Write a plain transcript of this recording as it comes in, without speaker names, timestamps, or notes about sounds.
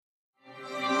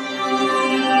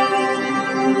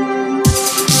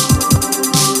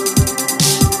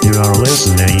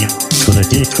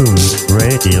D2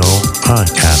 Radio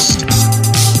Podcast.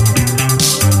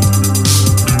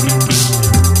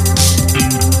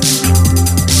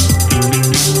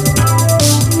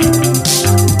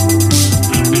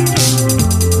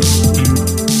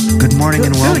 Good morning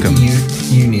and welcome.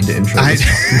 You need to intro this.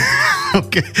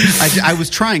 Okay. I was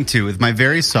trying to with my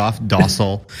very soft,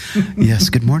 docile. Yes,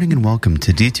 good morning and welcome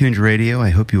to D2 Radio. I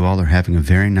hope you all are having a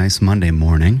very nice Monday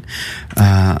morning.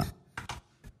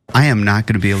 I am not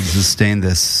going to be able to sustain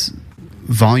this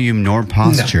volume nor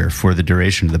posture for the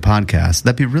duration of the podcast.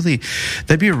 That'd be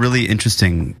a really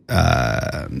interesting.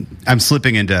 I'm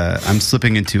slipping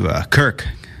into Kirk,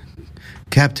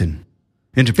 Captain,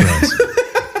 Enterprise.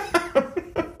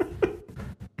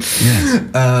 Yes.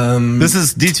 This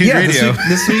is D2 Radio.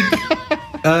 This week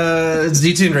it's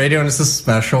D2 Radio, and it's a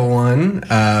special one.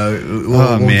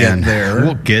 We'll get there.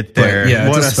 We'll get there. But yeah,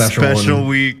 what it's a special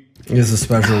week. It's a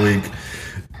special week.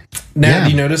 Now,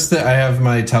 you notice that I have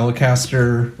my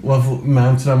Telecaster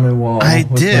mounted on my wall? I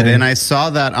did, and I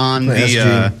saw that on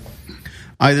the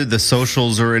either the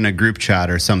socials or in a group chat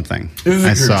or something. It was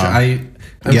a group chat. I'm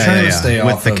trying to stay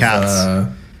with off the of cats.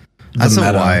 That's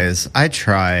so wise. I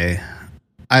try.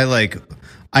 I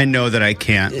know that I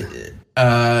can't.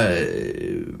 I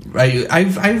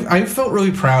felt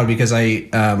really proud because I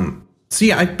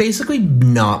basically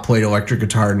not played electric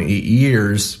guitar in 8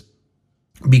 years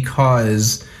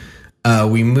because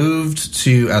we moved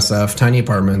to SF, tiny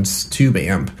apartments, tube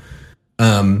amp.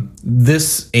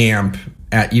 This amp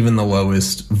at even the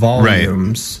lowest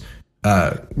volumes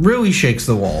really shakes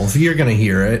the walls. You're going to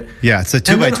hear it. Yeah, it's a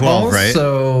 2x12, right?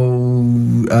 So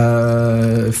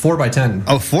 4x10.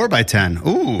 Oh, 4x10.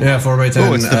 Ooh. Yeah, 4x10.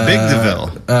 Oh, it's the Big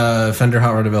DeVille. Fender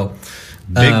Hot Rod DeVille.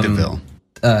 Big DeVille.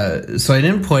 So I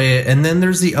didn't play it. And then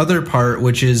there's the other part,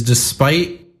 which is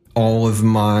despite all of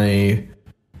my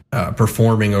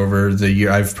performing over the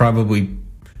year, I've probably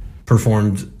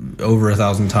performed over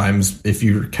 1,000 times if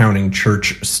you're counting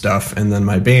church stuff and then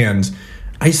my band.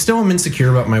 I still am insecure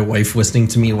about my wife listening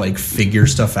to me figure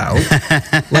stuff out.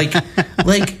 like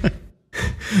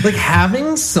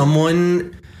having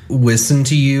someone listen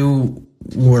to you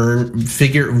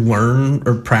learn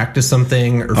or practice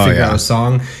something or figure out a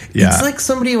song. Yeah. It's like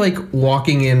somebody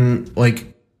walking in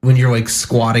when you're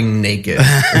squatting naked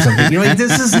or something. You're like,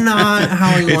 this is not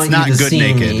how I want you to see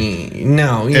naked. Me.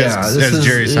 No, yeah. As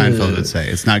Jerry Seinfeld would say,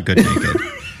 it's not good naked.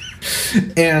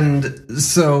 And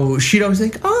so she'd always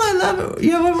think, "Oh, I love it.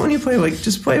 Yeah, I love it when you play.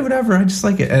 Just play whatever. I just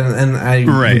like it." And I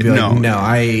would be like,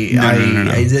 "No,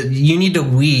 you need to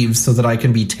leave so that I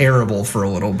can be terrible for a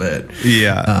little bit."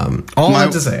 Yeah. All I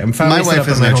have to say, I'm finally set up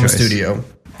in my home studio.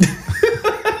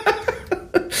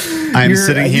 I'm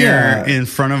sitting here in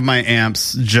front of my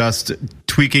amps, just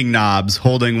tweaking knobs,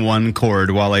 holding one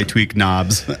chord while I tweak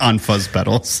knobs on fuzz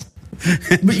pedals.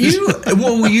 But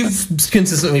you've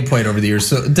consistently played over the years,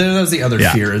 so that was the other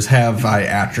fear: is have I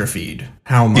atrophied?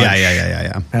 How much?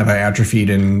 Yeah. Have I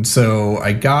atrophied? And so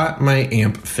I got my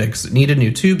amp fixed. It needed new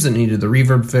tubes. It needed the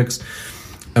reverb fixed.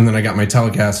 And then I got my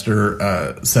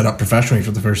Telecaster set up professionally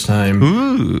for the first time.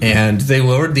 Ooh. And they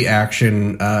lowered the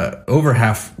action over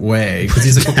halfway because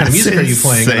he's like, "What kind of music are you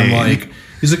playing?" And I'm like.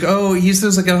 He's like, oh, he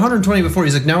says 120 before.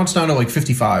 He's like, now it's down to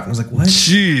 55. And I was like, what?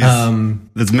 Jeez.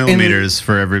 That's millimeters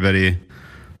for everybody.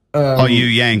 All you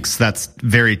Yanks, that's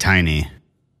very tiny.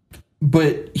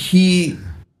 But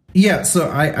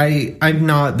so I'm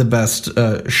not the best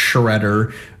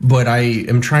shredder, but I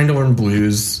am trying to learn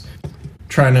blues,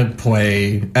 trying to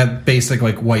play at basic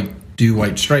white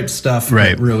stripe stuff.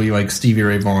 Right. But really Stevie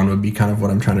Ray Vaughan would be kind of what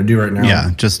I'm trying to do right now.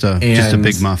 Yeah, just a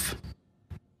big muff.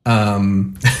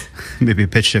 Maybe a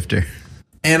pitch shifter.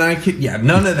 And I could,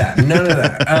 none of that.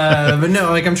 But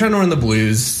no, I'm trying to learn the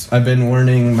blues. I've been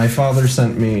learning. My father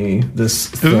sent me this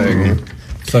thing,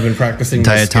 so I've been practicing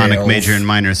Diatonic Major and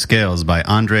Minor Scales by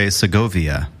Andre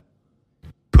Segovia.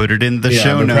 Put it in the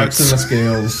show notes. Practicing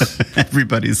the scales.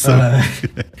 Everybody's so.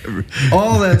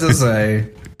 All that to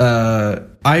say,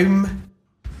 I'm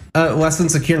less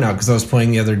insecure now because I was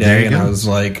playing the other day and I was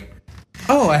like,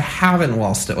 oh, I haven't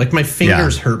lost it. My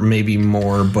fingers hurt maybe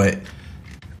more, but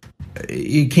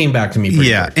it came back to me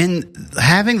pretty quick. And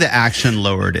having the action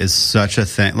lowered is such a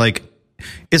thing.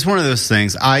 It's one of those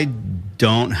things. I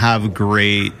don't have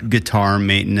great guitar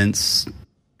maintenance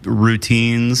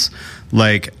routines.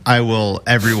 I will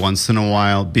every once in a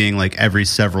while, being every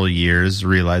several years,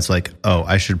 realize oh,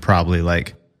 I should probably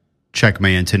check my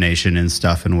intonation and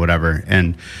stuff and whatever.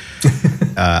 And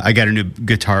I got a new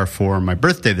guitar for my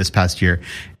birthday this past year,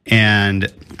 and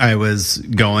I was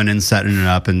going and setting it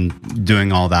up and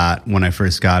doing all that when I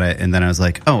first got it. And then I was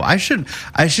like, oh, I should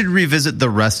revisit the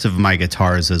rest of my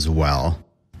guitars as well.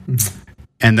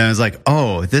 And then I was like,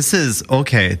 oh, this is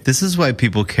okay. This is why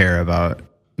people care about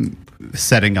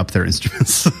setting up their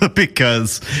instruments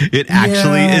because it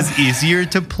actually is easier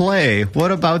to play.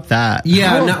 What about that?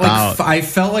 Yeah, I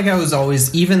felt like I was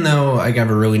always, even though I got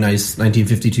a really nice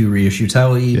 1952 reissue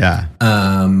telly. Yeah.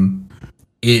 I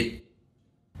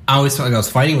always felt like I was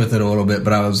fighting with it a little bit,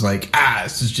 but I was like,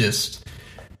 this is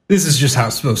just how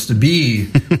it's supposed to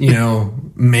be. You know,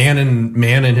 man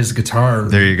and his guitar.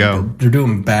 There you go. They're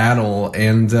doing battle.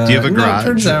 And do you have a garage? It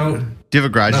turns out, do you have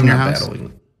a garage in your house?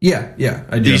 Battling. Yeah,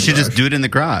 I do. You should just do it in the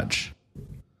garage.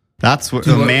 That's what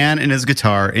a man and his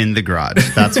guitar in the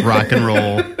garage. That's rock and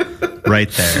roll right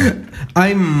there.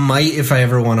 I might if I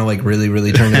ever want to like really,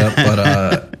 really turn it up,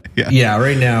 but yeah,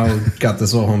 right now got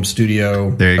this little home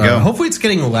studio. There you go. Hopefully it's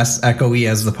getting less echoey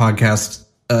as the podcast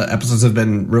episodes have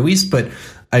been released, but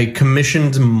I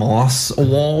commissioned moss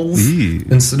walls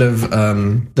instead of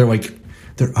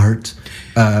they're art.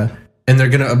 And they're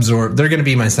going to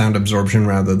be my sound absorption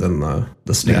rather than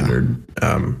the standard.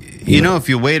 If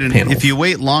you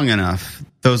wait long enough,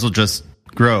 those will just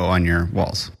grow on your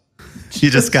walls. You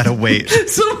just got to wait.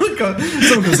 Someone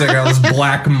comes like all this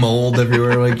black mold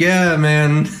everywhere. Like, yeah,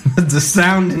 man, the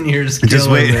sound in here is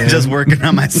killing, man. Just working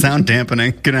on my sound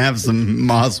dampening. Gonna have some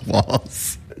moss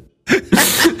walls.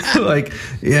 Like,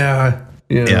 yeah.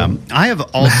 I have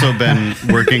also been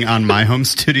working on my home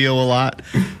studio a lot.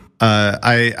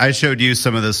 I showed you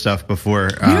some of this stuff before.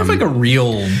 You have like a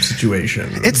real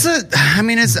situation.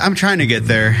 I'm trying to get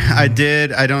there. I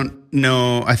don't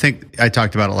know. I think I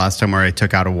talked about it last time where I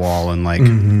took out a wall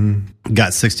and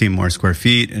got 16 more square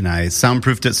feet and I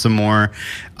soundproofed it some more.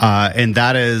 And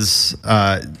that is,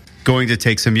 going to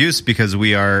take some use because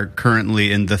we are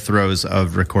currently in the throes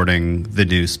of recording the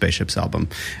new Spaceships album.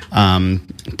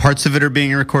 Parts of it are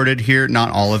being recorded here, not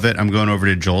all of it. I'm going over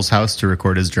to Joel's house to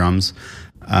record his drums.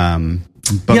 I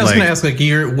was going to ask, like,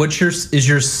 is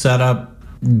your setup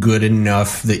good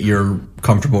enough that you're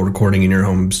comfortable recording in your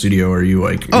home studio? Or are you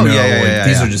like,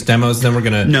 these are just demos, then we're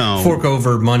going to fork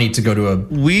over money to go to a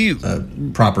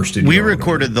proper studio? We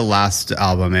recorded the last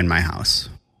album in my house.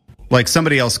 Like,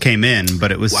 somebody else came in,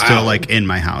 but it was still like in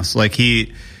my house. Like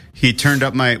he turned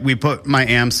up we put my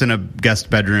amps in a guest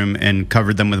bedroom and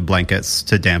covered them with blankets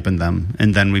to dampen them.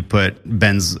 And then we put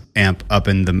Ben's amp up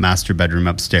in the master bedroom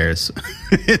upstairs.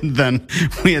 And then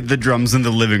we had the drums in the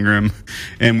living room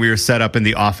and we were set up in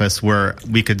the office where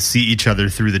we could see each other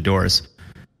through the doors.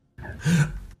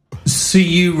 So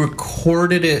you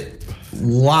recorded it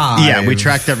live? Yeah, we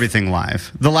tracked everything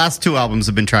live. The last two albums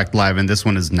have been tracked live and this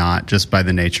one is not, just by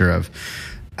the nature of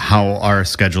how our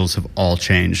schedules have all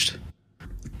changed.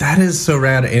 That is so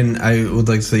rad, and I would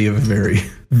like to say you have a very,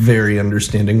 very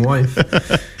understanding wife.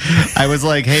 I was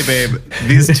like, hey, babe,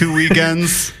 these 2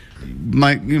 weekends,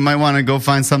 you might want to go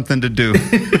find something to do.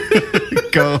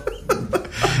 Go.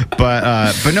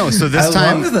 But no, so this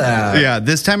time. I love that. Yeah,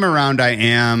 this time around I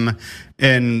am,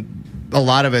 and a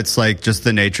lot of it's like just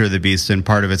the nature of the beast, and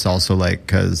part of it's also like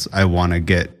because I want to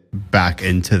get back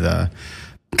into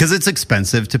because it's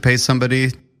expensive to pay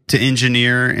somebody to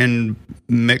engineer and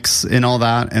mix and all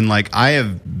that. And like, I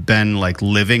have been like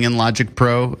living in Logic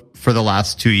Pro for the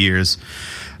last 2 years.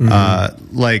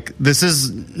 Like, this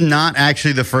is not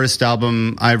actually the first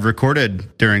album I've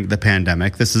recorded during the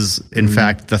pandemic. This is in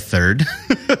fact the third,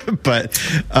 but,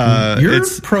 you're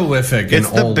prolific in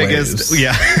all ways.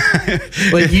 Yeah.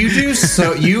 Like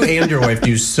you and your wife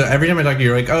do so, every time I talk to you,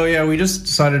 you're like, oh yeah, we just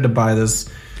decided to buy this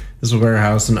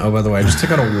warehouse, and oh, by the way, I just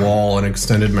took out a wall and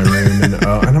extended my room, and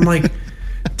I'm like,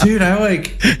 dude, I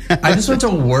just went to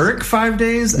work 5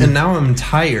 days and now I'm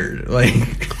tired. Like,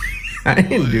 I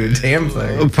didn't do a damn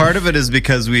thing. Part of it is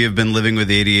because we have been living with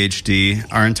ADHD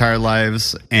our entire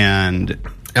lives, and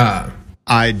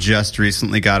I just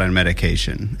recently got on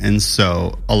medication, and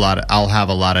so I'll have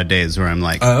a lot of days where I'm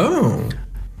like, oh,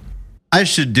 I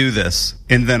should do this,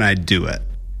 and then I do it.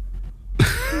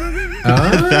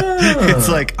 It's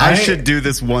like I should do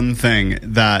this one thing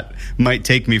that might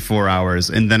take me 4 hours,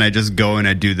 and then I just go and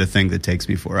I do the thing that takes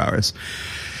me 4 hours.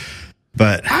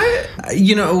 But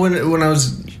when I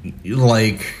was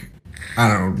like, I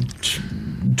don't know,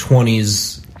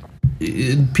 20s,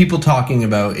 people talking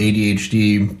about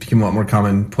ADHD became a lot more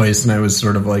commonplace, and I was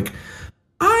sort of like,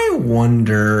 I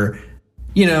wonder,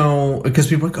 because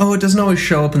people are like, oh, it doesn't always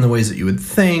show up in the ways that you would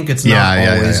think. It's not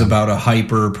always about a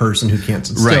hyper person who can't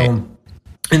sit still. Right.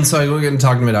 And so I go and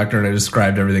talk to my doctor, and I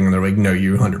described everything, and they're like, no,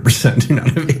 you 100% do not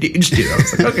have ADHD. I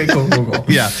was like, okay, cool.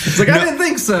 Yeah. It's like, I didn't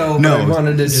think so, but I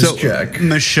wanted to just check.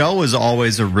 Michelle was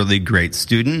always a really great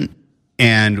student,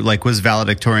 and like was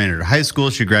valedictorian at high school.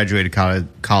 She graduated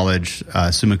college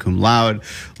summa cum laude,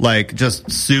 like just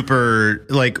super,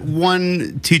 like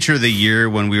one teacher of the year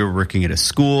when we were working at a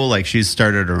school. Like she's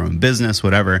started her own business,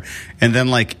 whatever. And then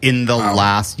like in the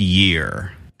last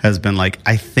year has been like,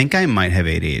 I think I might have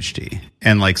ADHD,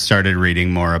 and like started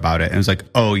reading more about it. And it was like,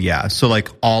 oh yeah. So like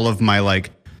all of my like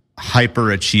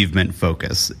hyper achievement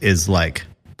focus is like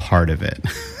part of it.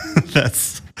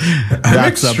 that's a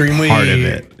part of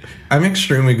it. I'm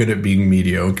extremely good at being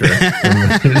mediocre.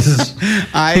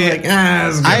 I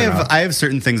have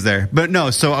certain things there, but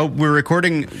no. So we're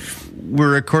recording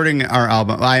our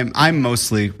album. I'm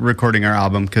mostly recording our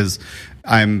album because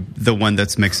I'm the one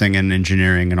that's mixing and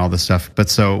engineering and all this stuff. But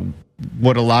so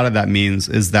what a lot of that means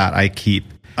is that I keep.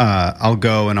 I'll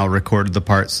go and I'll record the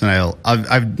parts, and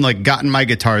I've like gotten my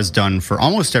guitars done for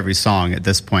almost every song at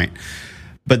this point.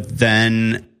 But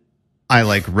then I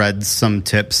like read some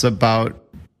tips about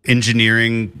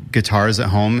engineering guitars at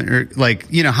home, or like,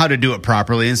 you know, how to do it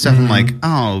properly and stuff. I'm like,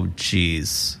 oh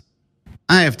geez,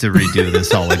 I have to redo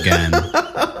this all again.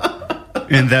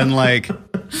 And then like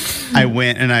I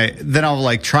went and then I'll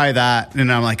like try that,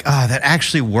 and I'm like, oh, that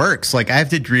actually works. Like I have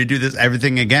to redo this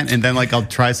everything again. And then like I'll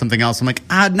try something else. I'm like,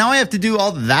 now I have to do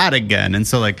all that again. And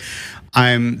so like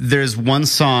there's one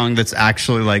song that's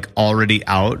actually like already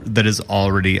out that is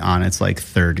already on its like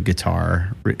third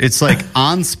guitar. It's like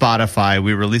on Spotify.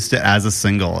 We released it as a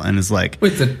single, and it's like,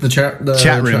 wait, the chat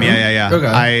room. Yeah.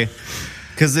 Okay.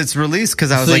 Because it's released,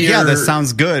 because I was like, yeah, that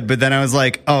sounds good. But then I was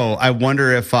like, oh, I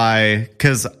wonder if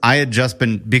because I had just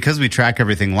been, because we track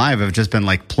everything live, I've just been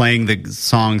like playing the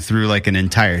song through like an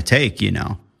entire take, you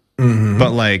know.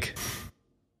 But like,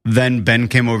 then Ben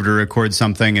came over to record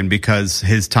something, and because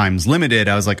his time's limited,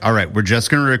 I was like, all right, we're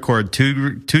just going to record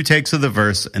two takes of the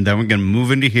verse, and then we're going to move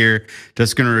into here,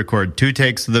 just going to record 2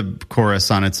 takes of the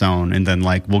chorus on its own, and then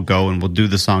like we'll go and we'll do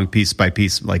the song piece by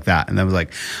piece like that. And then I was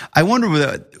like, I wonder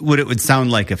what it would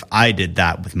sound like if I did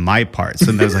that with my parts.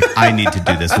 And I was like, I need to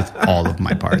do this with all of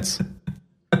my parts.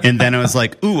 And then I was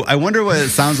like, ooh, I wonder what it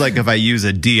sounds like if I use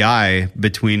a DI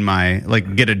between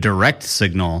like get a direct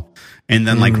signal and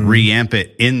then like reamp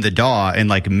it in the DAW and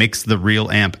like mix the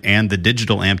real amp and the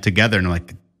digital amp together. And I'm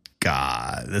like,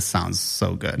 God, this sounds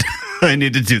so good. I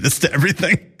need to do this to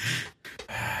everything.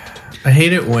 I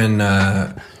hate it when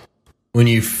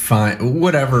you find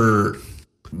whatever,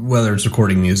 whether it's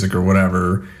recording music or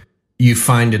whatever, you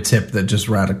find a tip that just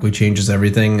radically changes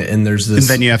everything. And there's this,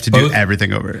 and then you have to do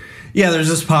everything over it. Yeah, there's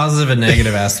this positive and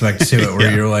negative aspect to it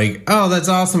where you're like, oh, that's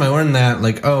awesome, I learned that.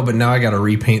 Like, oh, but now I got to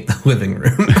repaint the living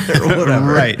room or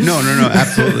whatever. Right. No,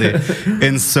 absolutely.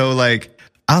 And so, like,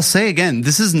 I'll say again,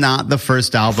 this is not the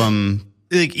first album,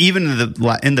 like, even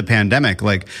in the pandemic.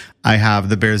 Like, I have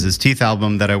the Bears' Teeth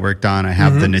album that I worked on. I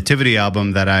have the Nativity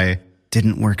album that I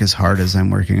didn't work as hard as I'm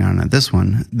working on at this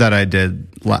one that I did,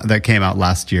 that came out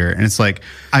last year. And it's like,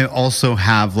 I also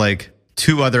have, like,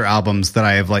 2 other albums that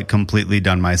I have like completely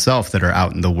done myself that are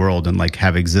out in the world and like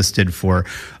have existed for,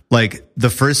 like, the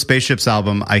first Spaceships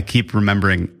album. I keep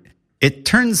remembering it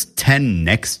turns 10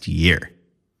 next year.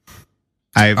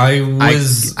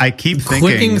 I keep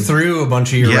clicking through a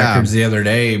bunch of your records the other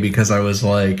day because I was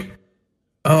like,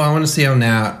 oh, I want to see how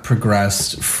Nat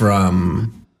progressed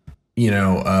from, you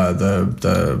know,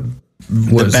 the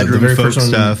bedroom the folk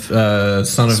stuff.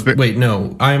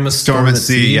 I Am a Storm at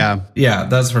Sea. Yeah,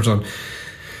 that's the first one.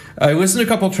 I listened to a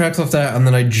couple tracks off that, and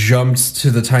then I jumped to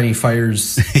the Tiny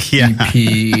Fires EP,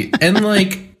 and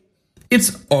like,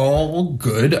 it's all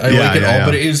good. I like it all,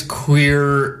 but it is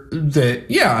clear that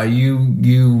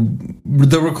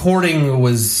the recording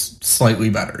was slightly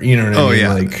better. You know what I mean?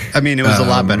 Yeah. Like, I mean, it was a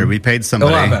lot better. We paid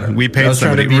somebody. A lot better. We paid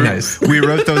somebody. Trying to be nice. We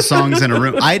wrote those songs in a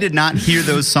room. I did not hear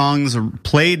those songs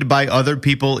played by other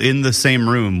people in the same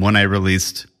room when I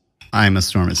released I'm a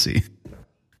Storm at Sea.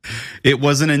 It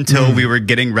wasn't until we were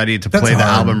getting ready to play the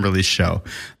album release show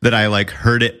that I like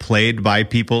heard it played by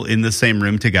people in the same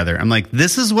room together. I'm like,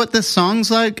 this is what this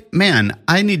song's like? Man,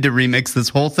 I need to remix this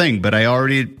whole thing, but I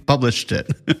already published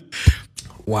it.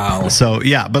 Wow. So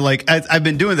yeah, but like I've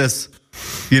been doing this,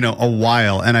 you know, a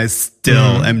while, and I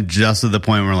still am just at the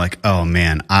point where like, oh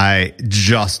man, I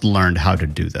just learned how to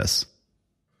do this.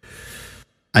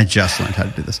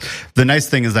 The nice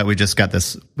thing is that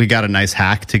we got a nice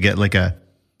hack to get like a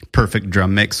perfect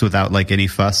drum mix without like any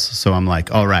fuss. So I'm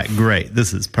like, all right, great,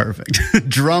 this is perfect.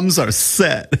 Drums are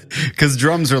set, because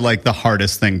drums are like the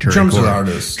hardest thing to record. Drums are the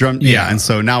hardest. Yeah, and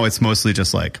so now it's mostly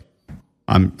just like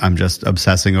I'm just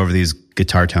obsessing over these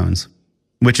guitar tones,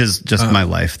 which is just my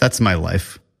life. That's my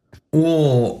life.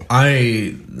 Well,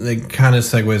 it kind of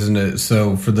segues into,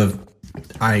 so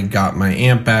I got my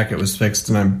amp back, it was fixed,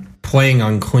 and I'm playing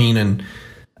on clean, and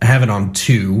I have it on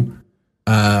 2,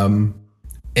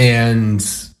 and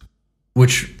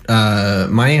which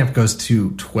my amp goes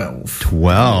to 12.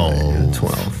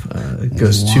 12. It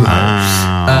goes too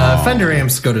high. Fender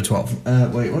amps go to 12.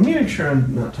 Wait, let me make sure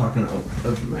I'm not talking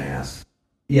of my ass.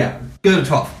 Yeah, go to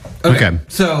 12. Okay.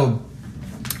 So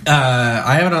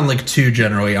I have it on like 2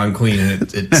 generally on clean, and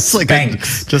it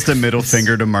spanks. Like just a middle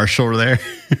finger to Marshall there.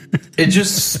 It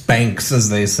just spanks, as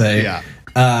they say. Yeah.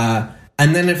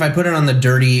 And then if I put it on the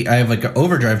dirty, I have like an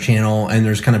overdrive channel, and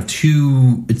there's kind of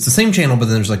 2. It's the same channel, but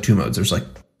then there's like 2 modes. There's like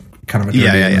kind of a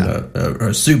dirty and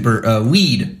a super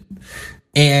weed,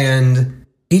 and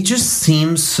it just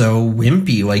seems so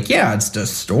wimpy. Like, yeah, it's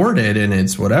distorted and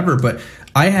it's whatever, but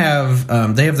I have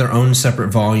they have their own separate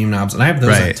volume knobs, and I have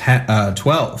those at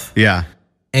 12. Yeah,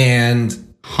 and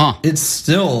it's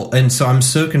still, and so I'm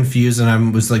so confused, and I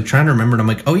was like trying to remember, and I'm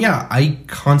like, oh yeah, I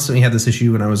constantly had this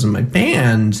issue when I was in my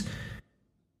band,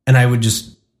 and I would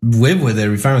just live with it,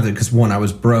 be fine with it, because one, I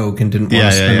was broke and didn't want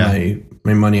to spend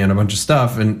my money on a bunch of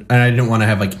stuff, and I didn't want to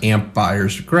have like amp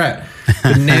buyer's regret.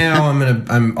 But now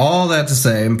I'm all that to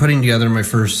say, I'm putting together my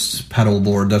first pedal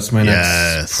board. That's my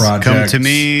next project. Come to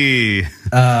me.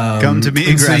 Come to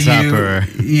me, Grasshopper.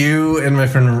 So you and my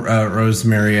friend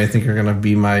Rosemary, I think, are going to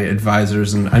be my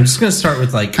advisors, and I'm just going to start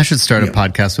with like, I should start a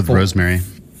podcast with Rosemary.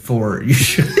 You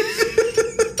should.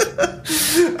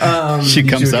 She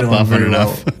comes up often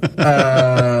enough.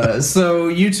 So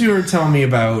you two are telling me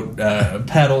about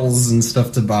pedals and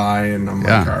stuff to buy, and I'm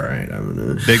like, all right, I'm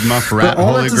gonna Big Muff Rat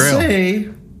Holy Grail. Say,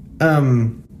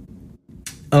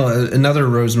 another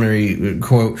Rosemary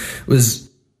quote was,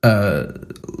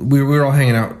 we were all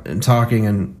hanging out and talking,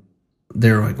 and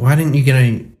they were like, why didn't you get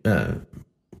any?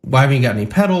 Why haven't you got any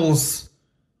pedals?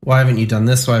 Why haven't you done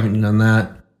this? Why haven't you done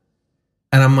that?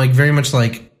 And I'm like, very much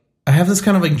like, I have this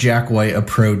kind of like Jack White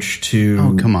approach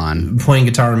to playing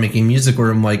guitar and making music, where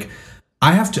I'm like,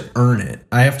 I have to earn it.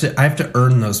 I have to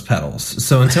earn those pedals.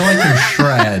 So until I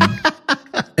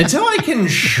can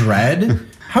shred,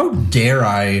 how dare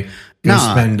I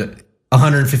spend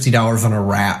 $150 on a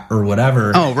Rat or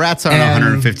whatever? Oh, Rats aren't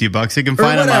 $150. You can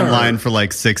find them online for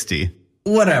like 60.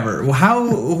 Whatever. How,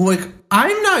 like,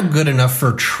 I'm not good enough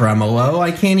for tremolo.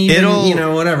 I can't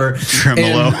even, whatever.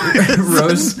 Tremolo.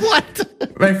 What?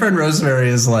 My friend Rosemary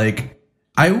is like,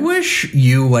 I wish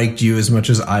you liked you as much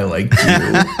as I liked you.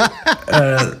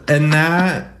 And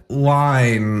that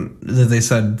line that they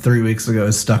said 3 weeks ago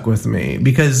is stuck with me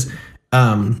because,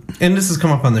 and this has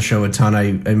come up on the show a ton.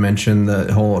 I mentioned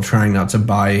the whole trying not to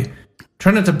buy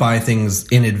things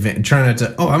in advance. Try not to,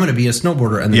 I'm going to be a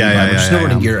snowboarder, and then you buy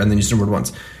snowboarding gear, and then you snowboard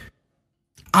once.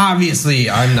 Obviously,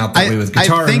 I'm not that way with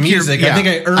guitar and music. I think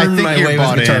I earned my way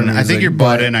with guitar and music. I think you're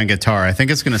bought in on guitar. I think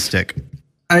it's going to stick.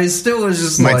 I still was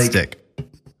just Might stick.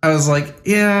 I was like,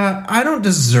 yeah, I don't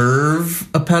deserve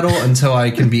a pedal until I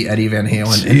can be Eddie Van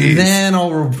Halen. And then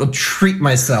I'll treat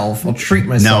myself. With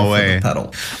a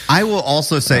pedal. I will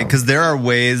also say, because there are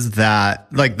ways that,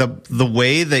 like, the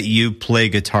way that you play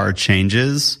guitar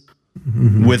changes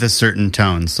with a certain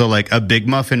tone. So, like, a Big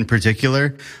Muff in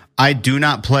particular, I do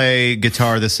not play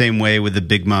guitar the same way with the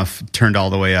Big Muff turned all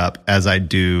the way up as I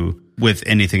do with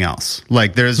anything else.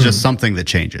 Like, there's just something that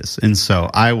changes. And so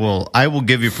I will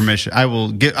give you permission. I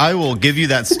will give you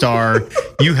that star.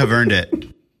 You have earned it.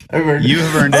 You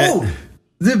have earned it.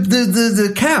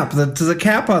 The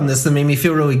cap on this that made me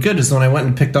feel really good is when I went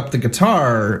and picked up the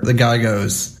guitar, the guy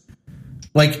goes,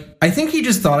 like, I think he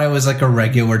just thought I was like a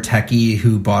regular techie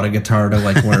who bought a guitar to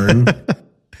like learn.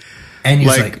 And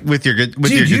he's like with your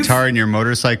guitar and your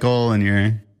motorcycle and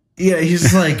your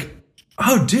he's like,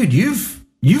 oh dude, you've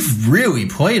really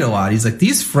played a lot. He's like,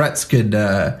 these frets could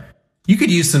you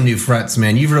could use some new frets,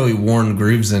 man. You've really worn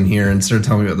grooves in here, and started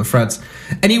telling me about the frets.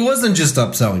 And he wasn't just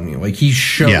upselling me. Like, he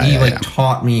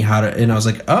taught me how to, and I was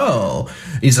like, oh.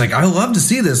 He's like, I love to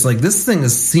see this. Like, this thing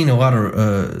has seen a lot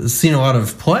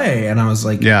of play. And I was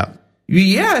like, yeah,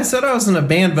 I said I was in a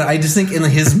band, but I just think in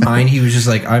his mind he was just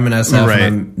like, I'm an SF,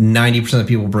 and 90% of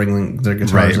people bring their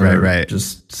guitars. Right.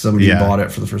 Just somebody bought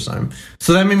it for the first time.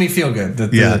 So that made me feel good. That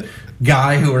the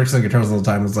guy who works on guitars all the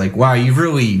time was like, wow, you've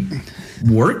really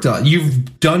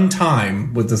you've done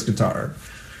time with this guitar.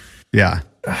 Yeah.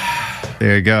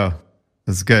 There you go.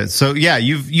 That's good. So yeah,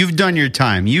 you've done your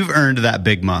time. You've earned that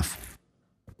Big Muff.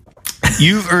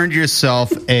 You've earned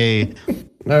yourself a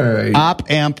op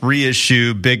amp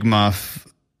reissue Big Muff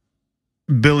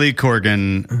Billy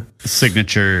Corgan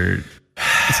signature.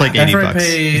 It's like $80.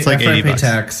 It's like $80. I pay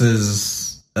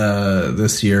taxes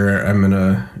this year. I'm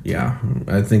gonna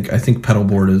I think pedal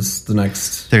board is the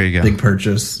next big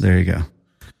purchase. There you go.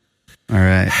 All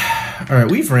right.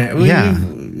 We've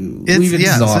we've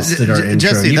exhausted our intro.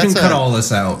 Jesse, you can cut all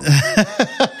this out.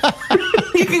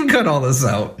 You can cut all this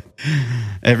out.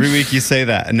 Every week you say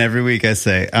that, and every week I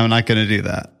say I'm not going to do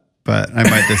that, but I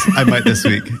might this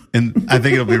week, and I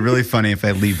think it'll be really funny if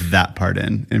I leave that part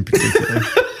in particular.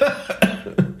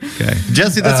 Okay,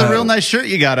 Jesse, that's a real nice shirt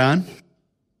you got on.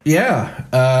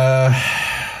 Yeah.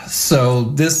 So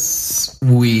this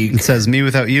week it says "Me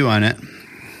Without You" on it.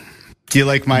 Do you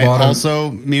like my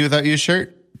also "Me Without You"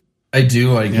 shirt? I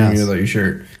do like your "Me Without You"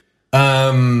 shirt.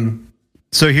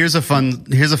 So here's a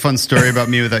fun story about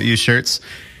 "Me Without You" shirts.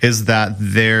 Is that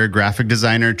their graphic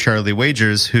designer Charlie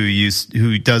Wagers,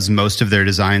 who does most of their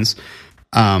designs,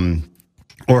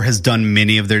 or has done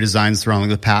many of their designs throughout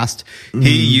the past. Mm-hmm.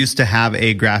 He used to have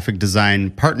a graphic design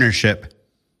partnership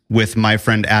with my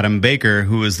friend Adam Baker,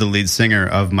 who is the lead singer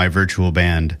of my virtual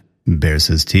band Bears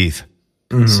His Teeth.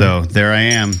 Mm-hmm. So there I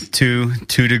am, two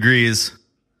degrees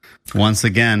once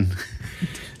again.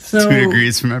 So, 2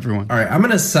 degrees from everyone. All right, I'm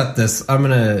gonna set this. I'm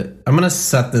gonna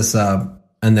set this up,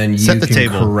 and then you can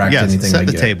correct anything. Set I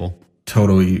the get. table.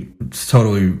 It's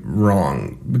totally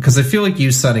wrong because I feel like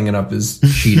you setting it up is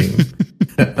cheating.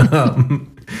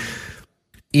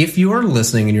 If you are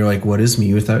listening and you're like, "What is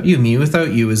Me Without You?" Me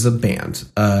Without You is a band.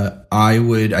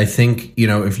 I think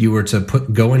if you were to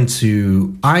go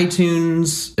into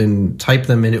iTunes and type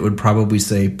them in, it would probably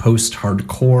say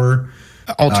post-hardcore,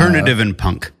 alternative and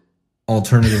punk.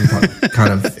 Alternative punk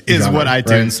kind of is genre, what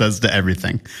iTunes says to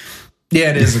everything.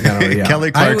 Yeah, it is a kind of, yeah.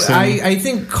 Kelly Clarkson. I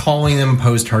think calling them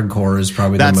post-hardcore is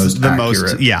probably the most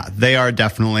accurate. Yeah, they are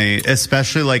definitely,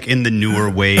 especially like in the newer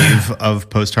wave of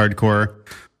post-hardcore.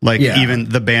 Like even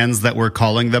the bands that were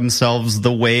calling themselves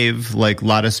the wave, like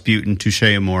La Dispute and Touche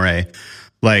Amore,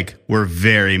 like were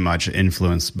very much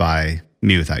influenced by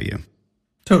Me Without You.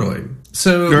 Totally.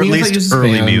 So, or at least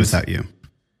early Me Without You.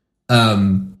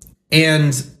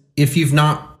 And if you've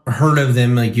not heard of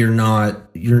them, like you're not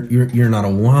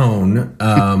alone.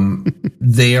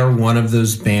 They are one of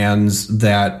those bands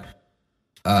that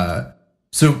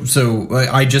so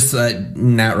I just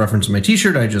Nat referenced my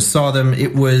t-shirt. I just saw them.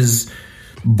 It was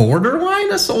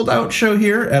borderline a sold out show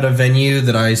here at a venue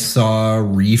that I saw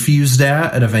Refused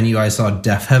at a venue I saw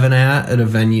Deaf Heaven at a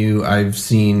venue I've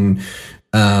seen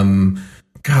so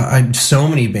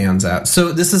many bands at.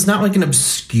 So this is not like an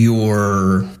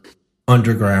obscure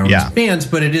underground bands,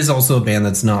 but it is also a band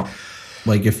that's not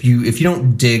like if you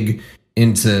don't dig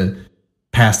into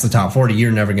past the top 40,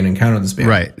 you're never going to encounter this band.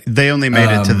 Right. They only made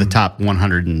it to the top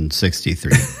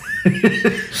 163,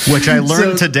 which I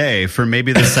learned today for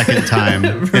maybe the second time,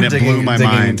 and it blew my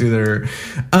mind.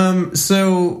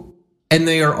 And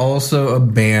they are also a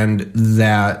band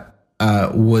that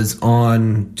was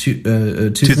on Tooth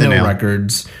and Nail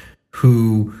Records,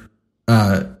 who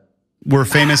were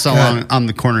famous on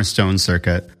the Cornerstone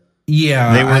circuit.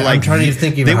 Yeah, they were I'm trying to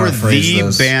think. They were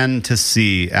the band to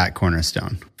see at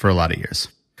Cornerstone for a lot of years.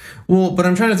 Well, but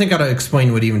I'm trying to think how to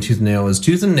explain what even Tooth and Nail is.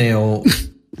 Tooth and Nail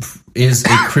is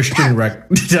a Christian record.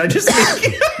 Did I just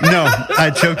think? No,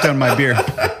 I choked on my beer.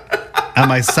 On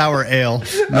my sour ale.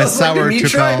 My sour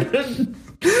Tripel.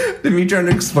 Me trying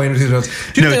to explain Tooth and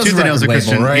Nail. Tooth and Nail's a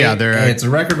Christian, right? Yeah, it's a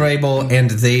record label, and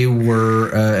they were,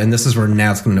 and this is where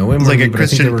Nat's going to know him. Like a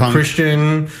Christian punk.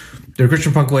 They're a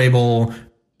Christian punk label,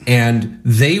 and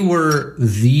they were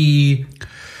the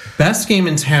best game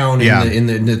in town in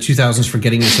the 2000s for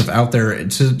getting this stuff out there.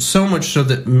 So much so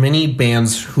that many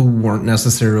bands who weren't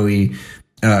necessarily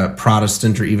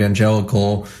Protestant or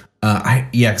evangelical.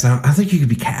 Because I don't think you could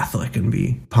be Catholic and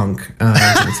be punk.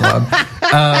 It's loud.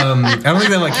 I don't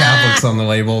think they like Catholics on the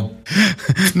label.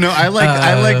 No, I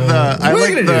like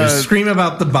the scream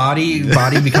about the body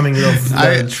becoming real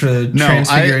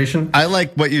transfiguration. I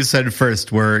like what you said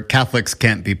first, where Catholics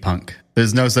can't be punk.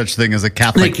 There's no such thing as a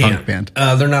Catholic punk band.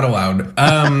 They're not allowed.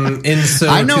 And so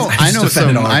I know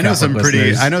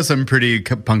some pretty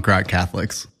punk rock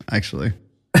Catholics actually.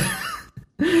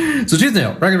 So Tooth and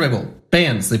Nail, record label,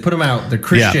 bands, they put them out. They're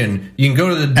Christian. Yeah. You can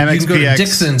go to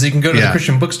Dixon's. You can go to the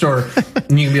Christian bookstore,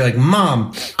 and you can be like,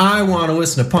 "Mom, I want to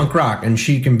listen to punk rock," and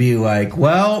she can be like,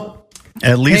 "Well,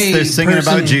 at least they're singing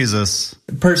about Jesus."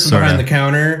 Person behind the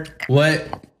counter, what?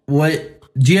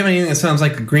 Do you have anything that sounds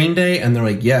like Green Day? And they're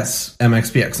like, "Yes,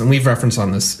 MXPX." And we've referenced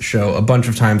on this show a bunch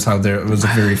of times how there was a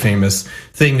very famous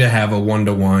thing to have a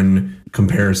 1-to-1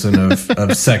 comparison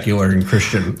of secular and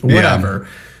Christian, whatever. Yeah.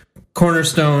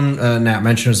 Cornerstone, Nat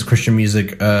mentioned, is a Christian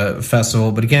music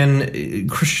festival, but again,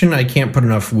 Christian, I can't put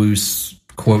enough loose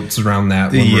quotes around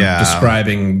that when we're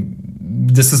describing.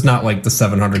 This is not like the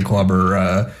 700 Club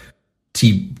or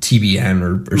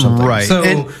TBN or something, right? So,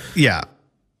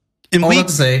 and all that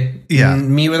to say,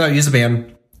 Me Without You is a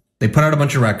band. They put out a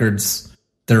bunch of records.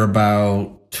 They're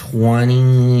about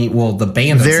 20. Well, the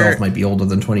band itself might be older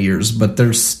than 20 years, but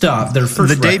their stuff, their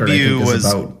first record, debut, I think,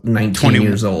 was about 19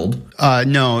 years old.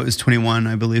 No, it was 21,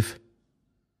 I believe.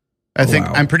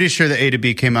 I'm pretty sure that A to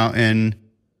B came out in.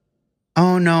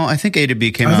 Oh no, I think A to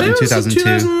B came out in 2002.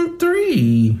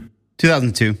 2003.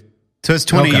 2002. So it's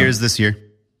 20 years this year.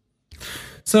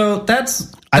 So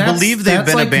I believe they've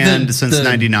been a band since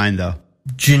 99, though.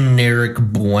 Generic,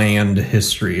 bland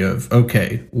history of,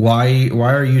 okay, why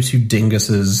are you two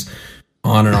dinguses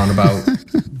on and on about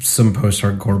some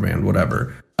post-hardcore band,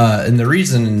 whatever. And the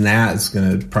reason that is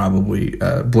going to probably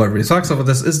blow everybody's socks off with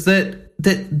this is that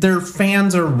their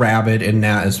fans are rabid, and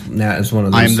Nat is one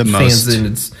of those I'm the fans. most.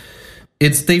 And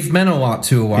it's they've meant a lot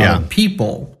to a lot of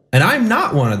people, and I'm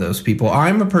not one of those people.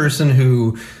 I'm a person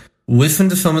who listened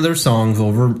to some of their songs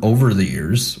over the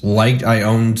years. I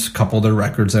owned a couple of their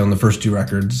records. I owned the first 2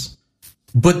 records,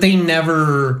 but they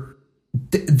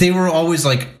were always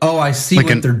like, oh, I see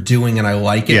what they're doing and I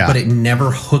like it, but it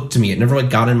never hooked me. It never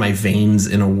got in my veins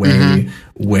in a way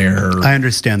where I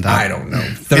understand that. I don't know,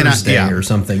 Thursday or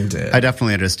something did. I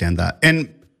definitely understand that.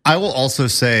 And I will also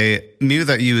say Me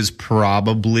Without You is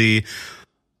probably,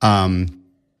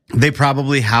 they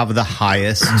probably have the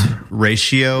highest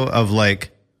ratio of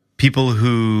like people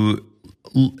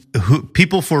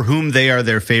people for whom they are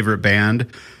their favorite band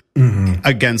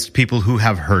against people who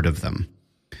have heard of them.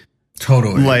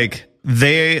 Totally. Like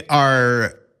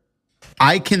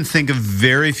I can think of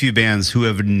very few bands who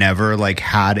have never like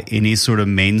had any sort of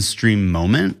mainstream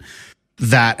moment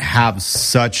that have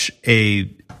such a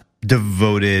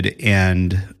devoted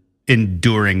and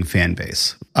enduring fan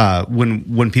base.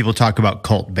 When people talk about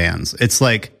cult bands, it's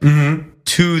like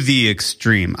to the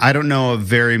extreme. I don't know of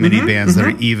very many bands that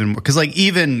are even, because like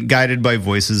even Guided by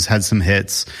Voices had some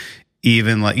hits,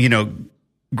 even like,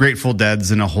 Grateful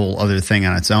Dead's in a whole other thing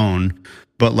on its own,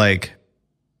 but like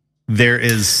there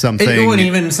is something. And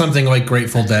even something like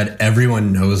Grateful Dead,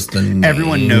 everyone knows the name.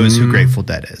 Everyone knows who Grateful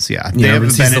Dead is. Yeah, they have a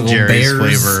Ben and Jerry's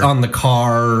flavor on the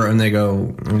car, and they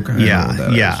go, "Okay,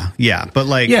 yeah." But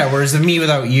like, whereas Me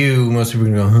Without You, most people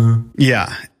can go, "Huh?"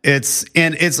 Yeah,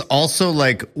 it's also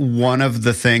like one of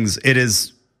the things. It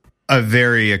is a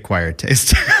very acquired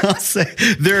taste. I'll say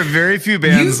there are very few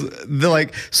bands that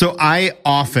like. So I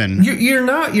often you're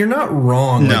not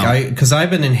wrong. No. Like because I've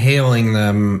been inhaling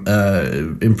them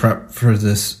in prep for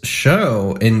this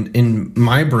show, and in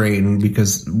my brain,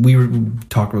 because we were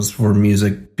talking about before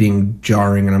music being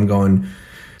jarring, and I'm going,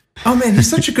 oh man, he's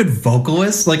such a good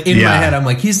vocalist. Like in my head, I'm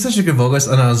like, he's such a good vocalist,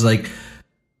 and I was like,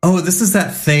 oh, this is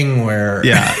that thing where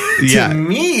to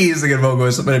me he's a good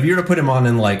vocalist, but if you were to put him on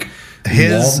in like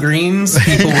Walgreens,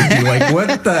 people would be like,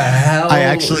 what the hell? I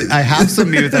have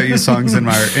some Me Without You songs in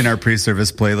our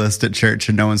pre-service playlist at church,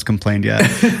 and no one's complained yet.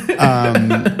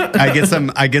 I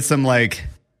get some like,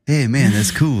 hey man,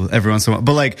 that's cool every once in a while.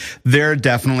 But like they're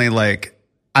definitely like,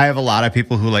 I have a lot of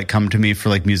people who like come to me for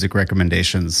like music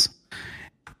recommendations,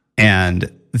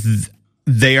 and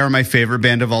they are my favorite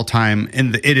band of all time,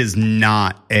 and it is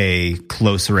not a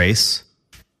close race.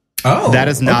 Oh, that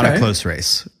is not a close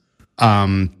race.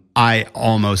 I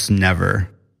almost never,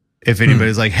 if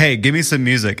anybody's like, hey, give me some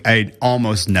music, I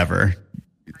almost never.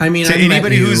 I mean, to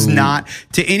anybody who's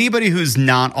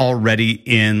not already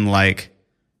in like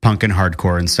punk and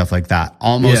hardcore and stuff like that,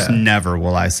 almost never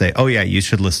will I say, oh yeah, you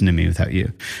should listen to Me Without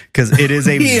You, because it is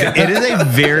a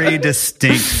very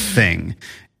distinct thing.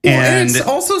 And it's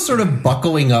also sort of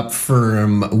buckling up for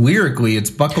lyrically. It's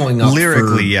buckling up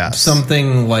lyrically, for yes.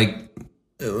 Something like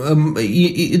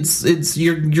it's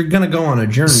you're gonna go on a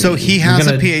journey. So he has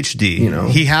a PhD.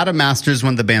 He had a master's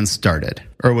when the band started,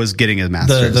 or was getting a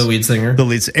master's. The lead singer,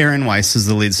 Aaron Weiss is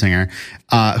the lead singer,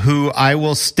 who I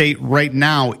will state right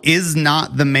now is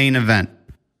not the main event.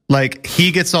 Like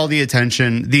he gets all the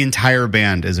attention. The entire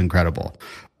band is incredible.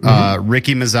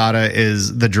 Ricky Mazzata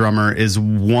is the drummer, is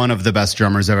one of the best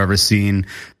drummers I've ever seen.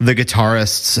 The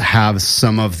guitarists have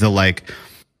some of the like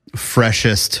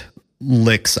freshest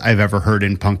licks I've ever heard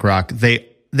in punk rock.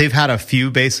 They've had a few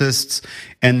bassists,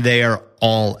 and they are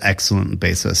all excellent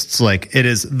bassists. Like it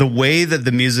is the way that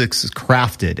the music's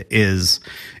crafted is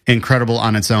incredible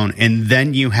on its own. And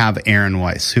then you have Aaron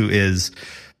Weiss, who is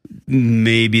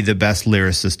maybe the best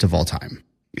lyricist of all time,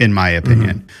 in my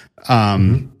opinion.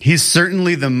 He's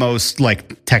certainly the most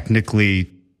like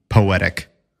technically poetic,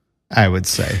 I would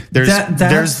say.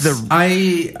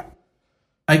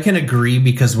 I can agree,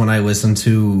 because when I listen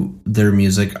to their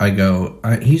music, I go,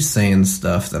 he's saying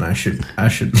stuff that I should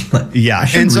let. Yeah,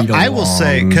 and so I will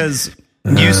say, because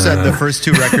You said the first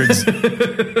two records.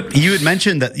 You had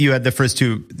mentioned that you had the first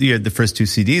two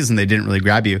CDs and they didn't really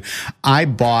grab you. I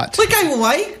bought, like, I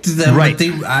liked them, right. but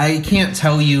I can't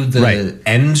tell you the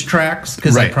end tracks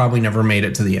because I probably never made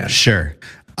it to the end. Sure.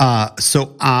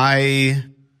 So I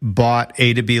bought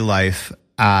A to B Life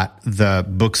at the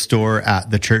bookstore at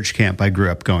the church camp I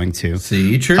grew up going to.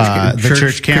 See, church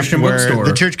camp bookstore.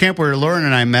 The church camp where Lauren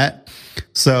and I met.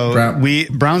 So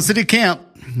Brown City Camp.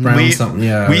 We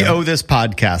owe this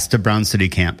podcast to Brown City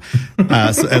Camp,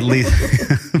 so at least.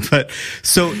 But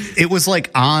so it was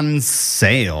like on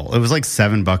sale. It was like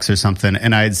 $7 or something,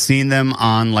 and I'd seen them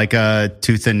on like I'd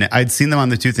seen them on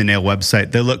the Tooth and Nail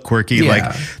website. They look quirky,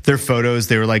 like their photos.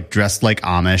 They were like dressed like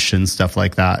Amish and stuff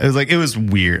like that. It was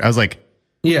weird. I was like,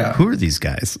 who are these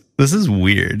guys? This is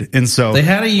weird. And so they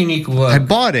had a unique look. I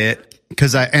bought it.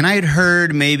 Because I had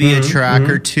heard maybe a track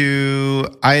or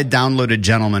two. I had downloaded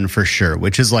Gentleman for sure,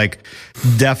 which is like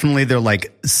definitely their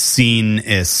like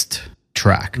scene-ist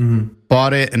track.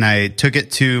 Bought it and I took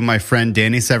it to my friend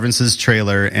Danny Severance's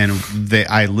trailer and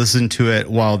I listened to it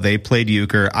while they played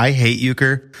euchre. I hate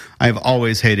euchre. I've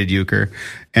always hated euchre.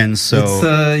 And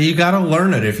so you got to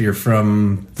learn it if you're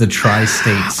from the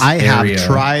tri-states I area. have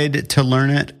tried to learn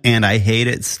it and I hate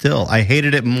it still. I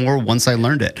hated it more once I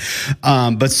learned it.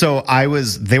 But so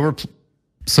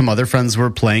some other friends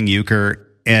were playing euchre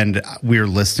and we were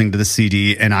listening to the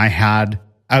CD and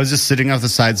I was just sitting off the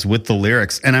sides with the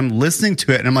lyrics and I'm listening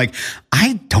to it and I'm like,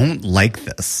 I don't like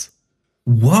this.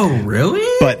 Whoa, really?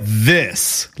 But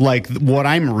this, like what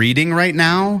I'm reading right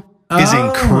now is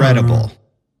incredible.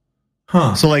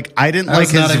 Huh. So like I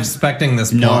was not expecting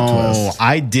this plot twist.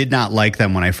 I did not like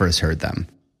them when I first heard them.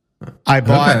 I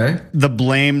bought the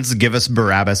Blames Give Us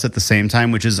Barabbas at the same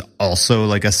time, which is also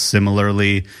like a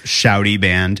similarly shouty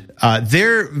band.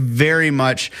 They're very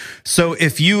much so.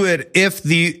 If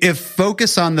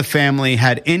Focus on the Family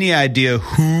had any idea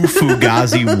who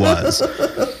Fugazi was,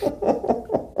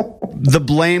 the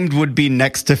Blamed would be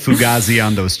next to Fugazi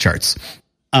on those charts.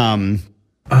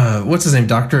 What's his name?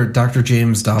 Dr.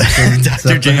 James Dobson.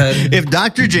 If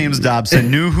Dr. James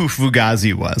Dobson knew who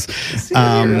Fugazi was, is he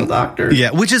a real doctor?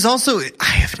 Yeah, which is also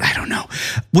I don't know,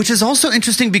 which is also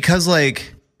interesting because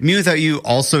like Me Without You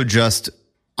also just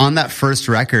on that first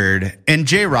record, and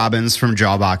Jay Robbins from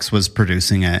Jawbox was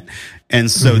producing it. And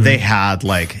so they had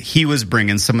like, he was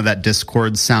bringing some of that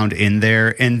Discord sound in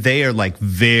there, and they are like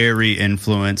very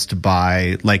influenced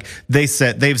by, like they've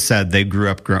said they grew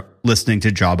up listening to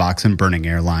Jawbox and Burning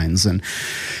Airlines and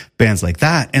bands like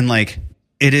that. And like,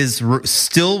 it is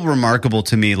still remarkable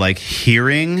to me, like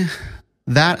hearing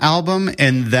that album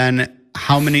and then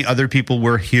how many other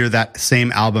will hear that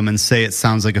same album and say it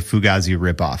sounds like a Fugazi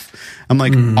ripoff. I'm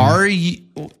like,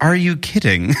 are you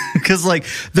kidding? Because like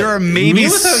there are maybe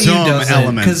some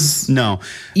elements. No,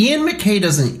 Ian MacKaye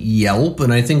doesn't yelp,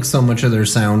 and I think so much of their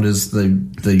sound is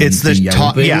the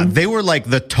talk. Yeah, they were like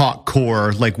the talk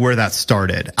core, like where that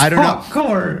started. I don't know. Talk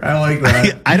core. I like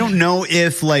that. I don't know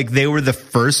if like they were the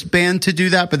first band to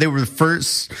do that, but they were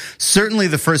certainly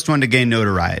the first one to gain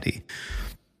notoriety.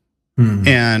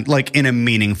 And like in a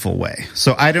meaningful way.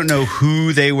 So I don't know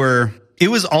who they were. It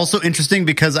was also interesting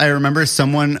because I remember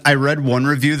I read one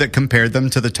review that compared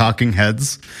them to the Talking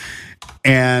Heads.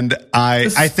 And I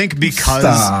think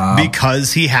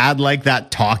because he had like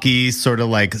that talky sort of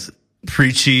like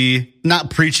preachy, not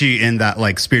preachy in that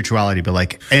like spirituality, but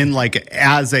like in like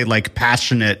as a like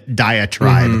passionate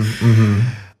diatribe.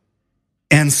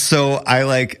 And so I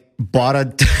like bought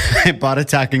a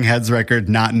Talking Heads record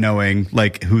not knowing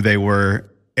like who they were,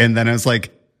 and then I was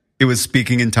like, it was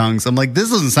speaking in tongues. I'm like,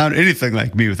 this doesn't sound anything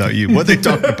like Me Without You. What are they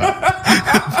talking about?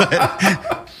 But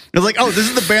I was like, oh, this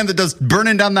is the band that does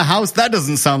Burning Down the House. That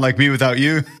doesn't sound like Me Without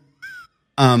You.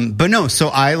 But no, so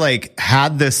I like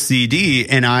had this CD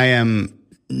and I am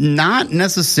not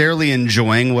necessarily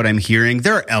enjoying what I'm hearing.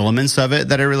 There are elements of it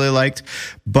that I really liked,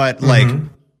 but like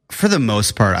for the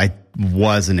most part, I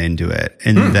wasn't into it.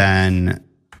 And then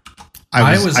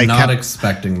I was not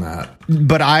expecting that.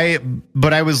 But I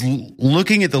was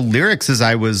looking at the lyrics as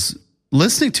I was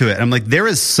listening to it. I'm like, there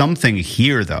is something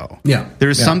here though. Yeah. There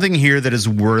is something here that is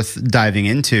worth diving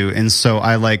into. And so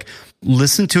I like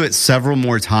listened to it several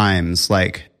more times,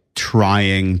 like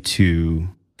trying to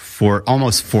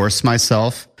almost force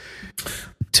myself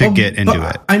to get into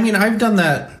it. I mean, I've done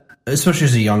that. Especially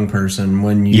as a young person,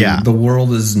 when the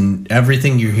world is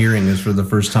everything you're hearing is for the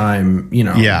first time. You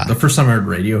know, the first time I heard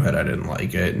Radiohead, I didn't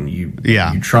like it, and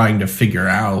you're trying to figure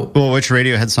out. Well, which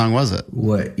Radiohead song was it?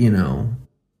 What, you know?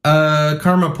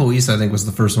 Karma Police, I think, was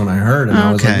the first one I heard, and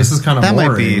I was like, "This is kind of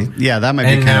boring." That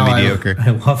might be kind of mediocre. I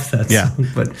love that song,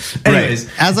 but anyways,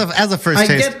 right. As a first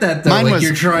taste, I get that though. Like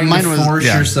you're trying to force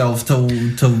yourself to.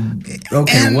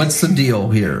 Okay, and what's the deal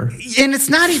here? And it's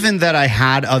not even that I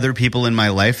had other people in my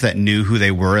life that knew who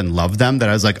they were and loved them. That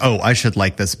I was like, oh, I should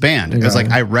like this band. It was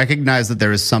like I recognized that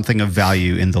there is something of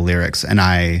value in the lyrics, and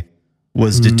I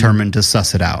was determined to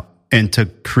suss it out and to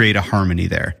create a harmony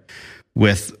there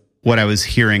with what I was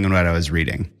hearing and what I was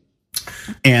reading.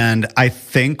 And I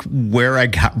think where I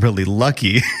got really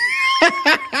lucky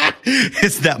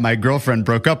is that my girlfriend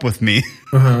broke up with me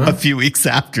a few weeks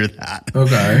after that.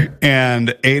 Okay.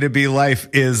 And A to B Life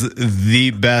is the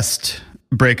best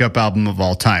breakup album of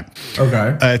all time.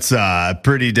 Okay. It's a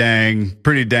pretty dang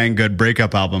good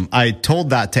breakup album. I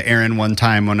told that to Aaron one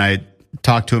time when I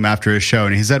talked to him after his show,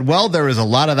 and he said, well, there was a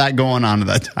lot of that going on at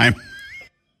that time.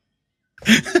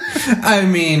 I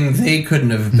mean, they couldn't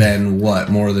have been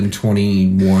more than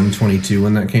 21, 22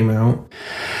 when that came out.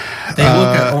 They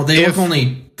look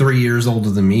only 3 years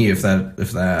older than me, if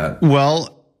that.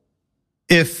 Well,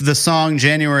 if the song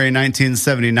January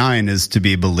 1979 is to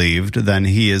be believed, then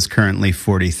he is currently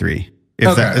 43.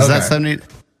 Is that 70?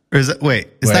 Or is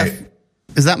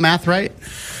that math right?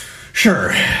 Sure.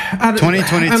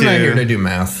 2022. I'm not here to do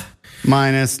math.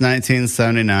 Minus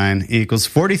 1979 equals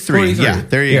 43. Yeah,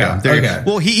 there you go. There you go.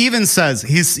 Well, he even says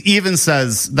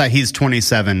that he's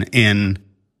 27 in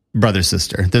Brother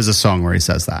Sister. There's a song where he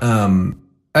says that.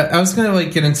 I was gonna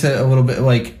get into a little bit,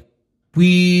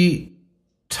 we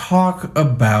talk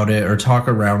about it or talk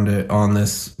around it on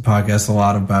this podcast a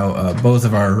lot about both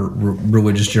of our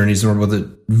religious journeys, and we're both at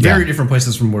very different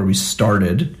places from where we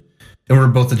started, and we're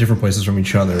both at different places from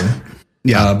each other.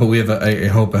 Yeah, but we have a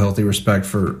hope, a healthy respect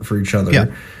for each other. Yeah.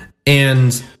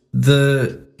 And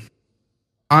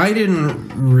I didn't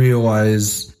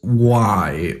realize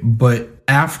why, but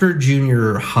after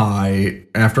junior high,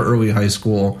 after early high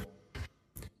school,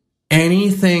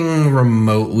 anything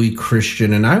remotely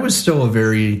Christian, and I was still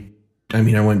I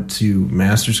went to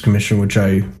Master's Commission, which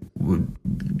I would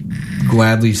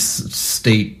gladly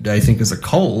state, I think, is a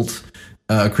cult,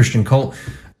 a Christian cult.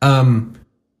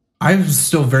 I was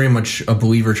still very much a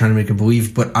believer, trying to make a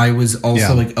believe, but I was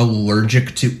also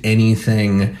allergic to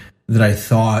anything that I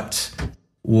thought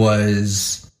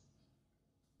was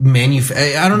I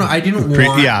don't know. I didn't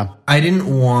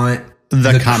want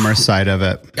the commerce side of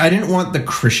it. I didn't want the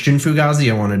Christian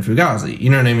Fugazi. I wanted Fugazi.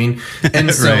 You know what I mean?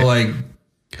 And so right.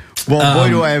 Boy,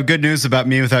 do I have good news about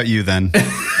Me Without You then.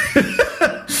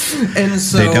 And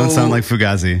so they don't sound like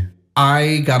Fugazi.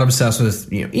 I got obsessed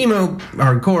with emo,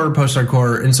 hardcore,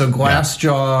 post-hardcore, and so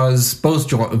Glassjaw's, both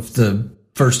the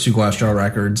first two Glassjaw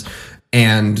records,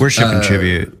 and Worship and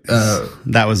Tribute.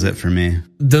 That was it for me.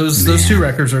 Those two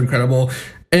records are incredible.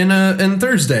 And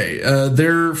Thursday,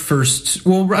 their first,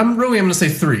 I'm going to say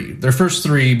three. Their first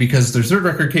three, because their third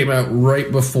record came out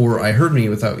right before I heard Me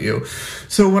Without You.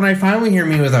 So when I finally hear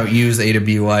Me Without You's A to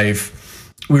B Life,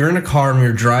 we were in a car and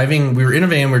we were in a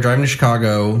van, we were driving to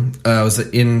Chicago. I was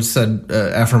in said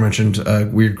aforementioned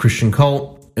weird Christian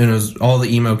cult, and it was all the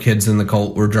emo kids in the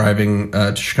cult were driving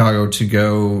to Chicago to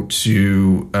go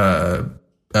to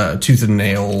Tooth and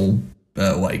Nail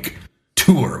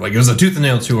tour. It was a Tooth and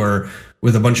Nail tour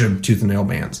with a bunch of Tooth and Nail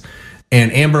bands.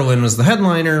 And Amberlin was the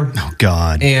headliner. Oh,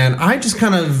 God. And I just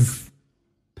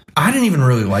I didn't even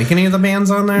really like any of the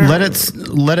bands on there.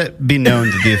 Let it be known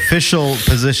that the official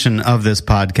position of this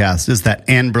podcast is that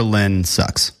Amberlin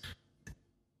sucks.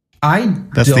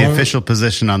 That's the official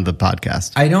position on the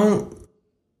podcast. I don't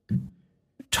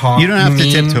talk. You don't have to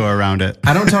tiptoe around it.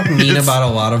 I don't talk mean about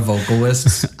a lot of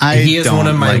vocalists. He is one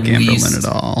of my least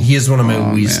at all. He is one of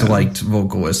my least liked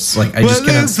vocalists. I just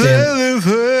cannot stand.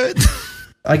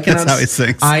 That's how he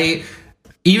sings.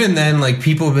 Even then,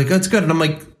 people will be like, "Oh, it's good," and I'm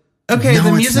like, "Okay,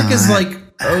 the music is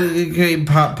okay,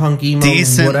 pop punk emo,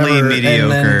 decently whatever."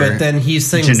 mediocre, but then he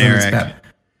sings generic. And it's bad.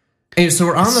 And so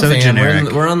we're on the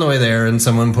van. We're on the way there, and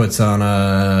someone puts on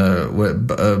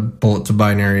a Bullet to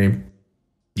Binary.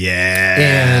 Yeah.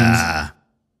 And I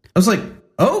was like,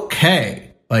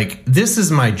 okay, this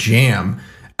is my jam.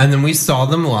 And then we saw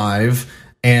them live,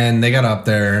 and they got up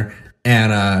there,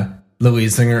 and the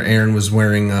lead singer Aaron was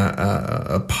wearing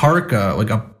a parka,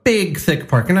 a big thick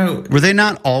parka. Now, were they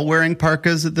not all wearing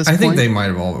parkas at this point? I think they might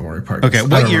have all been wearing parkas. Okay,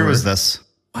 what year was this?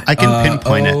 I can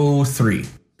pinpoint it. 03.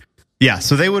 Yeah,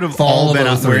 so they would have all been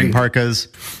out wearing parkas.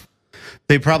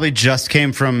 They probably just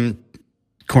came from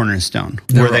Cornerstone,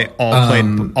 where they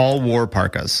all wore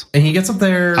parkas. And he gets up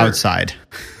there outside,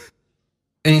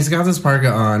 and he's got this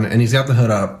parka on, and he's got the hood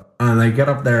up, and they get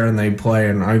up there and they play,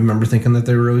 and I remember thinking that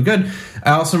they were really good.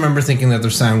 I also remember thinking that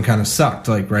their sound kind of sucked.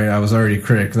 Like, right, I was already a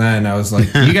critic then. I was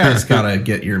like, you guys gotta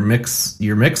get your mix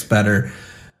better.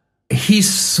 He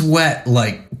sweat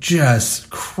like just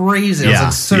crazy. I was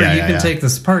like, sir, you can take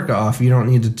this parka off. You don't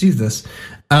need to do this.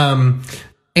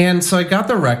 And so I got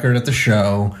the record at the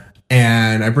show,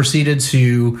 and I proceeded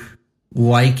to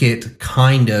like it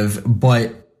kind of,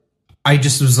 but I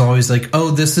just was always like,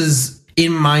 oh, this is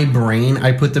in my brain.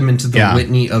 I put them into the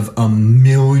litany of a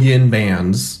million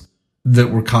bands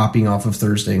that were copying off of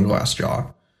Thursday and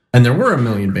Glassjaw. And there were a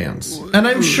million bands. And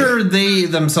I'm sure they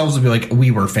themselves would be like,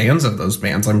 we were fans of those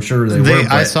bands. I'm sure they were.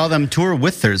 I saw them tour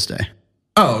with Thursday.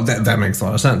 Oh, that makes a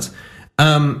lot of sense.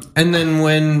 And then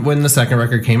when the second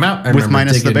record came out, I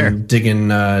remember digging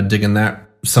that,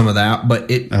 some of that, but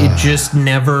it just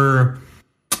never,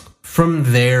 from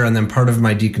there, and then part of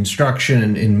my deconstruction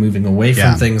and moving away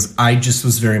from things, I just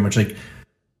was very much like,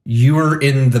 you are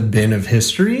in the bin of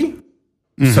history.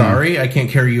 Mm-hmm. Sorry, I can't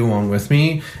carry you along with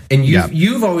me. And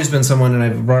you've always been someone, and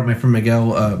I've brought my friend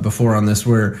Miguel before on this,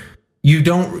 where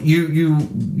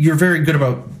you're very good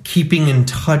about keeping in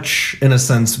touch in a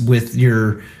sense with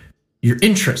your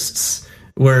interests,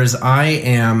 whereas I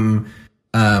am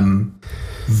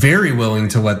very willing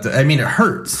to let it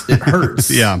hurts,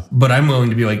 but I'm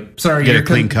willing to be like, sorry, get a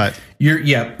clean cut.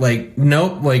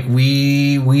 Nope, like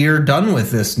we are done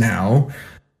with this now.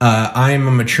 I am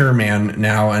a mature man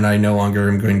now, and I no longer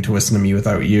am going to listen to Me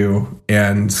Without You.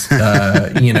 And, I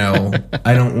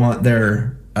don't want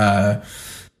their, I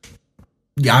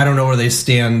don't know where they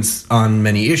stand on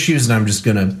many issues, and I'm just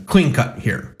going to clean cut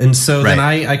here. And so then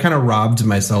I kind of robbed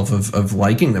myself of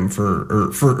liking them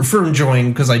for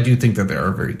enjoying, because I do think that they are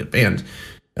a very good band.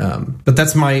 But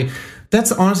that's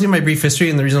honestly my brief history.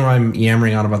 And the reason why I'm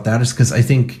yammering on about that is because I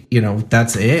think,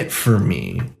 that's it for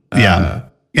me. Yeah.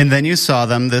 And then you saw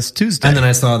them this Tuesday. And then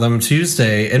I saw them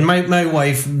Tuesday. And my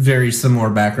wife, very similar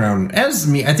background as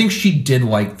me. I think she did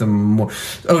like them more.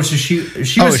 Oh, so she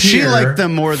was here. She liked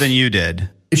them more than you did.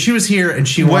 She was here, and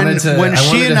she wanted to. When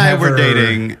she and I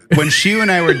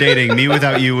were dating, Me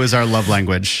Without You was our love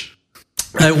language.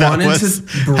 I wanted to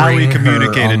bring how we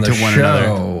communicated her on to one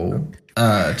another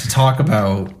to talk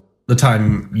about the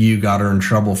time you got her in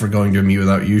trouble for going to a Me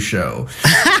Without You show.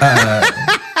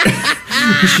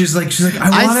 She's like,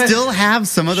 I still have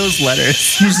some of those letters.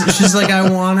 She's like, I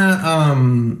want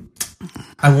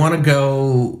to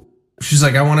go. She's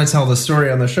like, I want to tell the story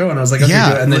on the show. And I was like, okay,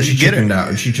 good. And then she chickened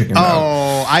out.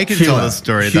 Oh, I can tell the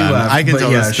story then. I can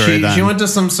tell the story then. She went to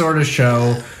some sort of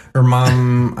show. Her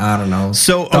mom, I don't know.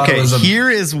 So, okay, here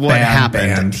is what happened.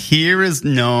 Band. Here's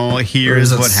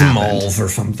what happened. Or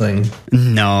something.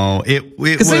 No, it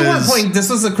was. Because they weren't playing, this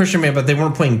was a Christian band, but they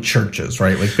weren't playing churches,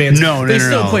 right? Like bands. No. We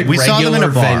saw them in a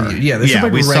bar.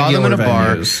 We saw them in a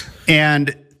bar.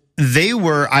 And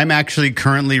I'm actually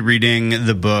currently reading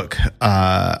the book,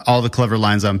 All the Clever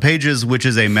Lines on Pages, which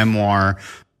is a memoir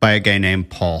by a guy named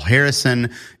Paul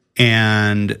Harrison.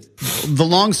 And the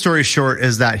long story short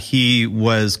is that he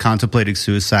was contemplating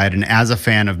suicide, and as a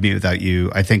fan of Me Without You,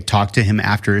 I think talked to him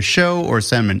after his show or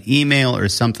sent him an email or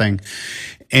something.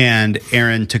 And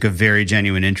Aaron took a very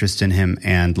genuine interest in him,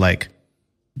 and like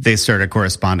they started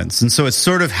correspondence. And so it's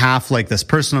sort of half like this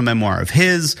personal memoir of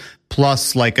his,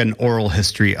 plus like an oral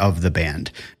history of the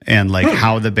band and like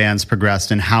how the band's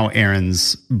progressed and how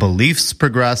Aaron's beliefs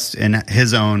progressed in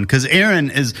his own. Because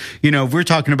Aaron is, if we're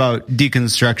talking about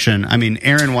deconstruction, I mean,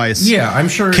 Aaron Weiss, I'm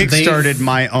sure kickstarted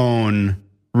my own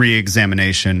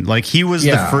re-examination. Like he was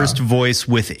the first voice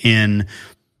within,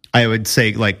 I would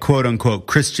say, like, quote unquote,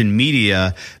 Christian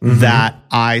media that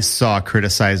I saw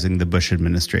criticizing the Bush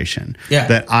administration,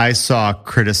 that I saw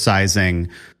criticizing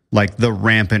like the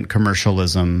rampant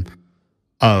commercialism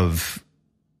of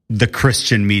the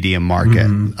Christian media market.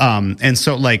 And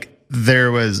so like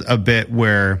there was a bit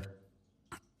where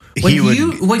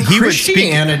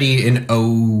Christianity in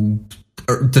the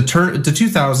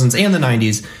 2000s and the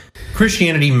 90s,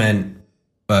 Christianity meant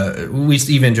at least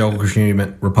evangelical Christianity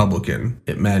meant Republican.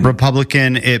 It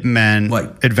meant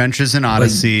like Adventures in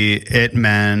Odyssey. It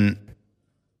meant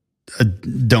a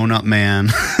Donut Man.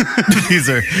 these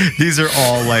are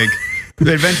all like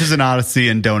Adventures in Odyssey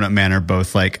and Donut Man are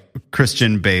both like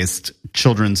Christian based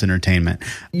children's entertainment.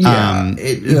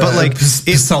 But like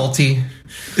Salty.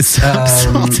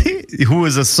 Salty, who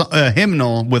was a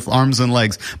hymnal with arms and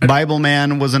legs. Bible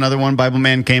Man was another one. Bible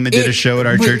Man came and did a show at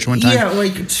our church one time. Yeah,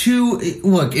 like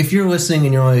look, if you're listening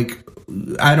and you're like,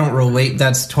 I don't relate,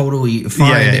 that's totally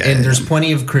fine. And there's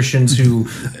plenty of Christians who,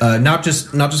 not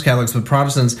just Catholics, but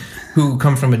Protestants who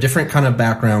come from a different kind of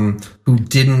background, who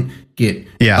didn't get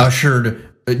ushered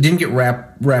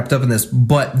wrapped up in this,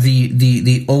 but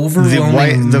the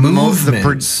overwhelming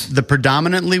the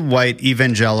predominantly white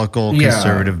evangelical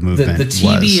conservative movement, the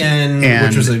TBN,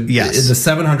 which was the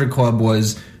 700 Club,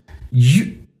 was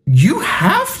you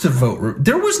have to vote.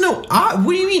 There was no. What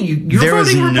do you mean? You're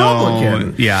voting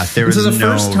Republican. There was the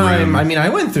first time. I mean, I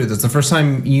went through this. The first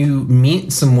time you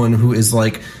meet someone who is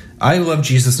like, I love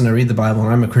Jesus and I read the Bible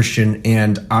and I'm a Christian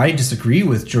and I disagree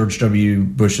with George W.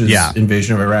 Bush's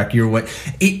invasion of Iraq. You're what?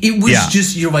 It was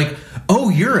just, you're like, oh,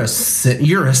 you're a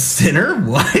sinner.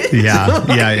 What?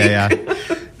 Yeah.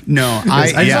 No,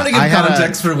 I just want to give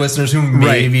context for listeners who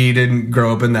maybe didn't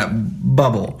grow up in that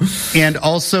bubble. And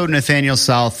also, Nathaniel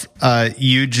South,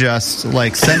 you just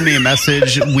send me a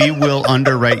message. We will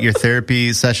underwrite your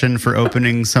therapy session for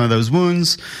opening some of those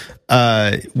wounds.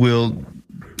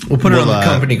 We'll put it on the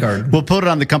company card. We'll put it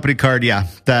on the company card. Yeah,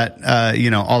 that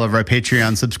all of our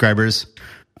Patreon subscribers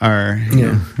are.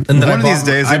 And then one of these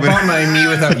days, I bought my Me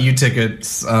Without You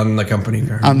tickets on the company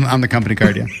card. On the company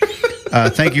card, yeah.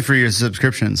 Thank you for your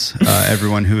subscriptions,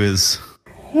 everyone who is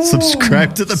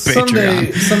subscribed to the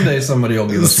Patreon. Someday somebody will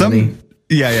be listening.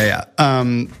 Yeah.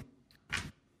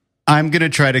 I'm going to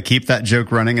try to keep that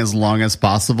joke running as long as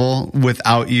possible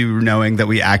without you knowing that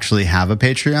we actually have a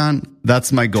Patreon.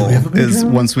 That's my goal, is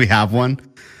once we have one.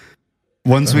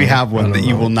 That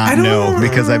you will not know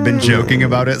because I've been joking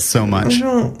about it so much. I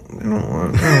don't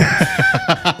want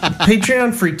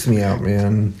Patreon freaks me out,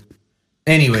 man.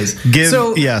 Anyways,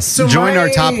 join our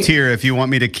top tier if you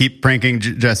want me to keep pranking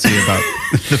Jesse about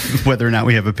whether or not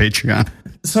we have a Patreon.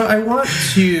 So I want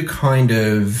to kind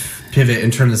of pivot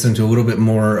and turn this into a little bit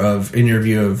more of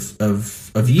interview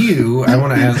of you. I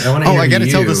want to ask. I got to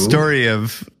tell the story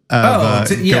of going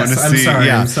to see.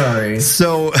 I'm sorry.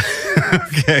 So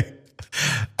okay.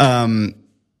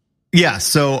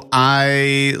 So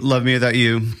I love Me Without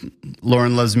You.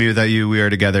 Lauren loves Me Without You. We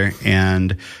are together,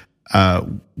 and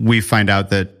we find out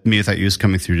that Me Without You is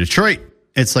coming through Detroit.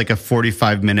 It's like a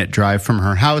 45-minute drive from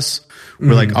her house.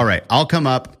 We're like, all right, I'll come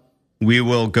up. We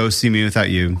will go see Me Without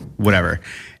You, whatever.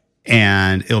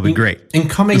 And it'll be great. And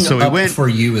coming up for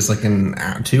you is like in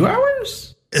 2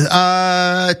 hours?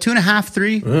 2.5,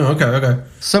 3. Oh, okay.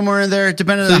 Somewhere in there,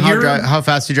 depending on how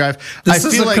fast you drive. I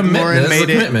feel like Lauren made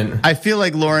it. I feel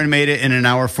like Lauren made it in an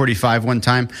hour 45 one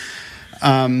time. You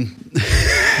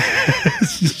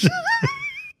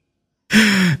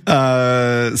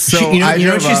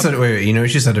know what she said? Wait, you know what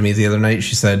she said to me the other night?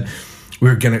 She said,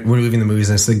 we're leaving the movies,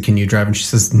 and I said, can you drive? And she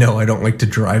says, no, I don't like to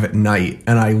drive at night.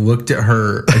 And I looked at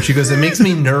her and she goes, it makes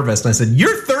me nervous. And I said,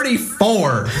 you're 34.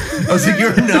 I was like,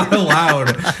 you're not allowed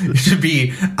to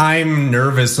be, I'm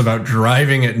nervous about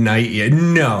driving at night yet.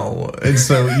 No. And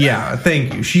so, yeah,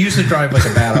 thank you. She used to drive like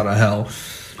a bat out of hell.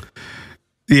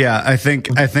 Yeah, I think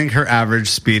her average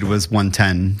speed was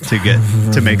 110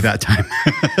 to make that time.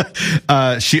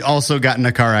 She also got in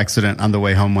a car accident on the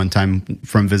way home one time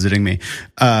from visiting me.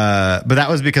 But that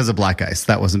was because of black ice.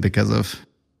 That wasn't because of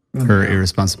her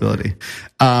irresponsibility.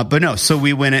 But no, so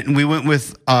we went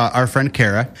with our friend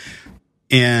Kara,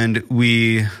 and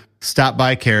we stopped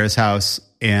by Kara's house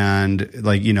and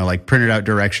printed out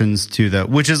directions to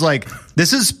which is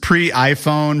this is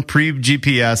pre-iPhone,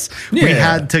 pre-GPS. Yeah.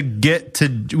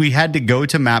 We had to go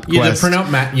to MapQuest. You had to print out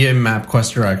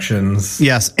MapQuest directions.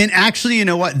 Yes. And actually, you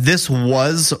know what? This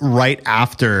was right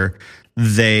after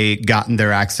they got in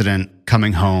their accident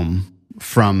coming home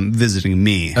from visiting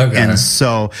me. Okay. And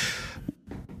so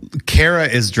Kara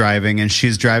is driving, and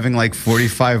she's driving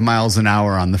 45 miles an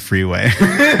hour on the freeway.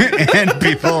 And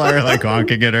people are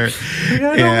honking at her.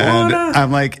 And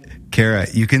I'm like, Kara,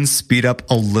 you can speed up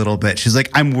a little bit. She's like,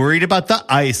 I'm worried about the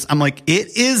ice. I'm like,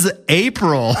 it is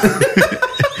April.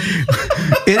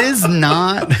 It is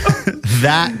not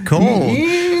that cold.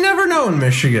 You never know in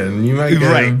Michigan. You might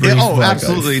get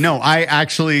absolutely. Ice. No, I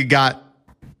actually got,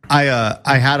 I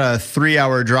had a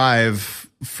 3-hour drive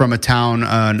from a town,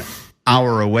 an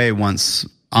hour away once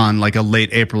on a late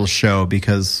April show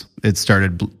because it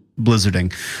started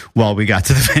blizzarding while we got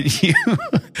to the venue.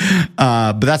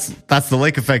 But that's the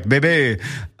lake effect, baby.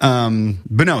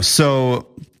 But no, so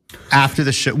after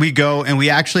the show we go, and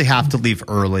we actually have to leave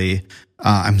early.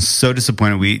 I'm so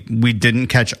disappointed we didn't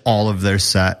catch all of their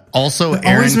set. Also,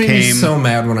 Aaron always made came. Me so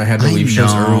mad when I had to leave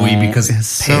shows early because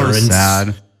it's parents. So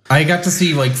sad. I got to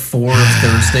see 4 of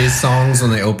Thursday's songs when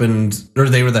they opened, or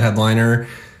they were the headliner.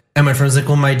 And my friend's like,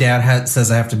 well, my dad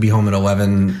says I have to be home at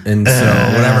 11. And so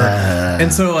whatever.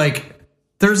 And so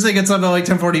Thursday gets up at like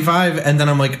 10:45, and then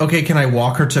I'm like, okay, can I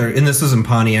walk her to? And this was in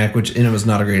Pontiac, and it was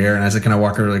not a great area. And I said, can I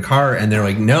walk her to the car? And they're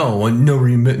like, no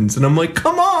remittance. And I'm like,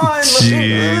 come on,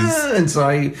 jeez. And so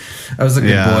I was a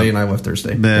good boy, and I left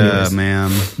Thursday.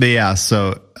 Man, but yeah,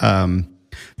 so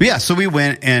so we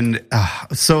went, and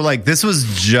so like this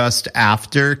was just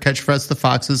after Catch Fred's the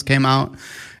Foxes came out,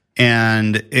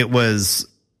 and it was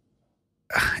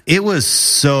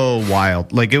so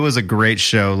wild. Like, it was a great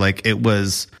show. Like, it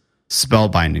was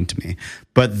spellbinding to me.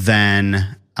 But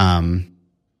then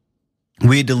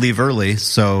we had to leave early,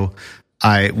 so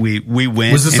we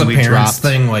went. Was this and a we parents dropped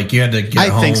thing? Like, you had to get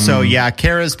home? I think so. Yeah,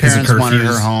 Kara's parents wanted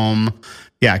her curfews? home.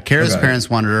 Yeah, Kara's parents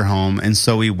wanted her home, and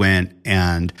so we went,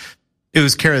 and it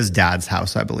was Kara's dad's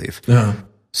house, I believe. Uh-huh.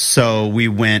 So we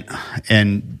went,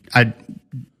 and I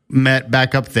met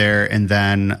back up there, and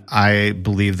then I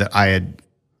believe that I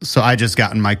just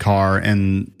got in my car,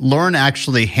 and Lauren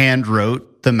actually hand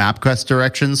wrote the MapQuest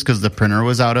directions because the printer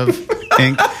was out of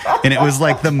ink, and it was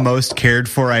like the most cared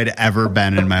for I'd ever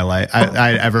been in my life.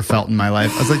 I'd ever felt in my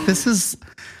life. I was like, this is.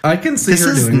 I can see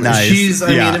her doing nice. This. I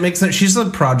mean, it makes sense. She's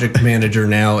a project manager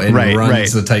now and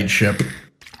runs a tight ship.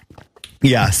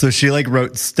 Yeah, so she like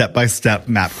wrote step-by-step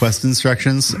MapQuest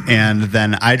instructions, and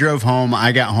then I drove home.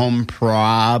 I got home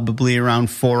probably around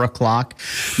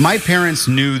 4:00. My parents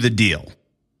knew the deal.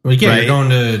 Well, yeah, you're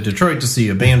going to Detroit to see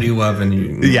a band you love, and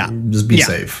you just be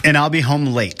safe. And I'll be home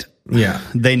late. Yeah.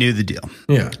 They knew the deal.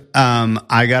 Yeah.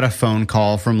 I got a phone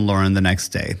call from Lauren the next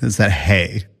day that said,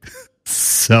 hey,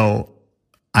 so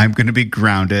I'm going to be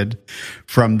grounded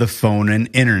from the phone and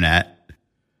internet.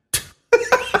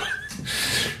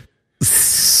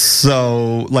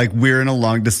 So, like, we're in a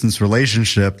long distance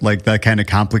relationship, like that kind of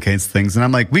complicates things. And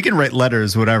I'm like, we can write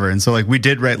letters, whatever. And so, like, we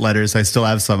did write letters. I still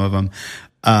have some of them.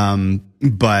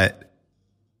 But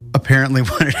apparently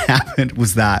what had happened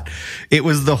was that it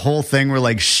was the whole thing where,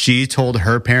 like, she told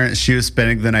her parents she was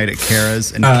spending the night at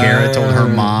Kara's, and Kara told her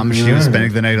mom she was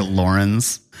spending the night at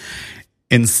Lauren's,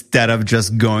 instead of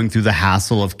just going through the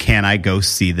hassle of, can I go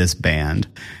see this band?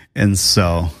 And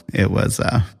so it was,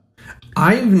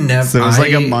 I've never. So it was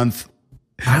like a month.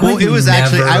 It was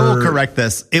actually, I will correct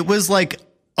this. It was like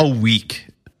a week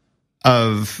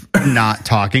of not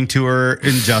talking to her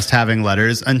and just having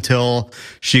letters until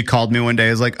she called me one day.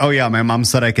 It was like, oh yeah, my mom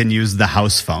said I can use the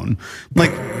house phone. I'm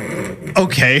like,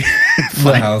 okay.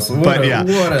 The house. But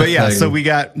yeah. So we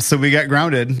got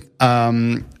grounded,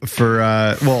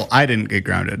 I didn't get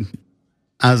grounded.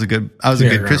 I was a good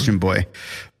Christian boy,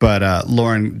 but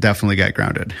Lauren definitely got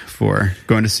grounded for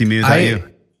going to see Me Without You.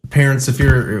 Parents, if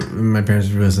you're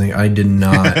listening, I did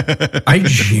not. I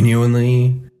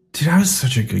genuinely, dude, I was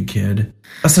such a good kid.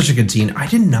 I was such a good teen. I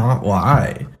did not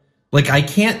lie. Like, I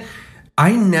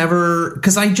never,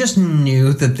 because I just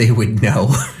knew that they would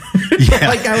know. Yeah.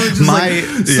 Like, I was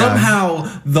just somehow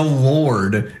the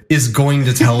Lord is going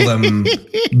to tell them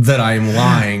that I'm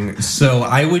lying. So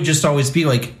I would just always be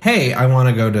like, hey, I want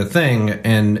to go to a thing.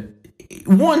 And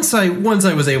once I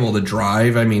was able to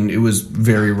drive, I mean, it was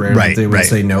very rare that they would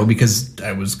say no, because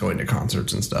I was going to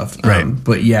concerts and stuff.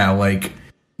 But yeah, like,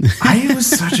 I was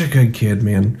such a good kid,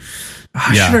 man.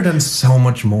 I should have done so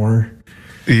much more.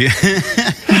 Yeah.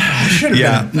 I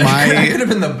could have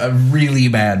been a really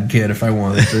bad kid if I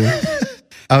wanted to.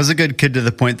 I was a good kid to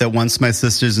the point that once my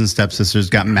sisters and stepsisters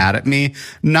got mad at me,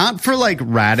 not for like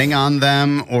ratting on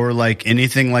them or like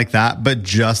anything like that, but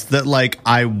just that like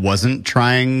I wasn't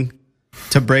trying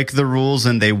to break the rules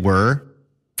and they were.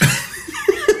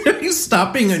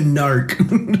 Stop being a narc.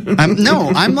 I'm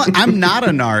not a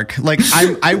narc. Like,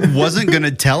 I wasn't going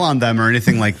to tell on them or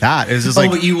anything like that. It was just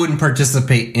like, but you wouldn't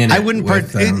participate in it. I wouldn't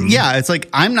yeah, it's like,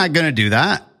 I'm not going to do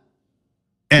that.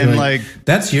 And like,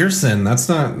 that's your sin. That's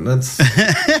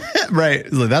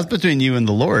right. Like, that's between you and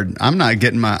the Lord. I'm not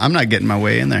getting my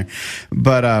way in there.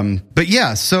 But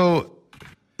yeah, so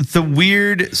the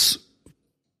weird,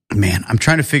 man, I'm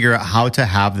trying to figure out how to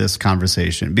have this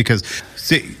conversation, because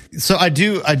so I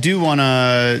do want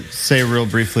to say real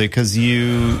briefly, because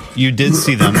you did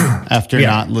see them after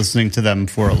not listening to them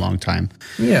for a long time.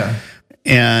 Yeah.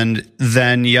 And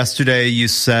then yesterday you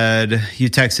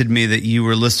texted me that you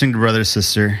were listening to Brother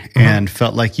Sister and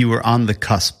felt like you were on the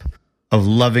cusp of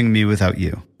loving Me Without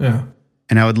You. Yeah.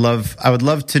 And I would love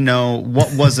to know,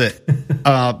 what was it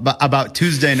about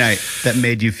Tuesday night that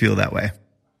made you feel that way?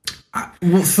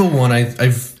 Well, Phil, one,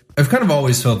 I've kind of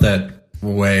always felt that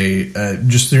way,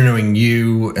 just through knowing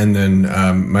you, and then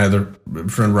my other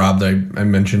friend Rob that I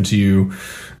mentioned to you,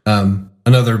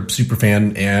 another super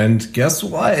fan, and guess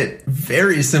what?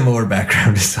 Very similar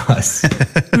background as us.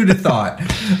 Who'd have thought?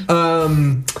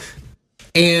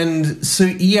 And so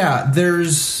yeah,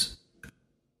 there's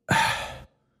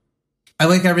I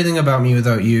like everything about Me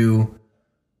Without You.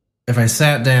 If I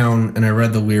sat down and I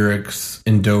read the lyrics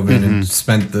and dove in and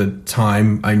spent the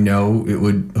time, I know it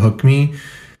would hook me.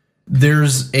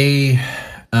 There's a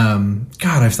God,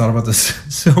 I've thought about this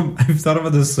so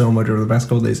much over the past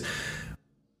couple of days.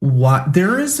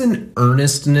 There is an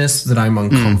earnestness that I'm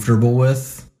uncomfortable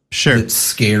with. Sure. That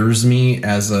scares me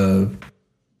as a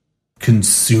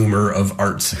consumer of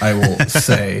arts, I will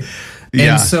say.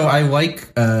 Yeah. And so I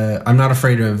like, I'm not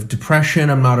afraid of depression.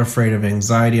 I'm not afraid of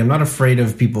anxiety. I'm not afraid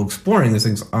of people exploring these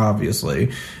things,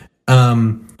 obviously.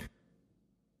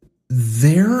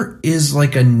 There is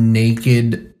like a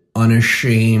naked,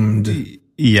 unashamed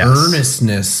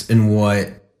earnestness in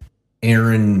what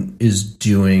Aaron is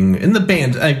doing. In the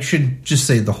band, I should just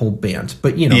say the whole band.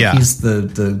 But, he's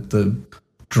the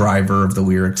driver of the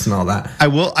lyrics and all that. I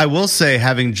will say,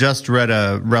 having just read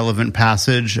a relevant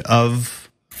passage of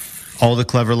all the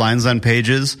clever lines on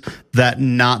pages, that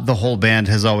not the whole band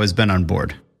has always been on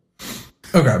board.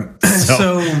 Okay.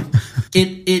 So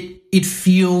it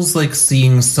feels like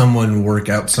seeing someone work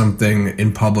out something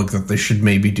in public that they should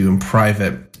maybe do in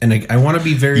private. And I want to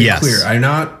be very clear. I'm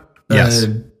not, I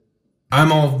don't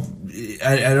want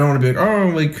to be like, oh,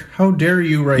 like, how dare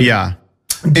you write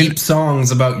deep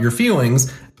songs about your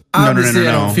feelings. Obviously,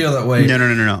 I don't feel that way.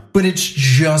 No. But it's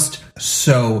just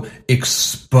so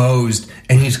exposed,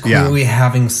 and he's clearly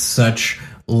having such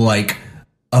like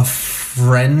a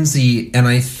frenzy. And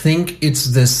I think it's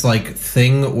this like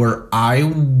thing where I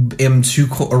am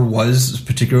was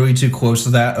particularly too close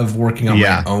to that of working on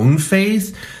my own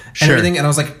faith and everything. And I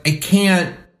was like,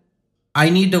 I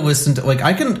need to listen to, like,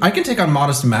 I can take on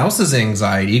Modest Mouse's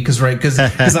anxiety because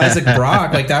Isaac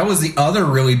Brock, like, that was the other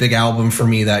really big album for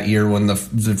me that year when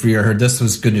the year I heard this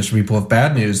was Good News for People with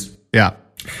Bad News. Yeah.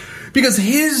 Because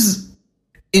his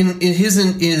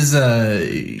anxiety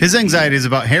is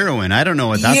about heroin. I don't know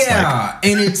what that's like. Yeah.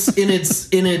 And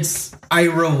it's I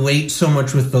relate so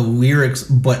much with the lyrics,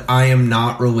 but I am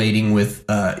not relating with,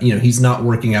 he's not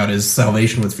working out his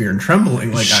salvation with fear and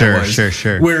trembling like I was.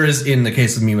 Sure. Whereas in the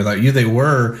case of Me Without You, they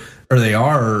were, or they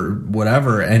are, or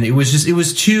whatever. And it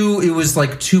was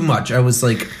too much. I was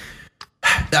like,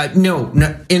 no.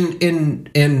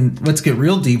 And let's get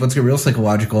real deep. Let's get real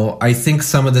psychological. I think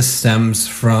some of this stems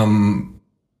from,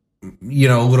 a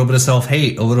little bit of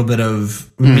self-hate, a little bit of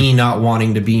me not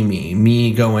wanting to be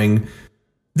me going,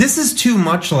 this is too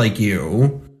much like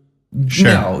you.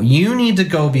 Sure. No, you need to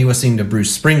go be listening to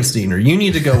Bruce Springsteen, or you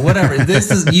need to go whatever.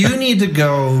 You need to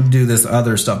go do this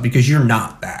other stuff because you're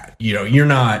not that. You're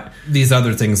not these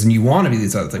other things, and you want to be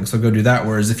these other things. So go do that.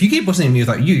 Whereas if you keep listening to Me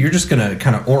Without You, you're just gonna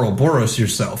kind of Ouroboros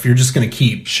yourself. You're just gonna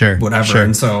keep whatever. Sure.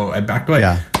 And so I backed away.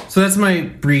 Yeah. So that's my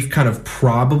brief kind of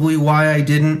probably why I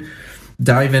didn't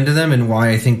dive into them, and why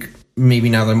I think maybe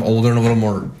now that I'm older and a little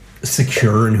more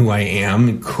secure in who I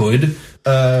am, could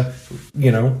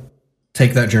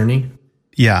take that journey.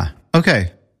 Yeah.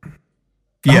 Okay.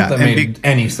 I hope that made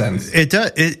any sense. It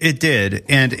does. It did.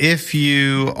 And if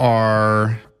you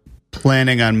are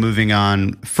planning on moving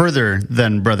on further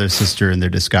than Brother Sister in their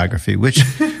discography, which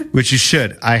you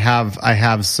should, I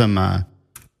have some. I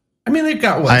mean, they've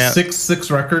got six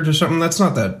records or something. That's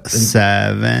not that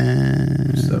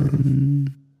seven.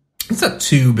 It's not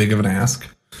too big of an ask.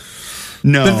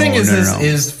 No, the thing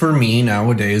is for me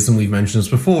nowadays, and we've mentioned this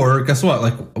before, guess what?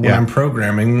 Like when I'm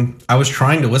programming, I was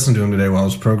trying to listen to him today while I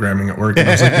was programming at work, and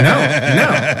I was like, no.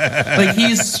 Like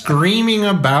he's screaming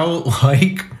about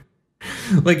like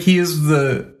he is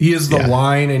the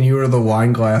wine and you are the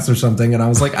wine glass or something, and I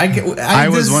was like, I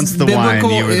was once the wine,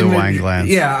 you were the wine glass.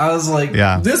 Yeah, I was like,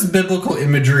 this biblical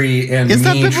imagery and is me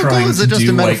that biblical? trying Is it to just do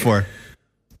a metaphor?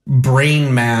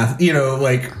 Brain math,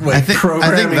 like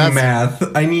programming math.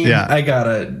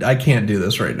 I can't do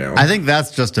this right now. I think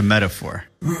that's just a metaphor.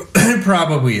 It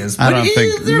probably is. I don't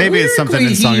think, maybe it's something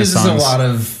in Song of Songs. A lot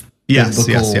of yes.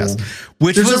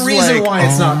 Which there's was a reason why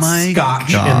it's not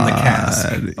scotch God. in the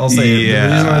cask. I'll say it. The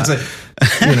reason why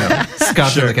it's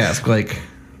scotch in the cask. Like,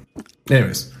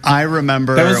 anyways, I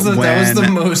remember that was the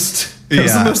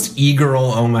most eager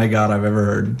oh my God I've ever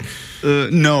heard.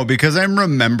 No, because I'm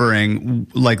remembering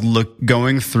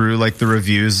going through the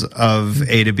reviews of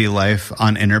A to B Life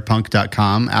on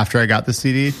innerpunk.com after I got the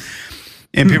CD.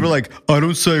 And people are like, I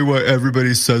don't say what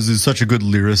everybody says is such a good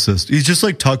lyricist. He just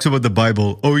talks about the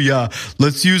Bible. Oh yeah,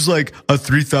 let's use a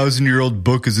 3,000-year-old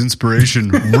book as inspiration.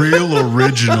 Real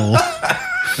original.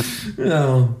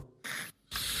 No.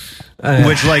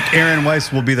 Which Aaron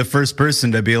Weiss will be the first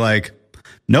person to be like,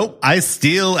 nope, I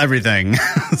steal everything.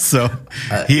 So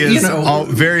he is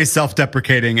very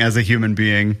self-deprecating as a human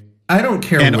being. I don't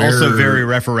care, and also very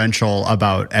referential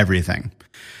about everything.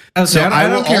 I So don't, I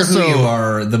don't will care also- who you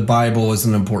are. The Bible is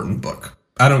an important book.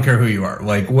 I don't care who you are.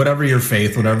 Like, whatever your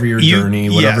faith, whatever your journey,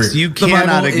 whatever. Yes, you the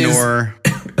cannot Bible ignore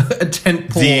a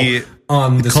tent pole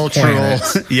on this cultural.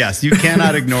 planet. Yes, you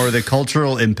cannot ignore the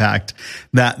cultural impact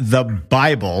that the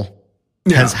Bible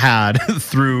has had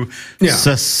through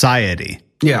society.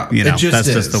 Yeah, You know, it just that's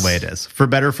is. just the way it is. For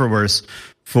better, for worse,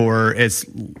 for its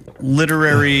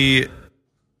literary.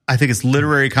 I think its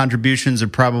literary contributions are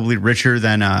probably richer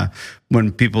than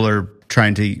when people are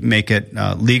trying to make it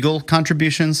legal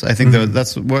contributions. I think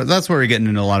that's where we're getting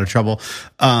into a lot of trouble.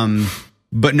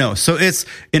 But no, so it's,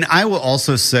 and I will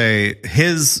also say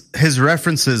his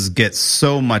references get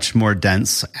so much more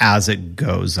dense as it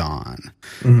goes on.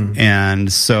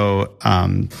 And so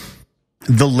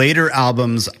the later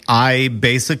albums, I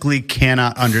basically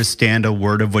cannot understand a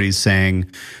word of what he's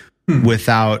saying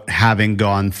without having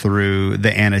gone through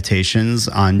the annotations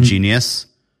on Genius.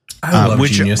 I love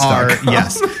which Genius.com. are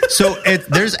yes. So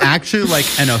there's actually like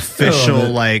an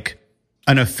official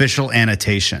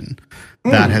annotation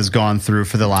that has gone through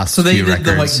for the last So they few did records.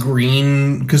 the like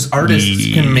green, because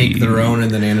artists can make their own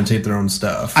and then annotate their own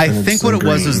stuff. I and think it's what in it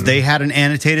was is green. they had an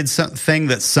annotated thing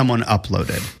that someone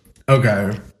uploaded.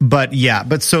 Okay. But yeah,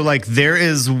 but so like there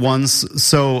is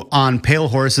so on Pale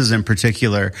Horses in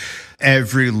particular,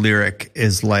 every lyric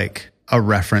is like a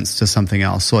reference to something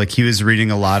else. So like he was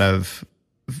reading a lot of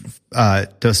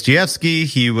Dostoevsky.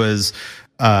 He was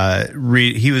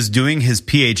doing his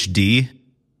PhD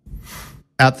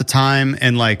at the time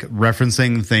and like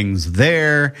referencing things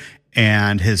there,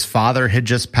 and his father had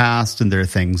just passed and there are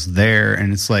things there,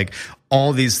 and it's like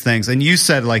all these things. And you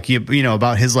said like you know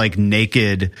about his like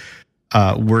naked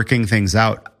working things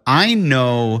out. I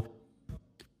know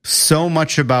so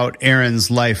much about Aaron's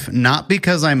life, not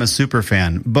because I'm a super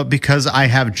fan, but because I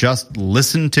have just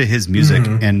listened to his music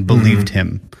and believed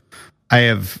him. I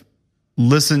have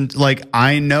listened, like,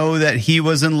 I know that he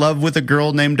was in love with a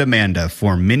girl named Amanda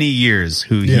for many years,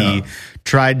 who he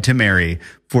tried to marry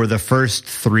for the first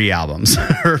 3 albums,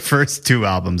 or first 2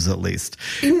 albums at least.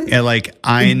 And like,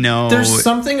 I know There's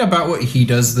something about what he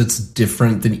does that's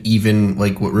different than even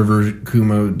like what River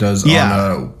Kumo does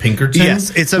on Pinkerton.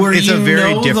 Yes, it's a very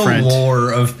different the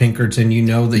lore of Pinkerton. You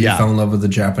know that he fell in love with a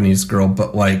Japanese girl,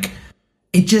 but like,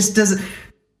 it just doesn't.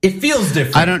 It feels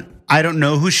different. I don't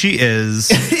know who she is,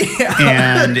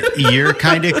 and you're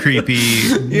kind of creepy.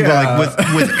 But like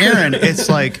with Aaron, it's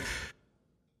like,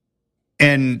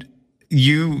 and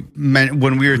you meant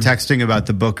when we were texting about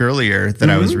the book earlier that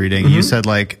I was reading, you said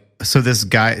like, so this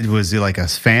guy, was he like a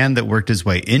fan that worked his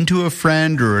way into a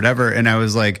friend or whatever? And I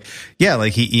was like, yeah,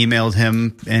 like he emailed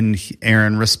him and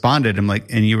Aaron responded. I'm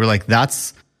like, and you were like,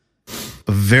 that's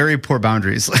very poor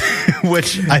boundaries,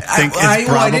 which I think is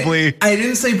probably. I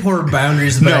didn't say poor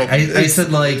boundaries, but I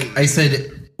said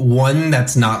one,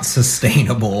 that's not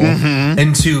sustainable,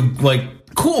 and 2,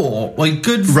 like, cool, like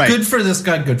good for this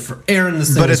guy, good for Aaron.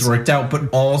 This thing has worked out, but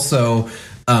also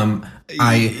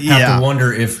I have to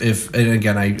wonder if and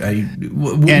again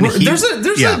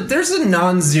there's a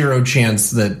non-zero chance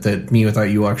that Me Without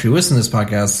You actually listen to this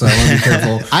podcast, so I want to be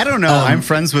careful. I don't know. I'm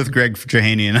friends with Greg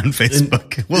Jahanian on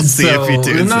Facebook. We'll see if you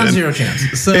do. Non-zero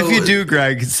chance. So if you do,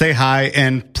 Greg, say hi,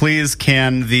 and please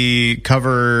can the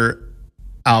cover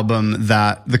album,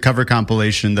 that the cover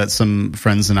compilation that some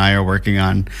friends and I are working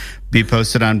on, be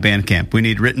posted on Bandcamp. We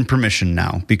need written permission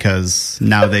now, because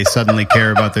now they suddenly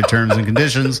care about their terms and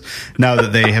conditions now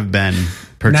that they have been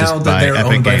purchased now that by they're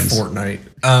Epic owned Games. by Fortnite.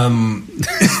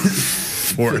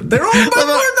 They're owned by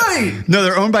Fortnite. No,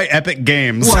 they're owned by Epic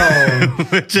Games. Whoa.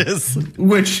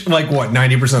 which like what,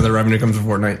 90% of the revenue comes from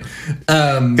Fortnite.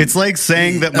 It's like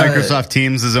saying that Microsoft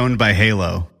Teams is owned by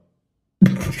Halo.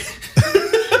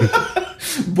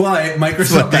 But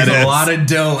Microsoft makes a lot of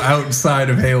dough outside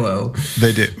of Halo.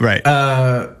 They do, right?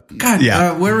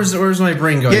 Where's my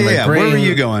brain going? Where were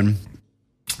you going?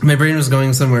 My brain was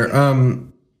going somewhere.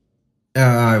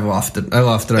 I lost it.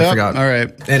 I forgot. All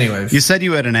right. Anyways, you said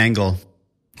you had an angle.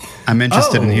 I'm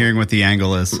interested in hearing what the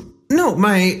angle is. No,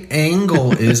 my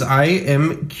angle is I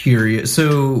am curious.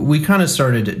 So we kind of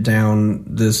started down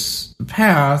this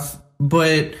path,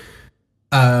 but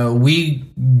we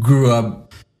grew up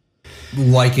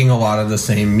liking a lot of the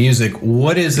same music.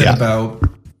 What is it about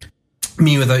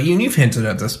Me Without You? And you've hinted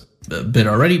at this a bit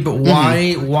already, but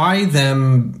why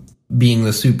them being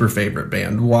the super favorite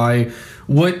band? What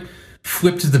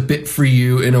flipped the bit for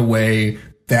you in a way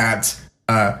that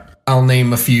I'll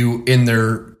name a few in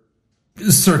their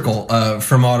circle,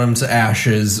 From Autumn to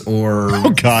Ashes, or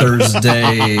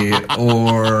Thursday,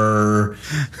 or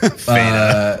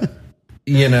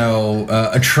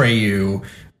Atreyu,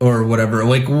 or whatever.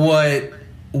 Like, what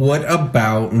what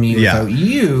about Me Without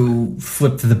You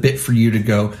flipped the bit for you to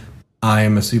go, I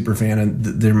am a super fan and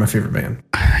they're my favorite band?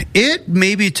 It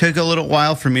maybe took a little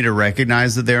while for me to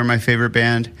recognize that they were my favorite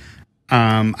band.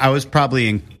 I was probably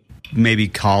in maybe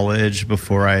college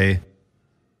before I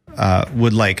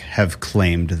would like have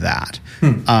claimed that.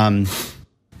 And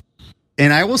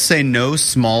I will say no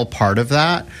small part of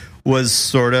that was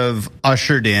sort of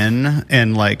ushered in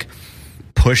and like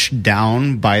pushed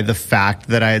down by the fact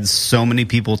that I had so many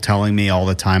people telling me all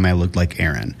the time I looked like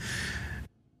Aaron.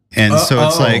 And so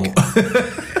it's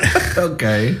like,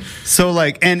 okay. So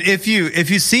like, and if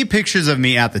you see pictures of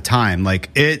me at the time, like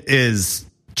it is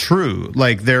true.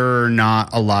 Like there are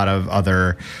not a lot of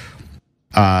other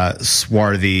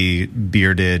swarthy,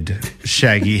 bearded,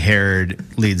 shaggy haired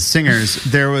lead singers.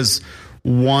 There was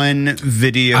one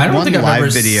video, one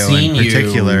live video in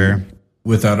particular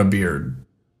without a beard.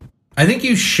 I think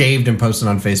you shaved and posted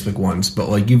on Facebook once, but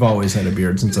like you've always had a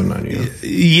beard since I've known you.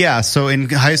 Yeah. So in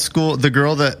high school, the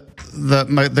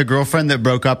girlfriend that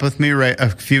broke up with me right a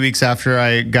few weeks after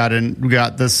I got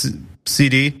this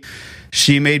CD,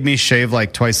 she made me shave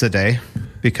like twice a day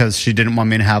because she didn't want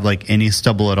me to have like any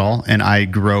stubble at all, and I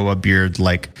grow a beard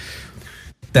like.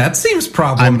 That seems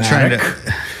problematic. I'm trying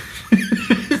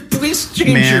to. Please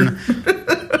change your.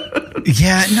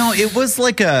 Yeah, no, it was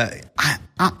like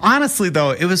honestly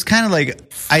though, it was kind of like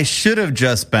I should have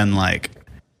just been like,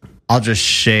 I'll just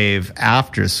shave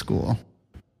after school.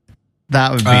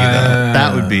 That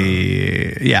would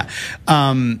be yeah.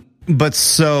 But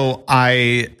so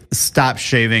I stopped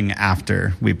shaving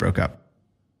after we broke up.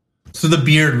 So the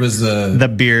beard was a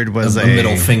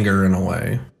middle finger in a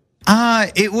way.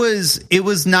 It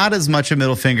was not as much a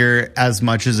middle finger as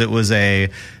much as it was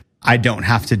I don't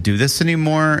have to do this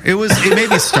anymore. It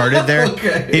maybe started there.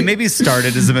 Okay. It maybe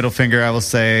started as a middle finger, I will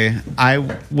say. I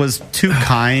was too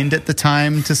kind at the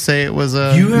time to say it was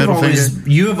a middle finger.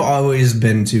 You have always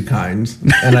been too kind.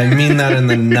 And I mean that in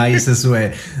the nicest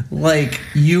way. Like,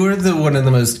 you are one of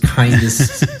the most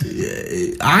kindest.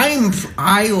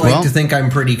 I like to think I'm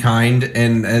pretty kind.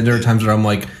 And there are times where I'm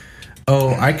like,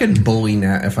 oh, I could bully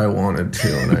Nat if I wanted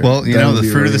to. And the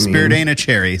fruit of the spirit ain't a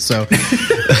cherry. So...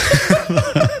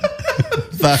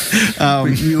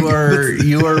 you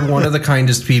are one of the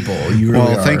kindest people. You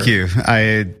really are. Thank you.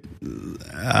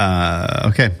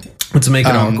 Okay. Let's make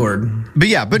it awkward.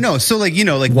 But no. So like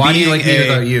why do you like Me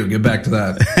Without You? Get back to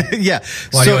that. Yeah.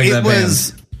 Why do you like that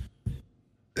was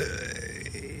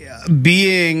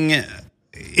being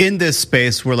in this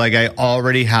space where like I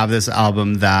already have this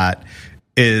album that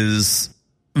is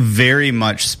very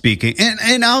much speaking,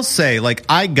 and I'll say like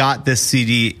I got this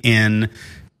CD in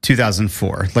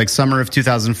 2004, like summer of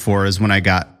 2004 is when I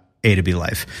got A to B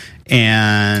Life.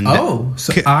 And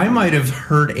so I might have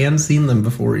heard and seen them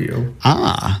before you.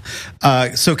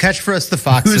 So Catch for Us the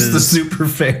Foxes. Who's the super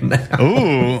fan now?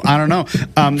 Oh, I don't know.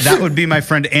 That would be my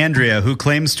friend Andrea, who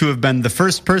claims to have been the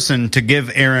first person to give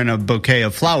Aaron a bouquet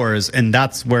of flowers, and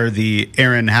that's where the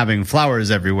Aaron having flowers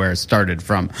everywhere started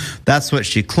from. That's what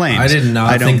she claims. I did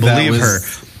not. I don't believe her.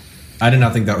 I did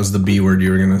not think that was the B word you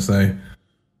were going to say.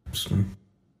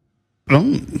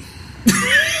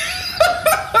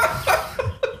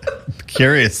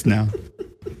 Curious now.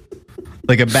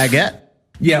 Like a baguette?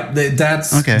 Yeah,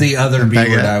 that's okay. The other B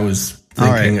word I was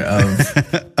thinking of.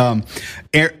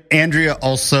 Andrea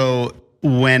also,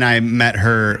 when I met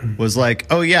her, was like,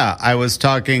 oh yeah, I was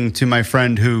talking to my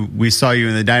friend who we saw you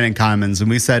in the dining commons, and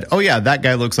we said, oh yeah, that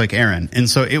guy looks like Aaron. And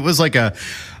so it was like a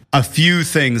few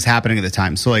things happening at the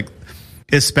time. So like,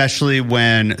 especially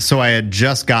so I had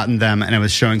just gotten them and I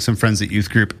was showing some friends at youth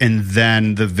group, and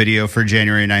then the video for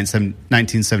January 9th,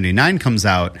 1979 comes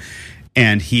out,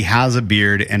 and he has a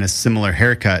beard and a similar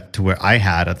haircut to what I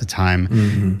had at the time.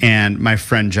 Mm-hmm. And my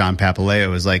friend John Papaleo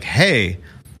was like, hey,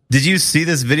 did you see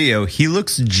this video? He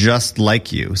looks just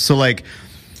like you. So like,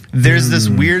 there's this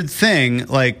weird thing,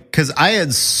 like, cause I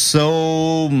had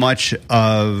so much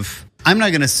of, I'm not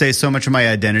going to say so much of my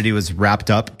identity was wrapped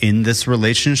up in this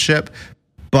relationship,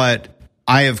 but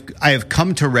I have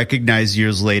come to recognize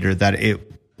years later that it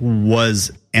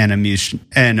was an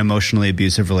emotionally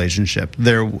abusive relationship.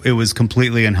 It was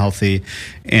completely unhealthy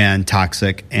and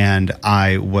toxic, and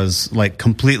I was like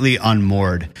completely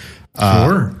unmoored.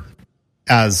 Sure.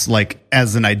 As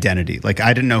an identity. Like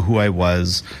I didn't know who I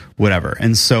was, whatever.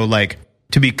 And so like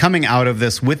to be coming out of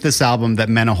this with this album that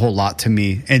meant a whole lot to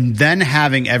me, and then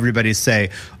having everybody say,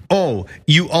 oh,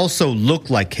 you also look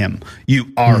like him.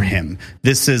 You are him.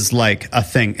 This is like a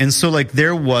thing. And so like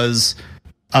there was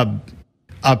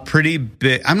a pretty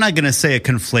big, I'm not going to say a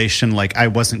conflation, like I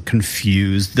wasn't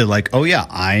confused. They're like, oh yeah,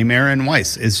 I'm Aaron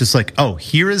Weiss. It's just like, oh,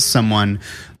 here is someone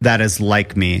that is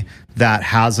like me, that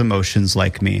has emotions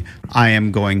like me. I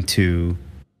am going to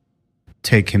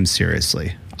take him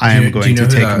seriously. I am going to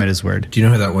take him at his word. Do you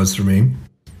know who that was for me?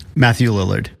 Matthew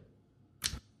Lillard.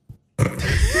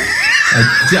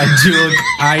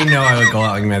 I know I look a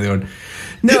lot like Matthew Lillard.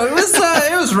 No, it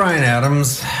was Ryan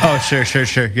Adams. Oh, sure.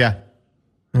 Yeah.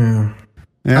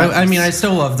 I mean, I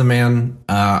still love the man.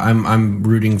 I'm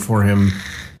rooting for him,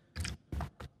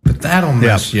 but that'll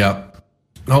mess you up.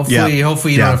 Hopefully, you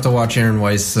don't have to watch Aaron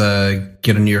Weiss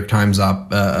get a New York Times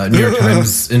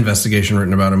investigation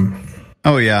written about him.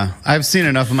 Oh yeah, I've seen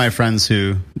enough of my friends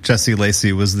who Jesse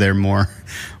Lacey was their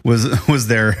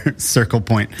circle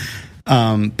point.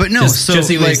 But no,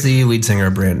 Jesse Lacey, lead singer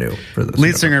of Brand New. For this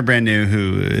lead singer of Brand New,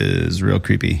 who is real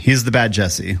creepy. He's the bad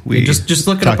Jesse. We just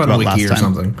look it up on the wiki or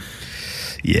something.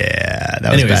 Yeah,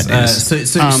 that was bad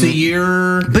news. So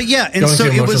you're, but yeah, and so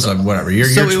it was whatever. You're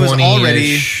so it was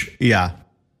already, yeah.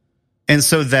 And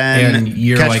so then, and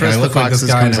you're Catch like, Rest I look the like this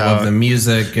Foxes guy and comes I love out. the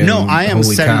music. And No, I am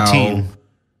 17. Cow.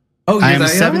 Oh, I am that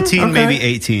 17, young? maybe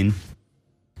 18.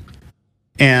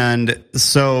 And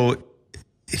so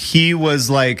he was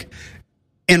like,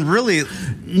 and really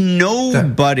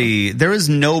nobody, there was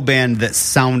no band that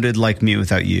sounded like Me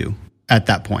Without You at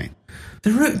that point.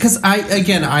 Because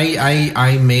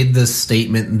I made this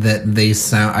statement that they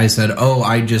sound. I said,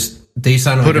 they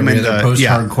sounded like a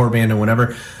post-hardcore band and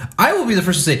whatever. I will be the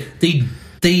first to say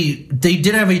they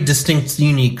did have a distinct,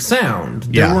 unique sound.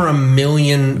 There were a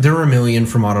million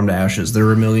from Autumn to Ashes. There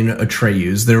were a million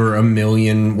Atreyus. There were a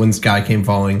million When Sky Came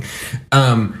Falling.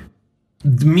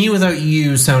 Me Without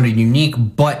You sounded unique,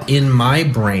 but in my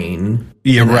brain,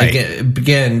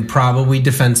 again, probably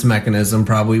defense mechanism,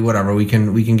 probably whatever. We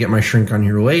can get my shrink on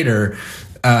here later.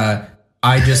 I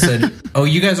just said, "Oh,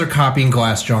 you guys are copying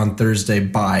Glassjaw on Thursday."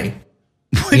 Bye.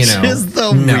 Which is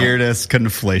the weirdest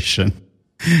conflation.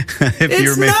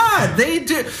 It's not. They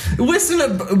do. Listen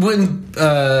to when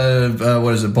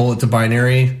what is it? Bullet to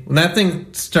Binary. When that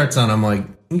thing starts on, I'm like,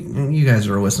 you guys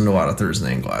are listening to a lot of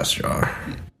Thursday and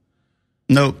Glassjaw.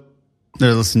 Nope.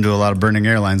 They're listening to a lot of Burning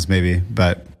Airlines, maybe,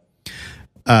 but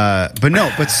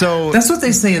so that's what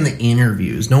they say in the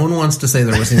interviews. No one wants to say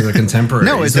they're listening to the contemporaries.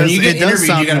 No, it does. It does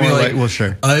sound you gotta more be like, well,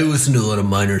 sure. I listen to a lot of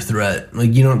Minor Threat.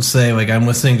 Like you don't say like I'm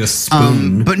listening to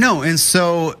Spoon. But no, and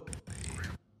so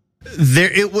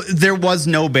there was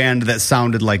no band that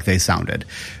sounded like they sounded,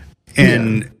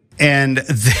 and.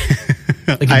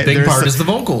 Like a big part is the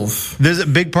vocals. There's a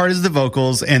big part is the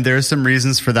vocals, and there are some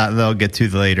reasons for that I'll get to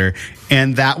later.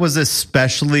 And that was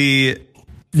especially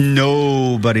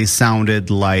nobody sounded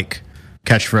like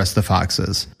Catch Rest the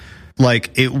Foxes.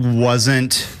 Like it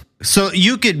wasn't. So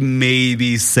you could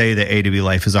maybe say that A to B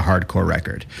Life is a hardcore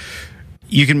record.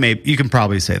 You can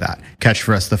probably say that Catch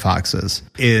Rest the Foxes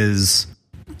is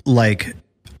like.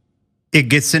 It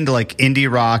gets into like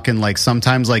indie rock and like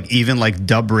sometimes like even like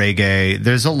dub reggae.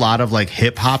 There's a lot of like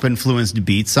hip hop influenced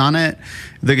beats on it.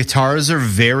 The guitars are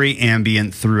very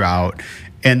ambient throughout.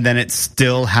 And then it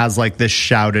still has like this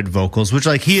shouted vocals, which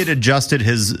like he had adjusted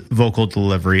his vocal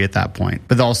delivery at that point.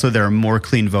 But also there are more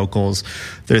clean vocals.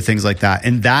 There are things like that.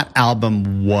 And that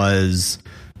album was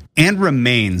and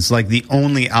remains like the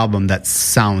only album that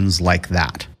sounds like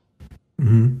that.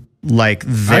 Mm-hmm. Like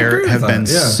there have been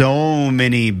so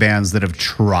many bands that have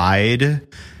tried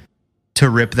to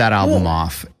rip that album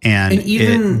off, and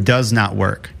it does not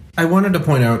work. I wanted to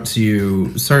point out to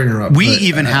you. Sorry to interrupt. We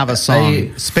even have a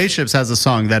song. Spaceships has a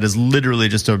song that is literally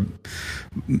just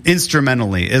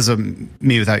instrumentally is a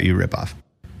Me Without You ripoff.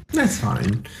 That's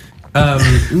fine.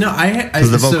 No, I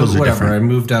the vocals are different. I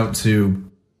moved out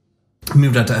to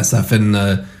SF,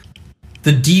 and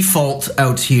the default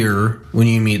out here when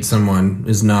you meet someone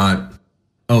is not,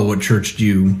 oh, what church do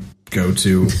you go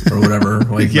to or whatever,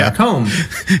 like back home.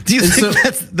 Do you think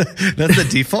that's the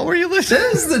default where you live?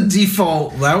 That is the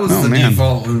default. That was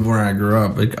default where I grew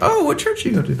up. Like, oh, what church do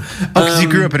you go to? Oh, because you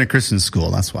grew up in a Christian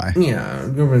school. That's why. Yeah, I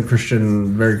grew up in a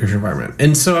very Christian environment.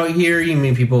 And so out here you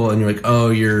meet people and you're like, oh,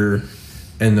 you're,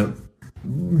 and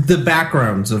the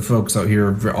backgrounds of folks out here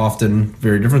are often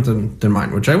very different than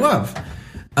mine, which I love.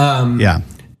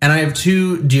 And I have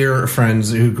two dear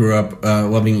friends who grew up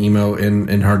loving emo and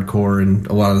hardcore and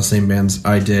a lot of the same bands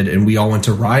I did, and we all went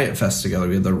to Riot Fest together.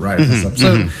 We had the Riot Fest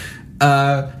episode.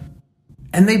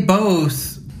 And they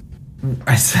both,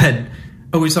 I said,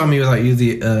 oh, we saw Me Without You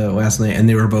the last night, and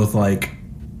they were both like,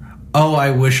 oh,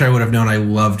 I wish I would have known I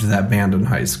loved that band in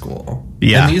high school.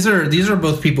 Yeah. And these are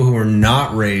both people who were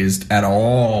not raised at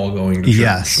all going to church.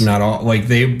 Yes. Not all, like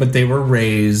they were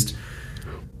raised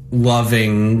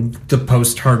loving the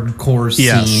post-hardcore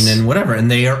scene and whatever,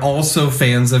 and they are also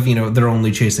fans of, They're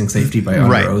Only Chasing Safety by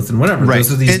Under Oath and whatever.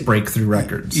 Those are these breakthrough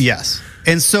records. Yes.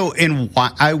 And so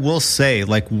I will say,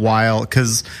 like,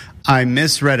 because I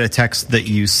misread a text that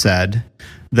you said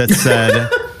that said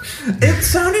it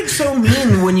sounded so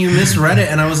mean when you misread it,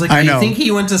 and I was like, I think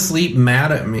he went to sleep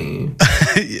mad at me.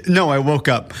 No, I woke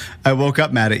up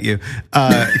mad at you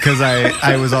because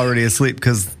I was already asleep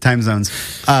because time zones.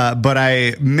 But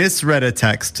I misread a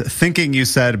text thinking you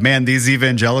said, man, these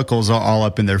evangelicals are all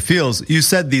up in their feels. You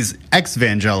said these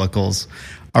ex-evangelicals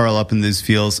are all up in these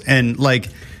feels. And like,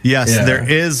 yes, there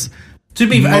is. To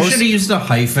be, I should have used a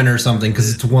hyphen or something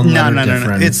because it's one letter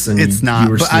difference. No. It's not.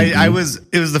 But it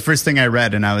was the first thing I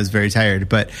read, and I was very tired.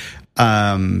 But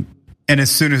and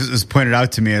as soon as it was pointed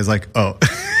out to me, I was like, oh.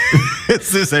 As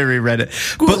soon as I reread it.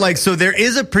 Cool. But like, so there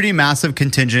is a pretty massive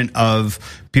contingent of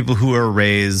people who are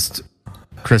raised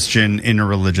Christian in a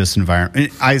religious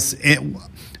environment.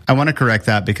 I want to correct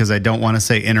that because I don't want to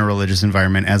say in a religious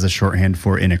environment as a shorthand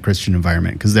for in a Christian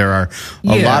environment, because there are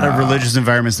a lot of religious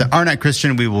environments that are not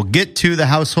Christian. We will get to the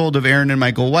household of Aaron and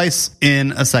Michael Weiss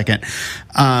in a second.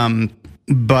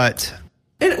 But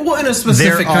in a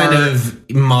specific kind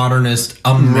of modernist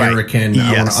American,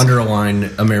 I want to underline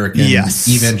American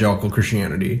evangelical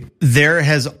Christianity. There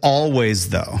has always,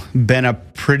 though, been a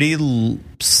pretty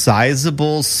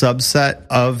sizable subset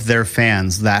of their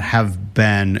fans that have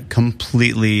been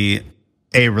completely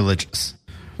a-religious.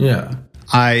 Yeah.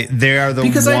 They are the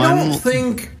because one...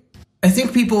 I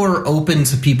think people are open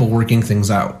to people working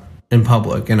things out in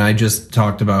public, and I just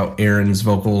talked about Aaron's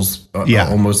vocals.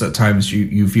 Almost at times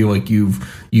you feel like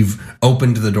you've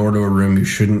opened the door to a room you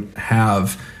shouldn't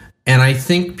have, and I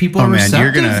think people are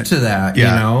receptive to that. People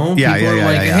are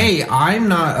like, hey, I'm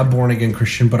not a born again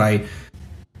Christian, but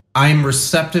I'm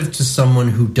receptive to someone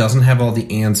who doesn't have all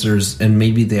the answers, and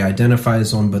maybe they identify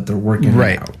as one, but they're working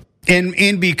it out.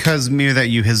 And because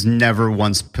mewithoutYou has never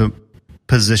once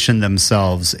positioned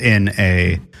themselves in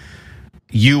a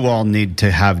you all need to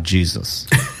have Jesus.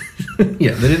 They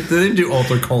didn't do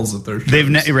altar calls at their shows.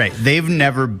 They've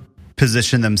never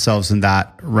positioned themselves in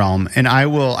that realm. And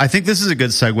I think this is a good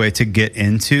segue to get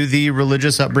into the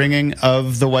religious upbringing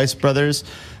of the Weiss brothers.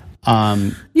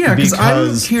 Because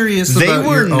I'm curious about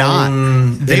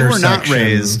they were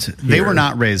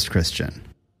not raised Christian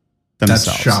themselves.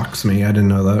 That shocks me. I didn't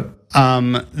know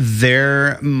that.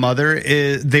 Their mother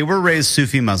they were raised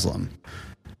Sufi Muslim.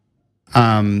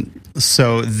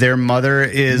 So their mother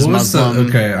is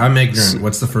Muslim. I'm ignorant.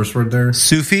 What's the first word there?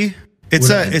 Sufi. It's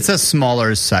a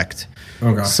smaller sect.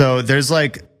 Okay. So there's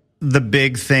like the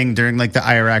big thing during like the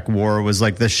Iraq War was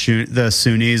like the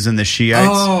Sunnis and the Shiites.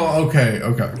 Oh, okay.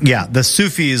 Yeah, the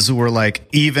Sufis were like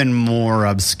even more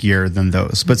obscure than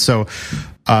those. But so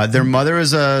their mother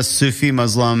is a Sufi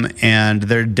Muslim, and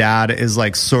their dad is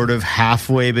like sort of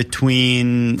halfway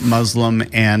between Muslim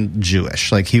and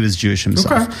Jewish. Like he was Jewish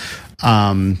himself. Okay.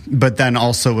 But then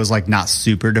also was like not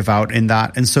super devout in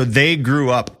that. And so they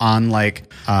grew up on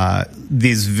like, and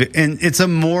it's a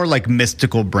more like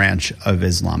mystical branch of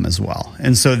Islam as well.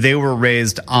 And so they were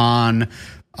raised on,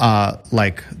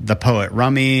 like the poet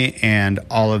Rumi and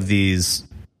all of these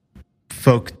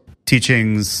folk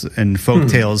teachings and folk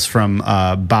tales from,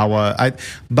 Bawa.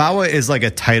 Bawa is like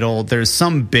a title. There's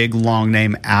some big long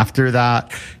name after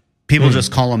that. People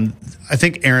just call him, I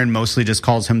think Aaron mostly just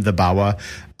calls him the Bawa.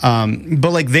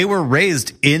 But like they were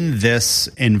raised in this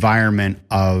environment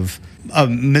of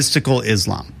mystical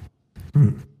Islam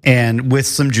and with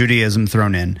some Judaism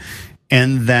thrown in.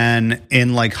 And then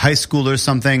in like high school or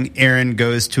something, Aaron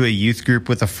goes to a youth group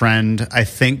with a friend, I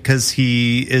think because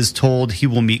he is told he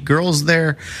will meet girls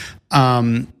there.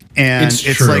 And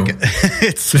it's like,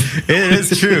 it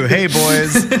is true. Hey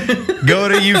boys, go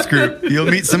to youth group.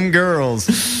 You'll meet some girls.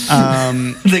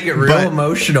 They get real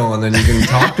emotional and then you can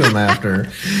talk to them after.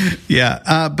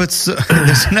 Yeah. But so,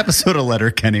 there's an episode of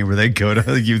Letterkenny where they go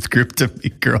to a youth group to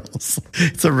meet girls.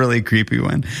 It's a really creepy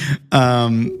one.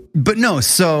 But no,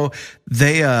 so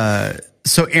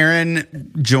so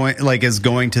Aaron is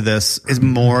going to this is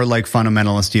more like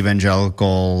fundamentalist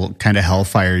evangelical kind of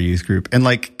hellfire youth group and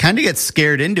like kind of gets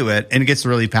scared into it and gets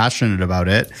really passionate about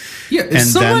it. Yeah. If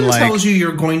someone tells you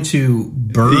you're going to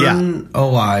burn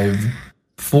alive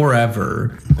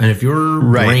forever, and if your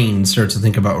brain starts to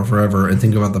think about forever and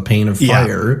think about the pain of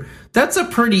fire, that's a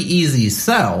pretty easy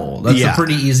sell. That's a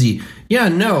pretty easy,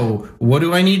 no, what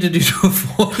do I need to do to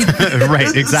avoid this?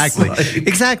 Right. Exactly.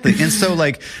 Exactly. And so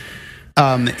like,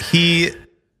 he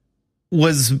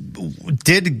was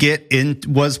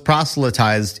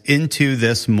proselytized into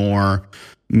this more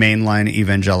mainline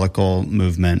evangelical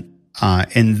movement.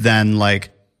 And then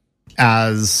like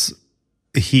as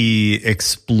he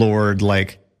explored,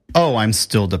 like, oh, I'm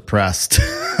still depressed,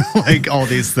 like all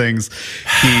these things.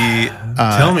 He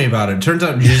tell me about it. Turns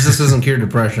out Jesus doesn't cure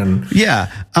depression.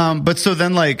 Yeah. But so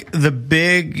then, like, the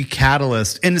big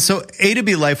catalyst, and so A to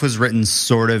B Life was written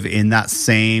sort of in that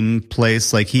same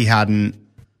place. Like, he hadn't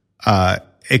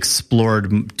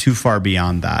explored too far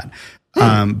beyond that.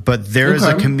 But there is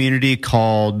a community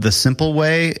called The Simple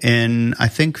Way in, I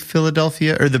think,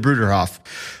 Philadelphia, or the Bruderhof.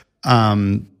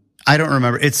 I don't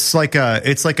remember. It's like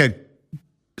a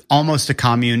almost a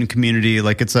commune community.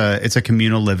 Like, it's a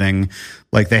communal living.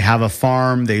 Like, they have a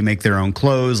farm, they make their own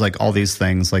clothes, like all these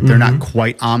things. Like, they're not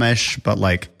quite Amish, but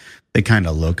like they kind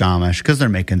of look Amish because they're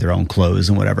making their own clothes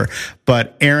and whatever.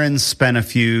 But Aaron spent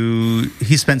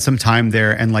some time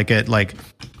there, and like it like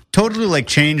totally like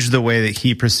changed the way that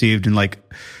he perceived and like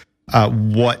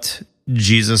what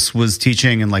Jesus was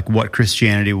teaching and like what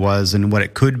Christianity was and what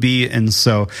it could be. And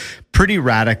so pretty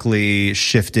radically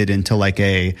shifted into like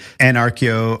a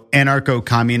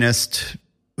anarcho-communist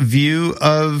view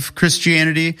of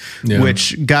Christianity,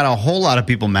 which got a whole lot of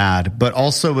people mad, but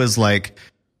also was like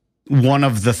one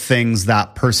of the things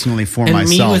that personally for myself.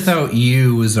 Me Without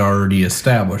You was already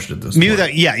established at this point.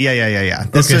 Yeah.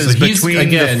 This is so he's, between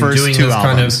again, the first doing two this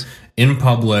albums. kind of in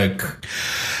public,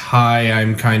 hi,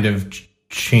 I'm kind of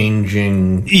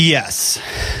changing. Yes.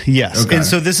 Okay. And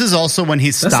so this is also when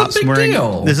he stops wearing.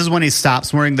 Deal. This is when he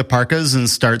stops wearing the parkas and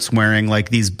starts wearing like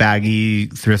these baggy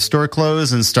thrift store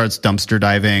clothes and starts dumpster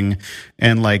diving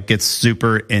and like gets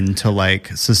super into like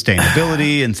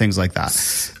sustainability and things like that.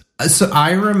 So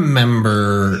I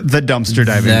remember the dumpster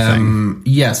diving thing.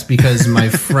 Yes, because my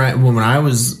friend,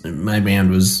 my band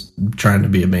was trying to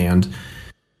be a band.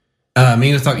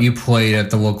 Me Without You played at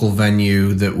the local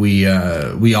venue that we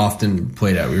often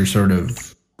played at. We were sort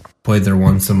of played there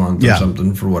once a month or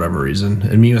something for whatever reason.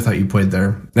 And Me Without You played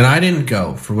there, and I didn't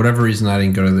go for whatever reason. I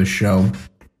didn't go to this show.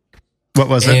 What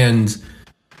was it? And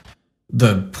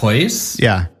the place?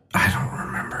 Yeah, I don't remember.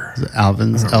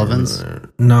 Elvin's?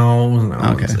 No.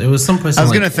 Okay. It was someplace I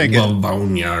was going to think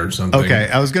Livonia or something. Okay,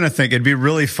 I was going to think it'd be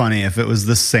really funny if it was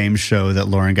the same show that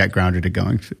Lauren got grounded to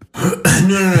going to. No,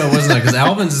 it wasn't that, because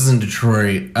Alvin's is in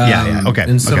Detroit. Okay.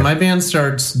 And so my band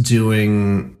starts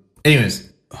doing... Anyways,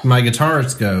 my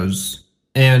guitarist goes...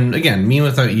 And again, Me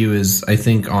Without You is, I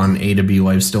think, on A to B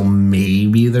Life still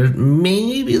maybe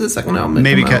the second album.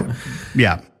 Maybe,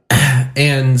 yeah.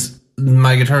 And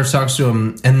my guitarist talks to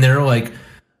him, and they're like...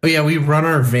 Oh yeah, we run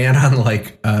our van on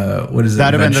like what is it?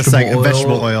 That'd have been the second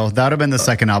vegetable oil. That'd have been the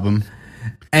second album.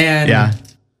 And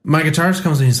my guitarist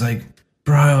comes and he's like,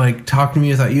 "Bro, like talk to Me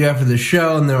Without You after the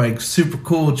show," and they're like super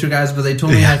cool with you guys, but they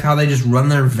told me like how they just run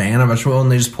their van on vegetable oil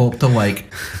and they just pull up to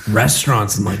like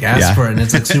restaurants and like ask for it, and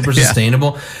it's like super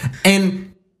sustainable.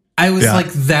 And I was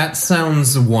like, that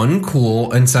sounds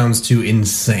cool and sounds too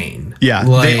insane. Yeah,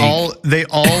 like, they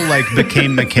all like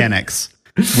became mechanics.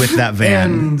 With that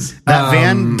van. And, that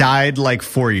van died like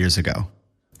 4 years ago.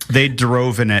 They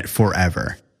drove in it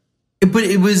forever. But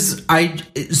it was again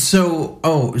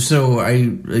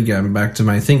back to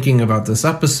my thinking about this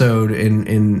episode,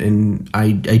 and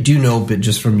I do know a bit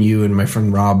just from you and my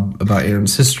friend Rob about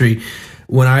Aaron's history.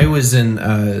 When I was in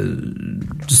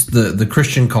just the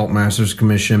Christian Cult Masters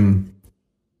Commission,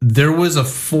 there was a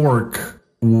fork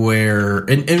where,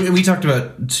 and we talked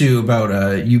about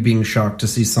you being shocked to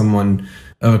see someone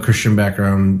of a Christian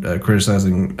background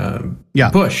criticizing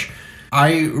Bush.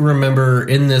 I remember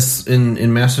in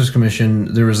Masters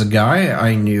Commission, there was a guy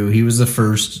I knew. He was the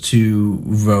first to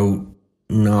vote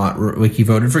he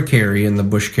voted for Kerry in the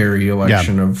Bush-Kerry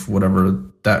election of whatever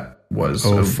that was.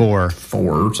 04.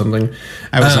 4 or something.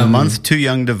 I was a month too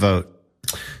young to vote.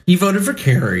 He voted for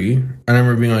Kerry, and I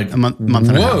remember being like, month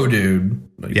and a half. Whoa, dude.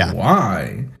 Like,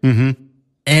 why? Mm-hmm.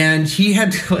 And he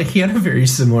had a very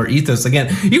similar ethos.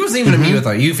 Again, he wasn't even a Me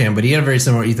Without You fan, but he had a very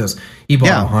similar ethos. He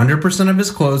bought 100% of his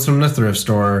clothes from the thrift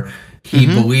store. He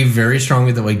believed very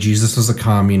strongly that like Jesus was a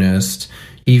communist.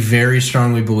 He very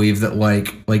strongly believed that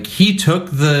like he took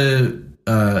the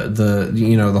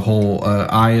whole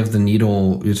eye of the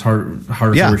needle. It's hard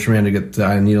for a rich man to get the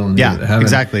eye of the needle and get to heaven.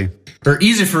 Exactly. Or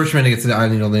easier for a rich man to get to the eye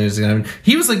of the needle than it is to get to heaven.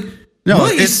 He was like,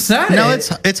 it's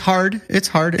hard. It's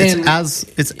hard.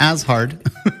 It's as hard.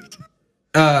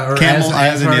 Camel eye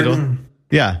of the needle.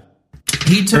 Yeah.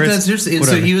 He took that seriously. And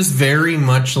so he was very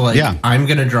much like, I'm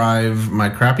going to drive my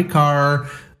crappy car.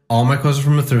 All my clothes are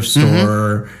from a thrift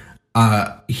store.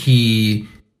 He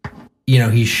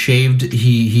shaved.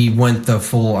 He went the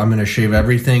full, I'm going to shave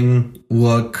everything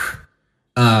look.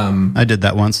 I did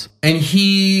that once. And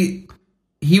he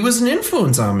was an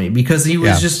influence on me because he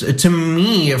was just, to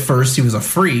me at first, he was a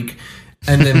freak.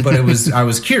 And then, but I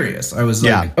was curious. I was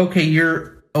like, okay,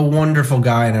 you're a wonderful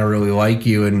guy and I really like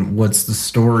you. And what's the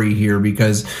story here?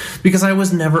 Because I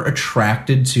was never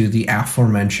attracted to the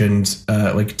aforementioned,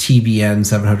 like TBN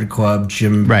 700 Club,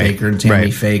 Jim Baker and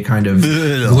Tammy Faye kind of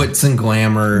glitz and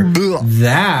glamour.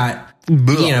 That,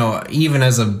 you know, even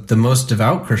as the most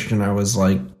devout Christian, I was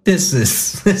like, this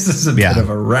is a bit of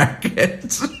a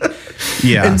racket.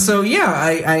 And so,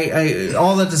 I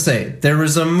all that to say, there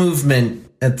was a movement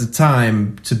at the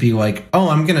time to be like, oh,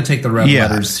 I'm going to take the red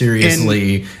letters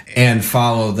seriously and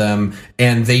follow them,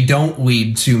 and they don't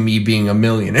lead to me being a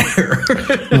millionaire.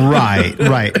 right.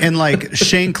 And like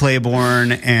Shane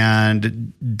Claiborne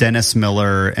and Dennis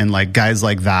Miller and like guys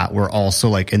like that were also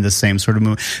like in the same sort of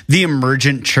movement. The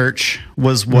emergent church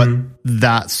was what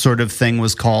that sort of thing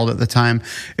was called at the time.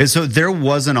 And so there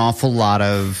was an awful lot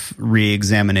of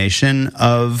re-examination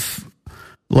of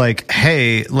like,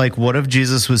 hey, like, what if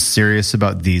Jesus was serious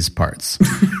about these parts?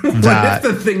 What if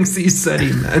the things he said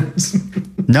he meant?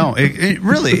 No, it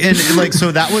really, and like,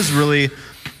 so that was really,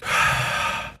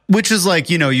 which is like,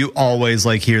 you know, you always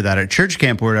like hear that at church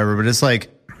camp or whatever, but it's like,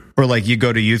 or like you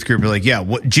go to youth group, you're like, yeah,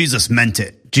 what Jesus meant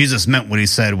it. Jesus meant what he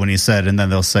said when he said, and then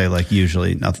they'll say like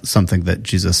usually something that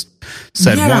Jesus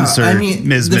said once or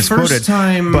is misquoted. The first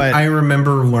time I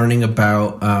remember learning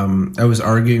about, I was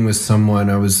arguing with someone,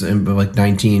 I was like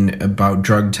 19 about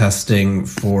drug testing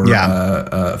for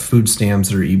food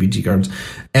stamps or EBT cards,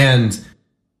 and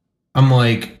I'm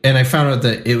like, and I found out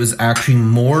that it was actually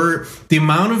more the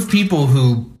amount of people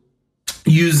who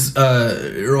use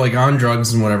or like on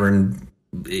drugs and whatever, and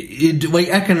it like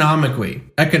economically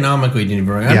didn't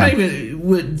even I'm not even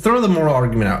would throw the moral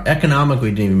argument out. Economically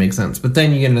didn't even make sense. But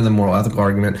then you get into the moral ethical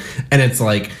argument, and it's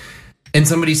like, and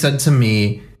somebody said to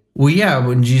me, well, yeah,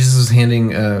 when Jesus was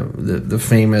handing the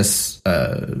famous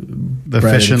the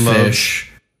fish and fish,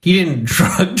 he didn't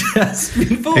drug test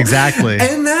people. Exactly.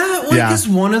 And that like is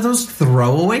one of those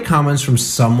throwaway comments from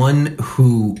someone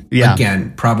who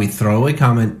again, probably throwaway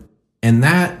comment, and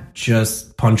that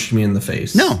just punched me in the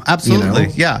face. No, absolutely. You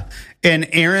know? Yeah. And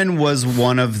Aaron was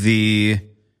one of the,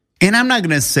 and I'm not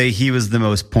going to say he was the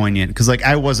most poignant because like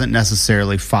I wasn't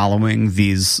necessarily following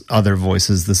these other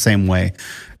voices the same way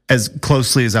as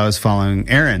closely as I was following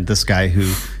Aaron, this guy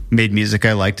who made music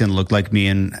I liked and looked like me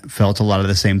and felt a lot of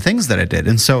the same things that I did.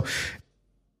 And so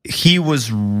he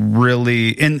was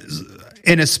really, and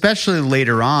especially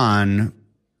later on,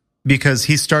 because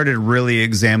he started really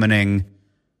examining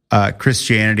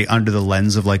Christianity under the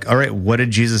lens of like, all right, what did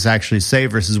Jesus actually say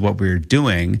versus what we were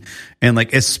doing? And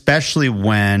like, especially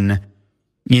when,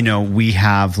 you know, we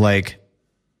have like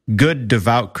good,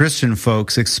 devout Christian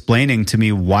folks explaining to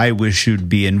me why we should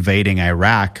be invading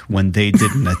Iraq when they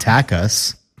didn't attack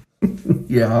us.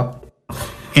 Yeah.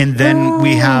 And then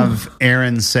we have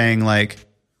Aaron saying like,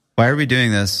 why are we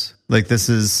doing this? Like, this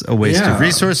is a waste of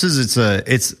resources.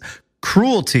 It's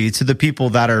cruelty to the people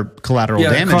that are collateral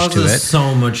damage to it.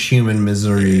 So much human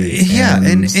misery.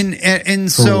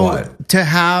 And so to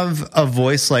have a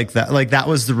voice like that, like that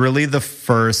was really the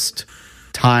first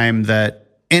time that,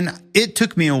 and it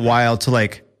took me a while to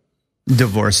like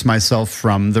divorce myself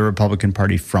from the Republican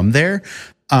Party from there.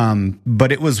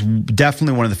 But it was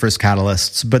definitely one of the first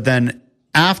catalysts. But then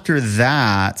after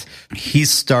that, he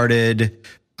started,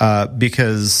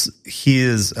 because he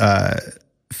is,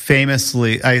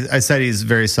 famously, I said he's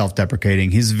very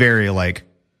self-deprecating. He's very like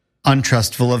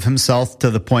untrustful of himself to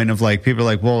the point of like people are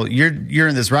like, well, you're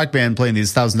in this rock band playing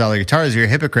these $1,000 guitars. You're a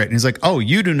hypocrite. And he's like, oh,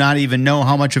 you do not even know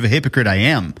how much of a hypocrite I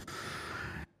am.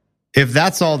 If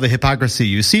that's all the hypocrisy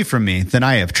you see from me, then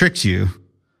I have tricked you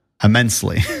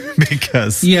immensely.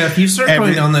 Because if you start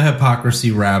going down the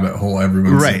hypocrisy rabbit hole,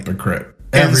 everyone's a hypocrite.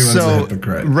 Everyone's a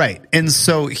hypocrite. Right. And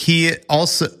so he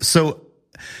also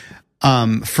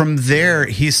from there,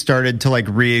 he started to like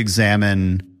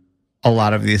re-examine a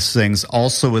lot of these things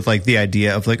also with like the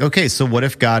idea of like, okay, so what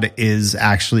if God is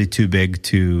actually too big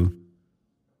to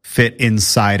fit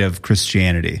inside of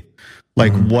Christianity?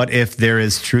 Like, what if there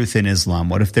is truth in Islam?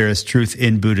 What if there is truth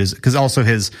in Buddhism? Because also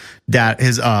his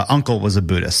uncle was a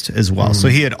Buddhist as well. So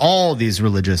he had all these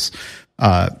religious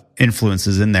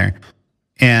influences in there.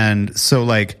 And so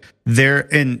like, they're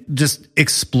in just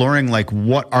exploring like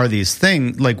what are these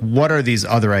things, like what are these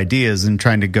other ideas, and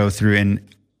trying to go through, and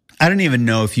I don't even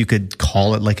know if you could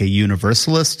call it like a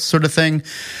universalist sort of thing,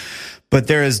 but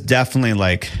there is definitely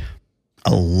like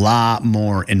a lot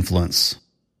more influence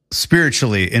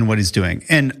spiritually in what he's doing.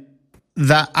 And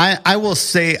that I will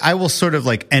say, I will sort of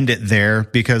like end it there,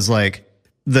 because like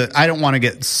I don't want to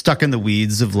get stuck in the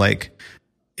weeds of like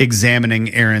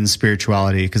examining Aaron's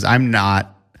spirituality, because I'm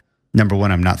not Number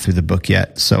one, I'm not through the book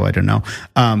yet, so I don't know.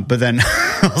 But then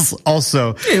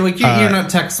also, yeah, like you're not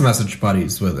text message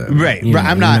buddies with him, right? You know,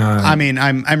 I'm not. I mean,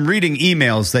 I'm reading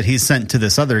emails that he sent to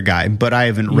this other guy, but I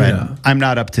haven't read. Yeah. I'm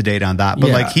not up to date on that.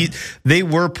 But Yeah. like they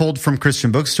were pulled from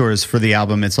Christian bookstores for the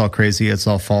album. It's all crazy. It's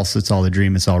all false. It's all a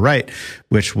dream. It's all right,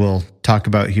 which we'll talk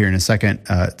about here in a second.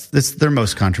 It's their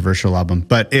most controversial album,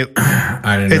 but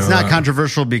it's not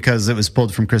controversial because it was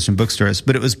pulled from Christian bookstores,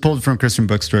 but it was pulled from Christian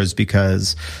bookstores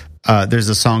because there's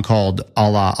a song called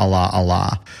Allah, Allah,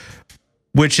 Allah,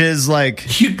 which is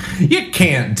like you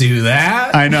can't do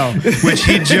that. I know. Which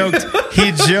he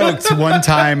joked one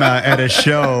time at a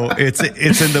show. It's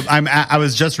in the. I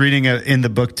was just reading it in the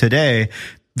book today.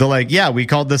 They're like, yeah, we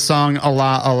called this song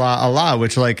Allah, Allah, Allah,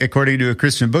 which, like, according to a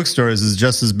Christian bookstore, is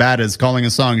just as bad as calling a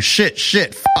song shit,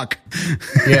 fuck.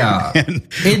 Yeah.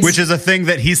 Which is a thing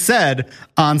that he said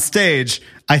on stage,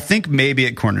 I think maybe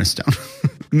at Cornerstone.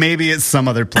 Maybe it's some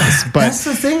other place. But that's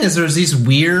the thing, is there's these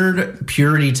weird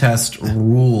purity test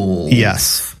rules.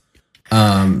 Yes.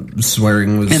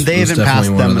 Swearing was, and they haven't passed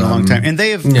them in a long time. And they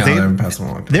haven't passed them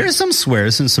in a long time. There's some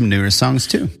swears in some newer songs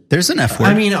too. There's an F word.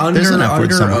 I mean, under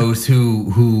somewhere. oath,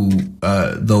 who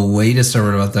the latest I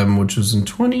read about them, which was in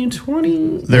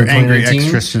 2020, they're angry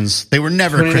ex-Christians. They were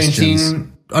never Christians.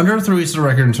 Under Oath released a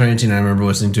record in 2019. I remember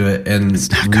listening to it and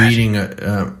reading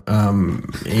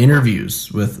interviews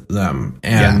with them,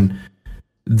 and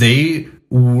they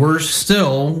were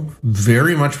still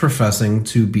very much professing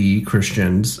to be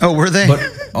Christians. Oh, were they? But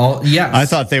yes. I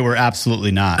thought they were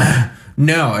absolutely not.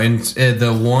 No, and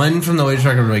the one from the latest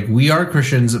record, like, we are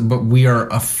Christians, but we are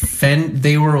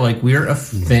They were like, we are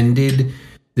offended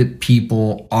that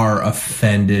people are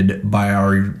offended by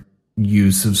our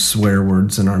use of swear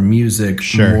words in our music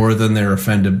more than they're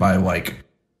offended by, like,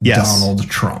 Donald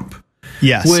Trump.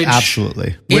 Yes,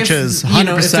 absolutely. Which is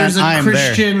 100%. If there's a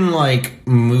Christian there. Like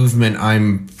movement,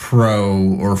 I'm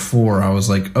pro or for. I was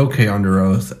like, okay, Under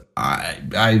Oath,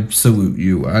 I salute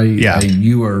you. I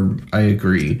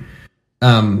agree.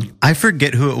 I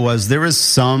forget who it was. There was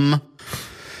some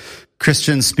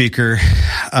Christian speaker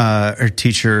or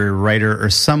teacher, writer, or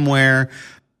somewhere.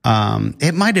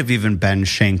 It might have even been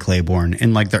Shane Claiborne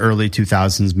in like the early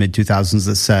 2000s, mid 2000s,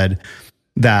 that said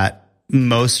that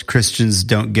most Christians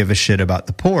don't give a shit about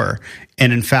the poor.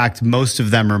 And in fact, most of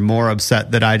them are more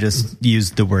upset that I just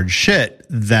used the word shit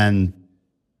than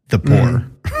the poor.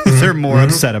 They're more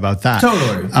upset about that.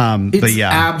 Totally. It's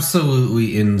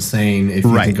absolutely insane if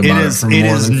you think about it for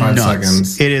more than 5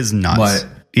 seconds. It is nuts. But,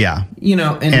 yeah.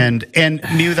 And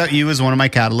Me Without You is one of my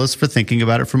catalysts for thinking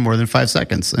about it for more than 5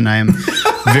 seconds. And I am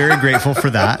very grateful for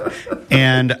that.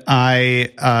 And I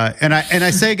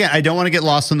say again, I don't want to get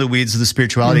lost in the weeds of the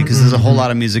spirituality, because there's a whole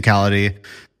lot of musicality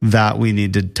that we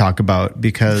need to talk about,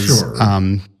 because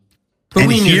but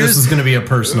we knew this was going to be a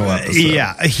personal episode.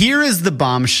 Yeah. Here is the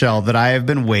bombshell that I have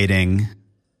been waiting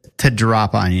to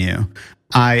drop on you.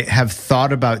 I have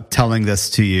thought about telling this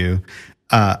to you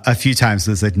a few times.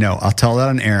 I was like, no, I'll tell that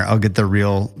on air. I'll get the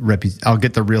real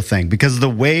thing, because the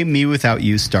way Me Without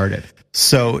You started.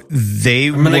 So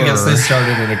I'm going to guess they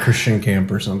started at a Christian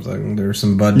camp or something. There were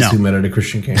some buds who met at a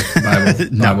Christian camp,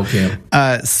 Bible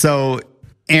camp. So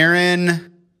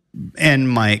Aaron and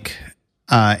Mike,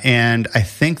 and I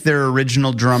think their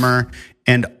original drummer,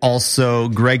 and also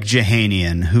Greg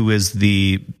Jehanian, who is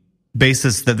the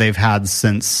bassist that they've had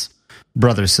since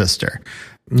Brother Sister.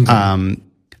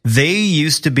 They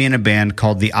used to be in a band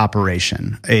called The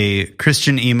Operation, a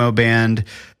Christian emo band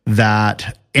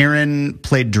that Aaron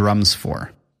played drums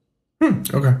for.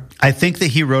 Okay. I think that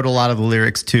he wrote a lot of the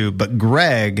lyrics too, but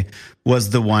Greg was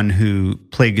the one who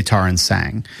played guitar and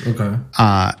sang. Okay.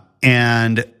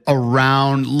 And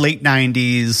around late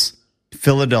 90s,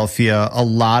 Philadelphia, a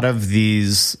lot of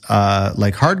these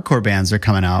like hardcore bands are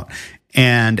coming out,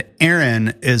 and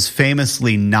Aaron is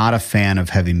famously not a fan of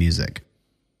heavy music.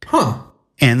 Huh.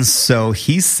 And so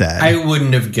he said, I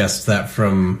wouldn't have guessed that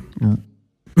from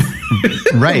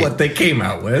right. what they came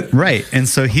out with. Right. And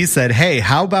so he said, hey,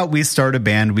 how about we start a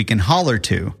band we can holler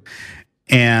to?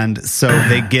 And so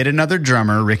they get another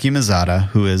drummer, Ricky Mazzata,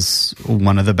 who is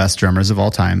one of the best drummers of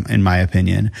all time, in my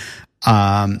opinion. Is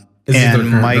he their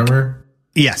current drummer?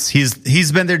 Yes,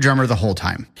 he's been their drummer the whole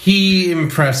time. He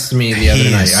impressed me the other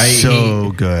night.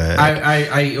 Good.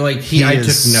 I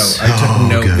took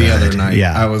note the other night.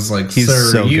 Yeah. I was like,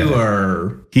 sir, you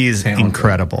are he's talented.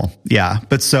 Incredible. Yeah.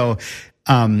 But so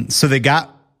they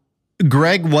got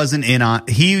Greg wasn't in on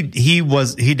he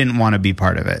didn't want to be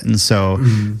part of it. And so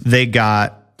they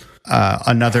got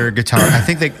another guitar. I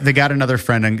think they got another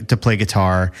friend to play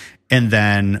guitar. And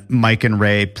then Mike and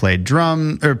Ray played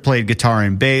guitar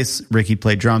and bass. Ricky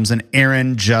played drums, and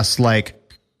Aaron just like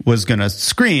was going to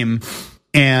scream.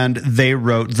 And they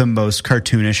wrote the most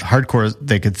cartoonish hardcore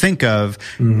they could think of,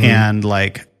 and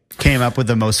like came up with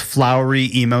the most flowery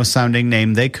emo sounding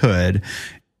name they could.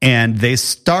 And they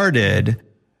started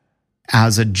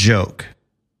as a joke.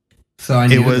 So I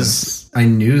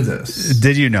knew this.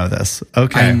 Did you know this?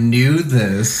 Okay. I knew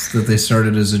this, that they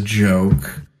started as a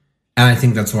joke. And I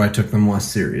think that's why I took them less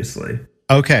seriously.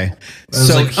 Okay.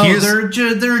 So like,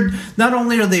 they're not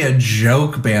only are they a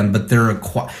joke band, but they're a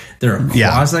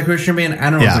quasi-Christian band. I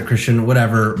don't know if they're Christian,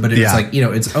 whatever, but it's like,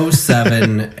 it's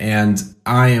 07 and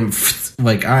I am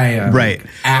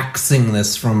axing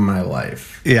this from my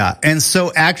life. Yeah. And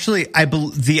so actually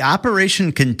the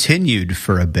operation continued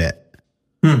for a bit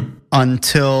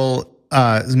until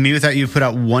Me Without You put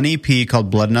out one EP called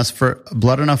Blood Enough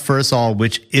for Us All,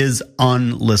 which is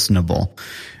unlistenable.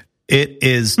 It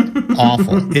is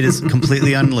awful. It is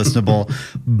completely unlistenable.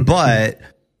 But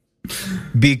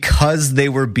because they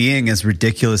were being as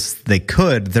ridiculous as they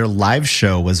could, their live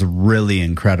show was really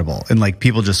incredible. And like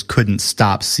people just couldn't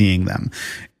stop seeing them.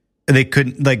 They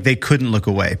couldn't look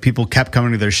away. People kept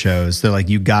coming to their shows. They're like,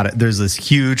 you got it. There's this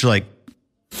huge like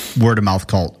word of mouth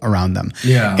cult around them.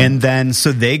 Yeah. And then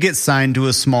so they get signed to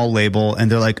a small label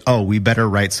and they're like, oh, we better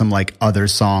write some like other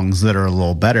songs that are a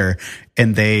little better.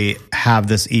 And they have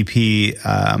this EP,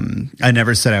 I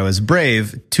Never Said I Was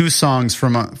Brave. 2 songs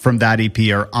from that EP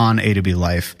are on A to B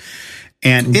Life.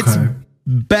 And it's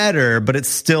better, but it's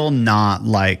still not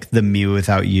like the Me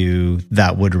Without You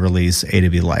that would release A to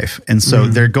B Life. And so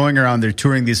they're going around, they're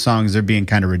touring these songs, they're being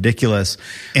kind of ridiculous.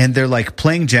 And they're like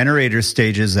playing generator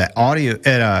stages at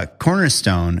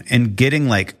Cornerstone and getting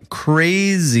like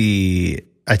crazy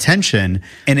attention.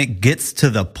 And it gets to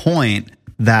the point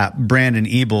that Brandon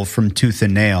Ebel from Tooth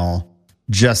and Nail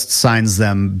just signs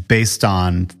them based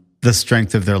on the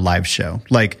strength of their live show.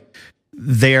 Like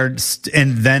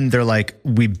and then they're like,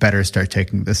 we better start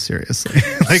taking this seriously.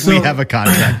 We have a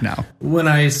contract now. When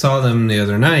I saw them the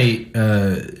other night,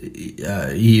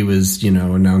 he was,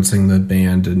 announcing the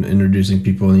band and introducing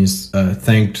people, and he's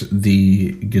thanked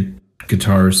the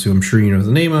guitarist, who I'm sure you know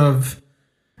the name of.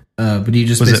 But he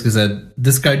just basically said,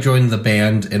 this guy joined the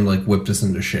band and like whipped us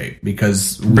into shape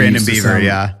because Brandon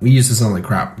Beaver, we used to sound like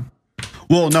crap.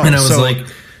 Well, no, and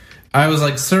I was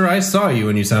like, sir, I saw you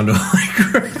and you sounded like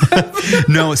crap.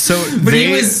 No, so but he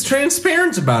was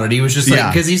transparent about it. He was just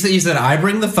like, because he said, I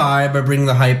bring the vibe, I bring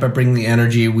the hype, I bring the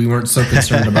energy. We weren't so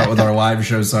concerned about with our live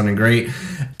shows sounding great.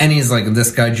 And he's like,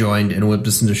 this guy joined and whipped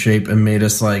us into shape and made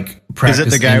us like practice. Is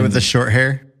it the guy with the short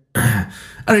hair? I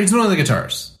don't know, he's one of the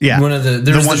guitarists. Yeah. One of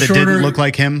the one that didn't look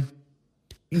like him?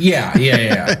 Yeah.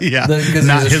 Yeah.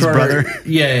 Not his brother?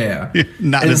 Yeah.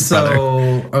 Not his brother.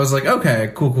 So I was like,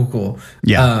 okay, cool.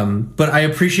 Yeah. But I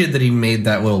appreciate that he made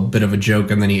that little bit of a joke,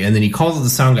 and then he calls it the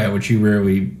sound guy, which you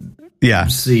rarely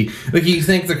see. Like, he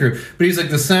thanked the crew. But he's like,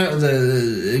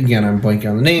 again, I'm blanking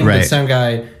on the name, but the sound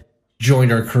guy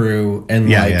joined our crew and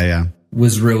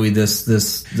was really this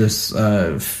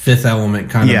Fifth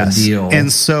Element kind of a deal.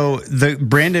 And so the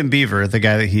Brandon Beaver, the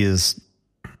guy that he is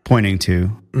pointing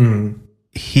to,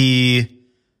 he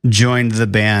joined the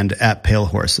band at Pale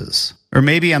Horses, or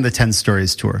maybe on the 10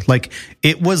 Stories tour. Like,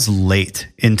 it was late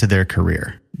into their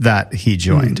career that he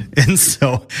joined. And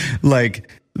so like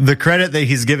the credit that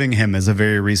he's giving him is a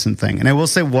very recent thing. And I will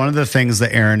say one of the things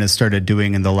that Aaron has started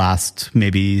doing in the last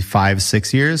maybe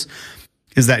 5-6 years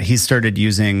is that he started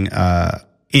using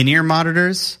in-ear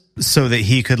monitors so that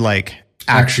he could like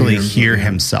actually hear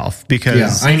himself,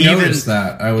 because I noticed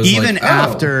that. I was even like,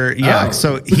 after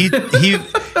so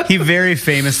he very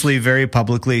famously, very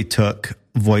publicly took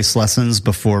voice lessons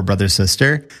before Brother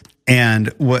Sister, and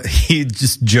what he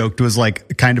just joked was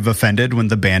like kind of offended when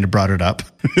the band brought it up.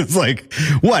 It's like,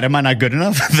 what, am I not good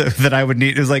enough that I would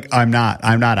need? It was like, I'm not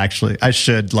actually, I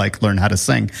should like learn how to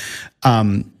sing.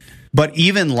 But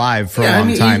even live for a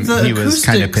long time, he was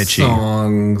kind of pitchy.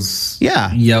 Songs,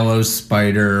 Yellow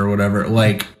Spider or whatever.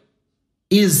 Like,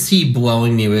 is he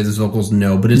blowing me with his vocals?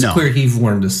 No, but it's clear he's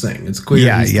learned to sing. It's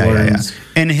clear he's learned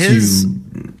and his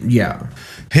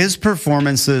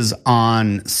performances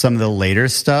on some of the later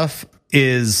stuff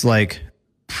is like,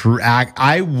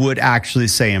 I would actually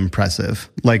say impressive.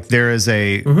 Like, there is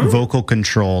a vocal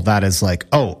control that is like,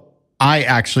 oh, I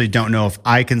actually don't know if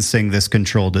I can sing this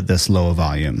controlled at this low a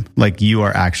volume. Like, you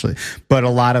are actually, but a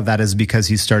lot of that is because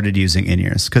he started using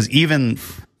in-ears. Because even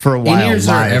for a while, in-ears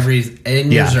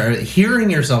are hearing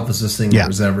yourself as a singer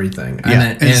is everything.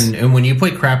 And when you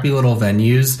play crappy little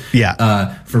venues,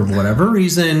 for whatever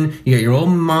reason, you get your old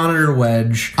monitor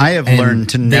wedge. I have learned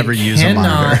to never use a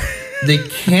monitor. They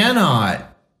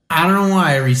cannot. I don't know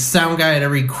why. Every sound guy at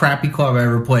every crappy club I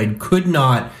ever played could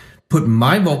not put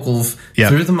my vocals Yep.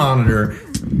 through the monitor,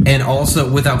 and also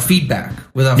without feedback.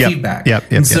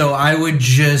 Yep. So I would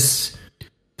just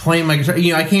play my guitar.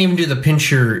 You know, I can't even do the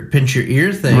pinch your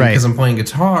ear thing Right. because I'm playing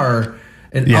guitar.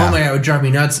 And Yeah. oh my God, it would drive me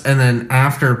nuts. And then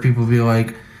after, people would be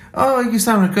like, "Oh, you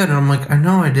sounded good," and I'm like, "I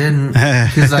know I didn't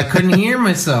because I couldn't hear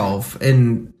myself."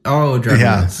 And it would drive me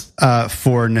nuts.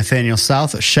 For Nathaniel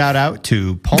South, shout out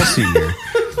to Paul Sr.,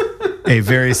 a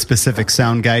very specific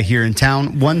sound guy here in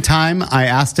town. One time I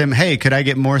asked him, "Hey, could I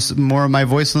get more of my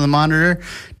voice on the monitor?"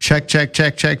 Check.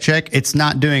 It's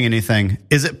not doing anything.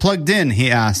 Is it plugged in?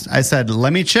 He asked. I said,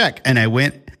 "Let me check." And I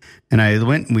went,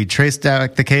 we traced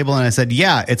out the cable, and I said,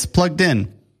 "Yeah, it's plugged in."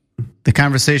 The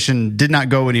conversation did not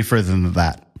go any further than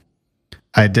that.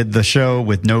 I did the show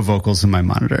with no vocals in my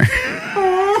monitor.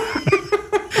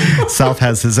 South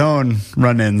has his own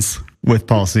run-ins with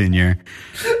Paul Sr.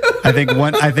 I think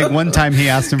one time he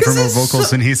asked him for more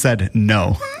vocals, and he said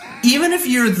no. Even if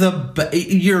you're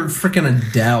you're freaking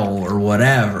Adele or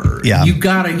whatever, Yeah. you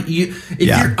gotta. If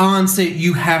you're on stage,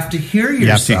 you have to hear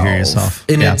yourself. You have to hear yourself.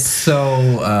 and Yeah. it's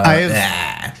so.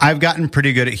 I've gotten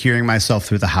pretty good at hearing myself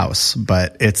through the house,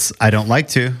 but I don't like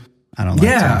to. No,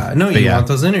 you want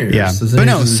those in-ears. Yeah, Those but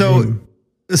no.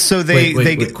 in-ears So they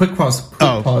wait, quick pause.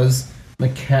 Pause. My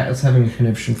cat is having a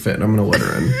conniption fit, and I'm going to let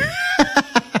her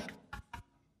in.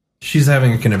 She's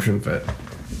having a conniption fit.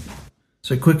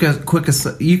 So quick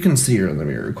aside, you can see her in the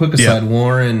mirror. Quick aside,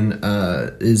 Lauren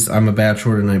I'm a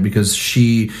bachelor tonight because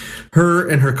her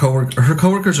and her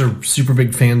coworkers are super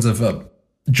big fans of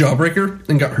Jawbreaker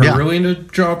and got her really into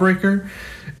Jawbreaker.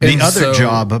 The other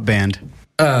Job band.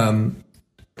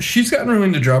 She's gotten really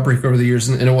into Jawbreaker over the years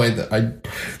in a way that I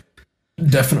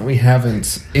definitely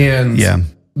haven't. And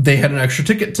they had an extra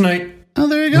ticket tonight. Oh,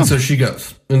 there you go. And so she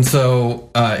goes. And so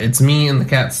it's me and the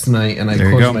cats tonight, and I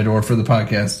close my door for the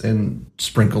podcast, and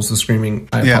Sprinkles is screaming.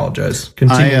 I apologize.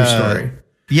 Continue your story.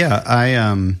 Yeah,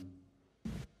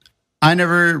 I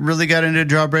never really got into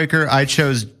Jawbreaker. I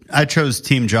chose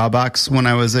Team Jawbox when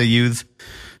I was a youth.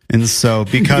 And so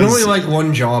because you can only like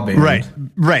one jaw band. Right.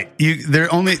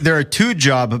 There are two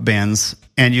job bands,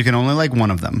 and you can only like one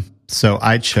of them. So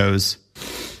I chose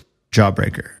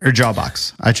Jawbreaker or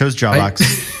Jawbox. I chose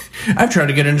Jawbox. I've tried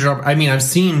to get into I've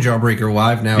seen Jawbreaker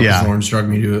live now because Lauren's drugged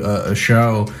me to a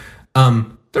show.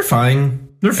 They're fine.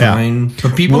 They're fine.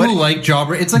 But people who like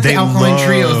Jawbreaker, it's like the Alkaline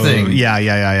Trio thing. Yeah.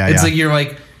 It's like you're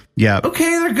like, yeah, okay,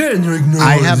 they're good, and they're like, no,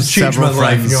 I have several my friends.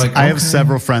 life. And you're like, okay. I have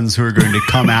several friends who are going to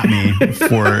come at me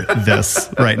for this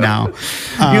right now.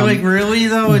 You're like, really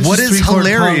though? It's what just is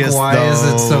hilarious? Why is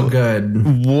it so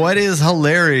good? What is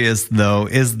hilarious though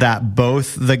is that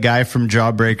both the guy from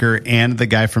Jawbreaker and the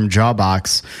guy from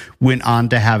Jawbox went on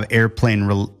to have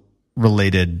airplane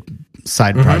related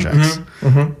side projects,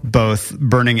 both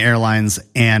burning airlines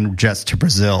and jets to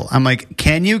Brazil. I'm like,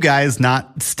 can you guys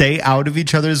not stay out of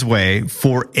each other's way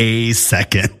for a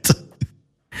second?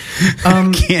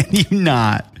 Can you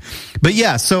not? But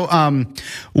yeah, so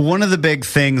one of the big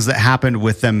things that happened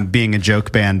with them being a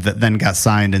joke band that then got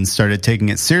signed and started taking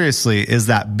it seriously is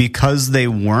that because they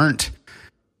weren't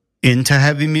into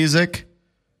heavy music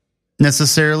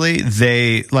necessarily,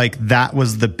 that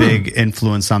was the big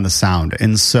influence on the sound.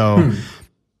 And so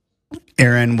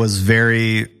Aaron was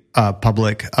very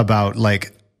public about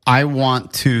I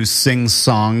want to sing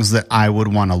songs that I would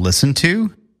want to listen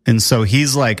to. And so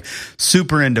he's like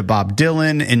super into Bob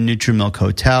Dylan and Neutral Milk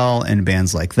Hotel and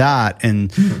bands like that.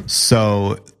 And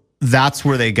so that's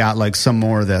where they got some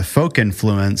more of the folk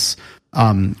influence,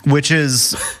 which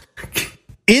is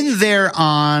in there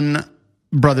on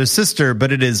Brother Sister,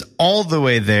 but it is all the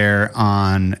way there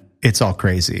on It's All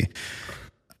Crazy.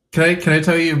 Can I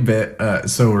tell you a bit?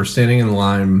 So we're standing in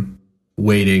line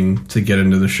waiting to get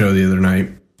into the show the other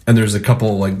night, and there's a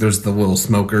couple there's the little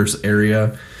smokers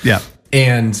area. Yeah.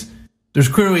 And there's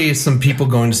clearly some people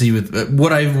going to see with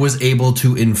what I was able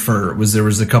to infer was there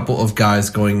was a couple of guys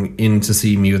going in to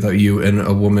see Me Without You, and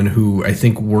a woman who I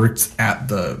think worked at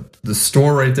the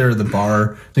store right there, the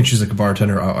bar. I think she's like a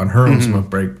bartender on her own smoke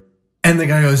break. And the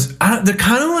guy goes, they're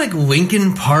kind of like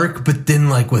Linkin Park, but then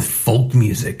with folk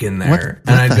music in there.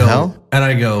 What the hell? And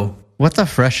I go, what the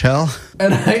fresh hell?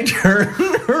 And I turn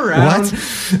around,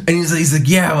 and he's like,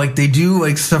 yeah, they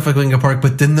do stuff like Linkin Park,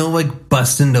 but then they'll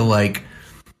bust into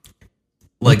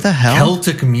what the hell?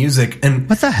 Celtic music. And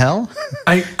what the hell?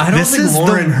 I don't think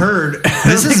Lauren heard.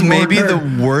 This is maybe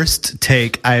the worst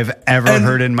take I've ever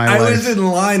heard in my life. I was in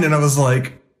line and I was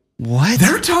like, what?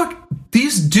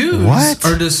 These dudes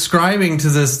are describing to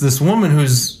this woman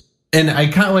who's And I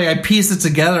kind of like I pieced it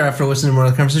together after listening to more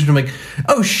of the conversation. I'm like,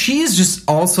 oh, she's just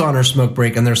also on her smoke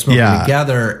break, and they're smoking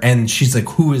together. And she's like,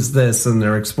 "Who is this?" And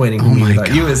they're explaining who Me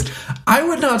Without You is. I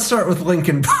would not start with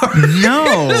Linkin Park.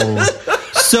 No.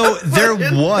 So there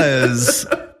was.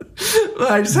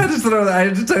 I just had to throw that. I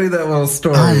had to tell you that little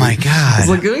story. Oh my god! It's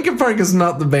like Linkin Park is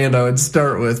not the band I would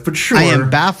start with, but sure. I am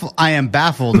baffled,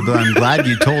 but I'm glad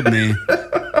you told me.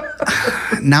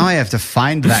 Now I have to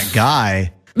find that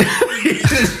guy.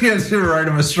 You have to write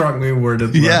him a strongly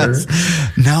worded letter. Yes.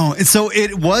 No. So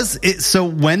it was it. So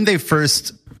when they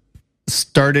first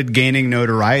started gaining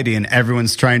notoriety and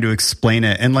everyone's trying to explain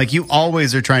it, and like you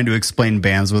always are trying to explain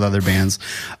bands with other bands,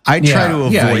 I try to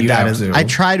avoid that. I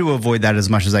try to avoid that as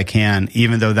much as I can,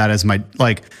 even though that is my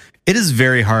like. It is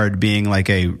very hard being like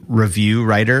a review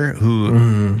writer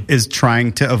who is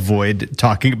trying to avoid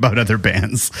talking about other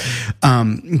bands.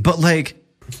 But like.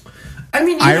 I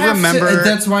mean, I remember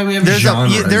that's why we have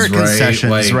genres, there are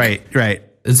concessions, right?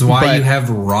 It's why you have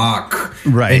rock,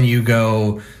 right? And you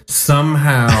go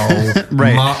somehow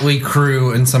Motley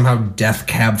Crue and somehow Death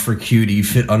Cab for Cutie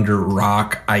fit under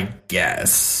rock, I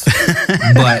guess.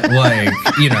 But like,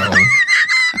 you know,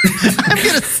 I'm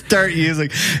gonna start using.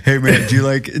 Hey man, do you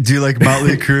like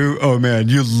Motley Crue? Oh man,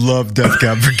 you love Death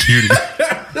Cab for Cutie.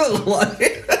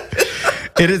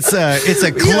 It's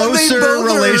a closer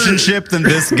relationship than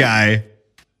this guy.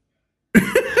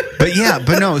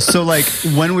 But no. So like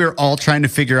when we were all trying to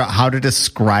figure out how to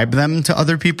describe them to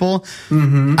other people,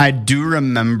 I do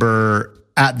remember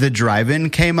At the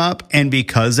Drive-In came up, and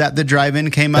because At the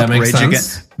Drive-In came up,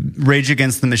 Rage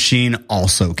Against the Machine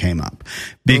also came up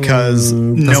because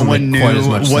no one knew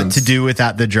what to do with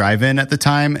At the Drive-In at the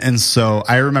time, and so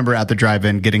I remember At the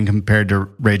Drive-In getting compared to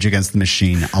Rage Against the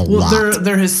Machine a lot.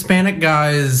 They're Hispanic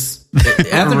guys.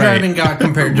 At the Drive-In got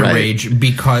compared to Rage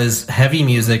because heavy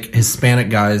music, Hispanic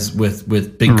guys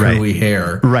with big curly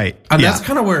hair, and that's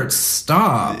kind of where it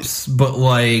stops. But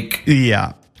like,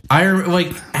 I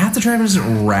like At the Drive-In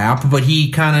doesn't rap, but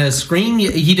he kind of scream.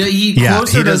 He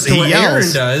closer does to what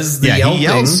Aaron does. The he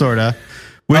yells sort of.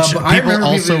 Which people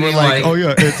also were like, "Oh yeah,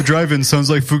 At the Drive-In sounds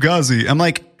like Fugazi." I'm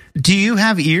like, "Do you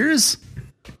have ears?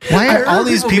 Why are all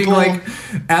these people like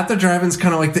At the Drive-In's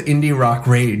kind of like the indie rock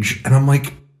Rage?" And I'm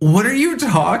like, what are you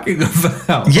talking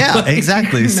about? Yeah, like,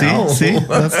 exactly. No. See?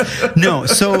 No.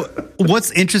 So what's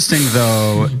interesting,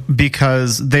 though,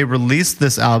 because they released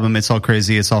this album, It's All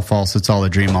Crazy, It's All False, It's All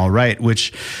a Dream, All Right,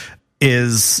 which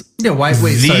is... Yeah, why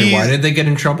did they get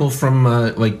in trouble from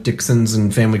like Dixon's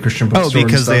and Family Christian Bookstore? Oh,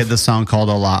 because they had the song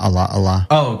called Allah, Allah, Allah.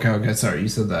 Oh, okay. Sorry, you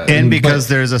said that. And because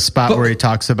there's a spot where he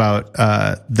talks about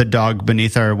the dog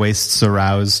beneath our waists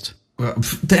aroused.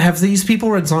 Have these people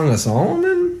read Song of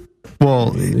Solomon?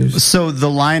 Well, so the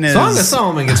line is... Song of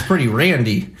Solomon gets pretty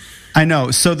randy. I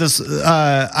know. So this,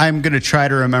 I'm going to try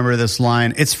to remember this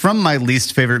line. It's from my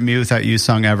least favorite Me Without You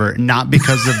song ever. Not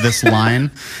because of this line,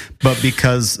 but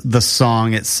because the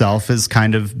song itself is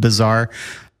kind of bizarre.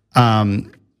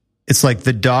 It's like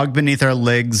the dog beneath our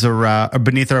legs,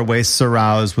 beneath our waists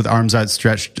aroused, with arms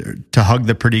outstretched to hug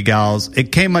the pretty gals.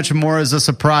 It came much more as a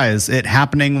surprise. It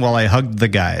happening while I hugged the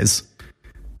guys.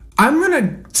 I'm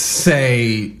gonna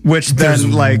say, which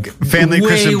then like Family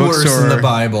Christian Bookstore in the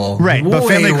Bible, right? But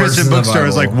Family Christian Bookstore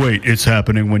is like, wait, it's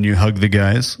happening when you hug the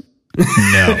guys.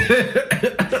 No,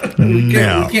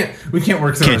 we can't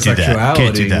work through our sexuality.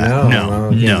 Can't do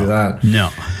that.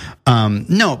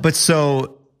 No. But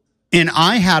so, and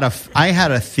I had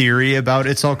a theory about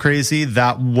It's All Crazy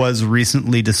that was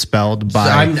recently dispelled by.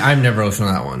 So I've never listened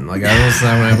to that one. Like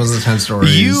I was the 10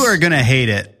 stories. You are gonna hate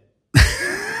it.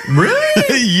 Really?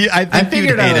 Yeah, I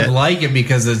figured I would like it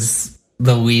because it's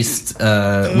the least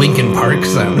Linkin Park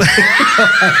sound.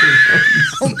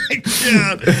 Oh my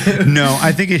god! No,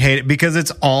 I think you'd hate it because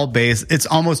it's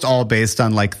almost all based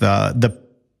on like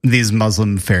these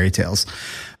Muslim fairy tales.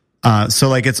 So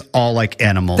like it's all like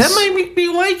animals. That might make me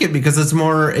like it because it's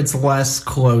less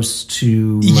close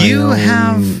to my own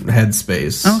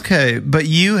headspace. Okay, but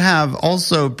you have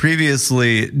also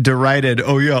previously derided.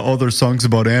 Oh yeah, all their songs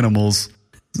about animals.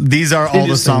 These are all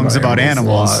the songs about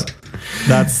animals.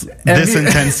 That's this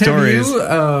intense stories.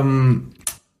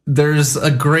 There's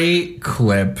a great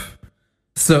clip.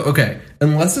 So, okay,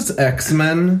 unless it's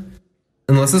X-Men,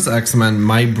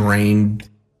 my brain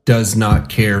does not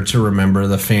care to remember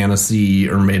the fantasy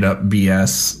or made up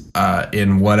BS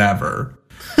in whatever.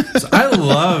 So I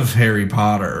love Harry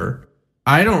Potter.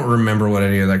 I don't remember what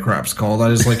any of that crap's called. I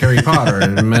just like Harry Potter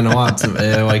and it meant a lot to me.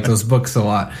 I like those books a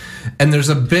lot. And there's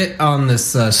a bit on this.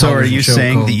 So are you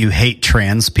saying that you hate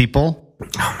trans people?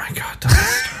 Oh my God.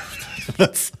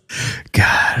 Don't start.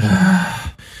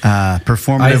 God.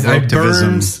 Performative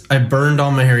activism. I burned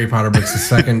all my Harry Potter books the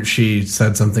second she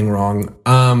said something wrong.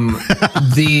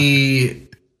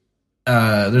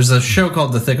 There's a show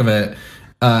called The Thick of It,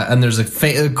 and there's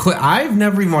I've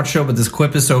never even watched the show, but this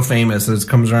quip is so famous that it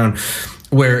comes around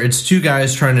where it's two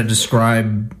guys trying to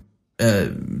describe.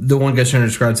 The one guy's trying to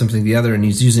describe something to the other, and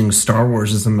he's using Star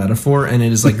Wars as a metaphor, and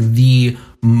it is like the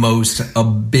most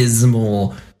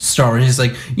abysmal Star Wars. He's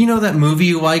like, you know that movie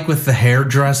you like with the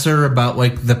hairdresser about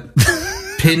like the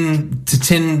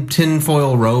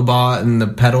tinfoil robot and the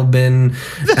pedal bin,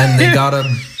 and they gotta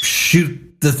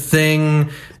shoot the thing.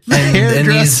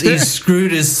 And he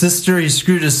screwed his sister,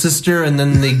 and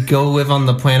then they go live on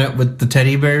the planet with the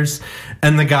teddy bears.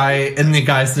 And the guy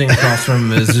sitting across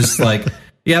from him is just like,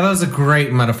 yeah, that was a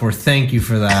great metaphor. Thank you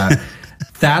for that.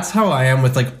 That's how I am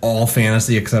with like all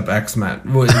fantasy except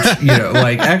X-Men. Which,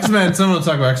 like X-Men, someone will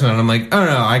talk about X-Men, and I'm like, oh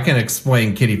no, I can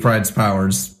explain Kitty Pryde's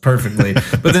powers perfectly.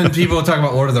 But then people will talk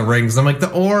about Lord of the Rings. I'm like, the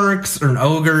orcs or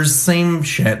ogres, same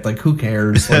shit. Like, who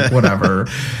cares? Like, whatever.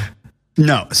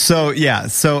 No. So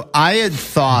I had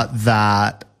thought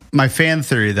that my fan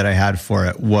theory that I had for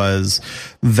it was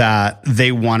that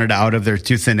they wanted out of their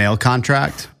Tooth and Nail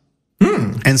contract.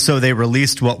 And so they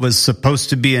released what was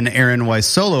supposed to be an Aaron Weiss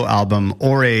solo album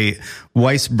or a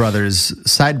Weiss Brothers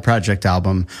side project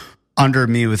album under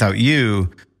Me Without You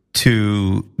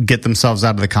to get themselves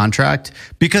out of the contract,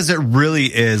 because it really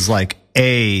is like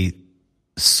a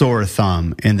sore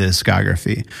thumb in the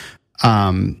discography.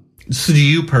 So do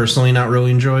you personally not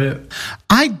really enjoy it?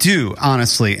 I do,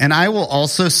 honestly. And I will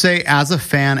also say, as a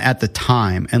fan at the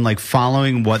time and like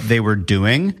following what they were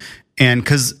doing, and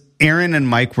because Aaron and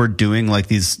Mike were doing like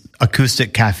these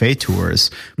acoustic cafe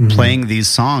tours, playing these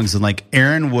songs, and like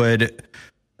Aaron would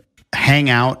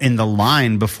hang out in the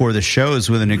line before the shows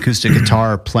with an acoustic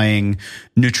guitar playing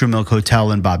Neutral Milk Hotel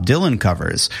and Bob Dylan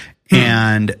covers.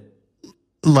 And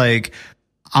like,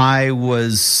 I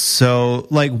was so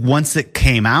like, once it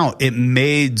came out, it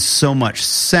made so much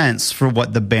sense for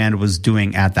what the band was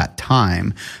doing at that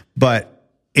time. But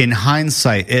in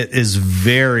hindsight, a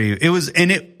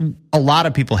lot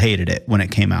of people hated it when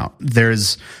it came out.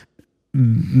 There's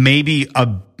maybe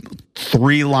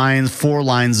 4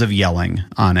 lines of yelling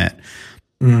on it.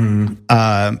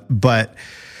 But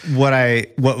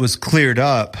what was cleared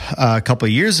up a couple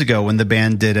of years ago when the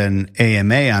band did an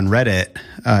AMA on Reddit,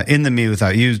 in the Me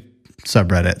Without You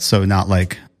subreddit. So not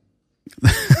like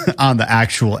on the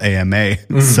actual AMA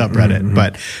subreddit,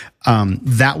 but,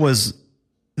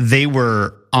 they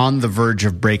were on the verge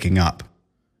of breaking up,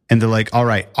 and they're like, all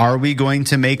right, are we going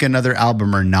to make another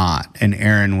album or not? And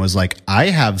Aaron was like, I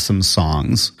have some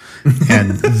songs,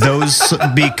 and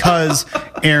because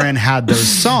Aaron had those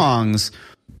songs,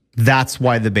 that's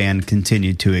why the band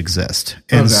continued to exist.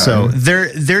 And so their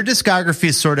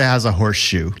discography sort of has a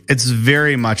horseshoe. It's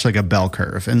very much like a bell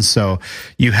curve. And so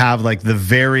you have like the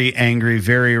very angry,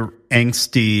 very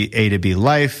angsty A to B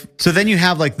Life. So then you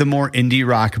have like the more indie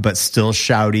rock, but still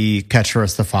shouty Catch for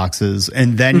Us the Foxes.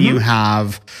 And then you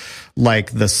have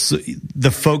like the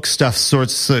folk stuff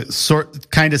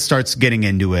kind of starts getting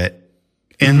into it.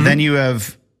 And then you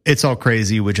have It's All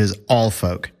Crazy, which is all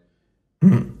folk.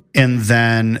 And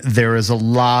then there is a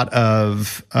lot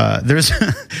of,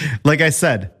 like I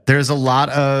said, there's a lot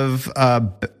of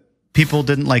people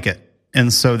didn't like it.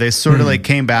 And so they sort of like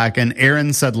came back, and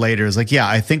Aaron said later, is like, yeah,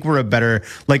 I think we're a better,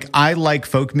 like, I like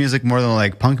folk music more than I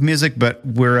like punk music, but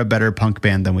we're a better punk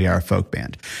band than we are a folk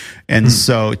band. And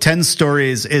so 10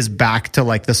 Stories is back to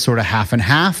like the sort of half and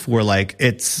half, where like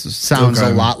it sounds a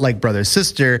lot like Brother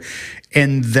Sister.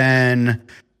 And then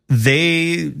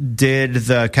they did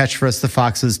the Catch for Us the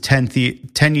Foxes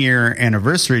 10-year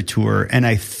anniversary tour, and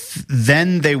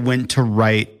then they went to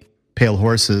write Pale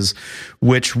Horses,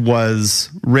 which was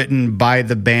written by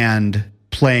the band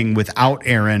playing without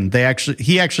Aaron.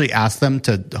 He actually asked them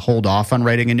to hold off on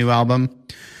writing a new album,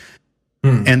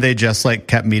 and they just like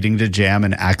kept meeting to jam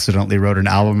and accidentally wrote an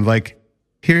album. Like,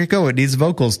 here you go, it needs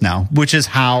vocals now, which is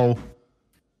how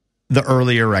the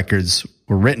earlier records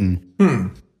were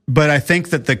written. But I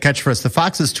think that the Catch for Us the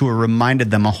Foxes tour reminded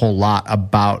them a whole lot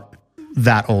about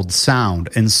that old sound.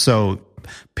 And so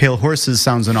Pale Horses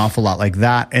sounds an awful lot like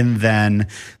that. And then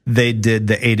they did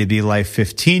the A to B Life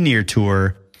 15-year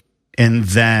tour. And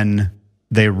then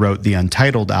they wrote the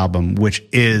Untitled album, which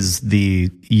is the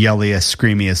yelliest,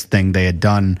 screamiest thing they had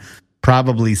done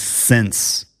probably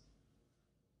since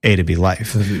A to B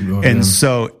Life. And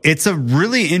so it's a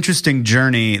really interesting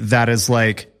journey that is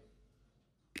like,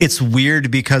 it's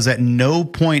weird because at no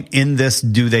point in this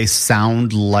do they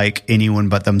sound like anyone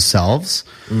but themselves.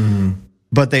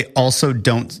 but they also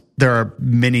don't. There are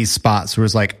many spots where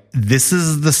it's like, this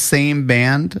is the same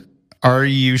band. Are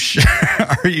you sure?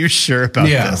 Are you sure about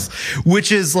this?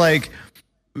 Which is like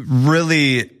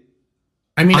really.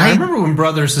 I mean, I remember when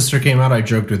Brother Sister came out, I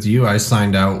joked with you. I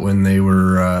signed out when they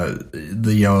were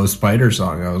the Yellow Spider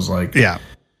song. I was like,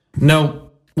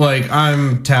 nope, like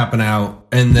I'm tapping out.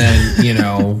 And then, you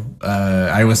know,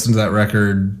 I listened to that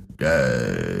record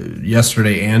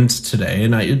yesterday and today,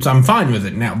 and I'm fine with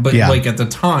it now. But like at the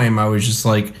time, I was just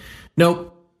like, nope.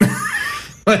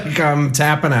 Like I'm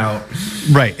tapping out.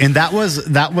 Right. And that was,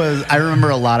 I remember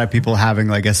a lot of people having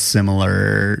like a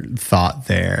similar thought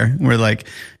there. Where like,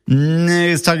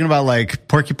 he's talking about like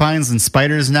porcupines and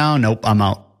spiders now. Nope, I'm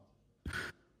out.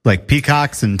 Like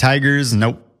peacocks and tigers.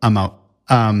 Nope, I'm out.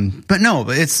 But no,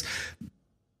 it's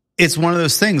one of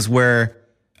those things where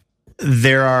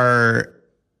there are,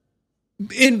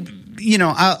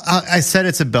 I said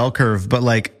it's a bell curve, but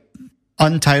like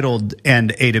Untitled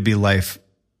and A to B Life,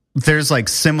 there's like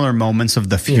similar moments of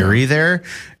the fury there.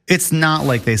 It's not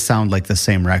like they sound like the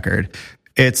same record.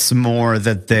 It's more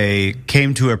that they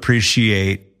came to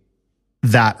appreciate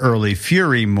that early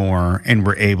fury more and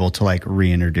were able to like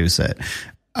reintroduce it.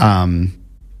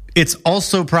 It's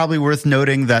also probably worth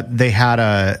noting that they had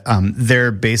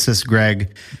their bassist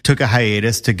Greg took a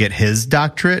hiatus to get his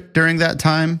doctorate during that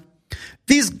time.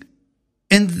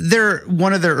 They're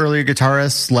one of their earlier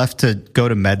guitarists left to go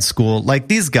to med school. Like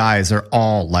these guys are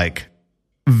all like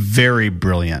very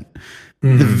brilliant.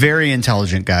 Very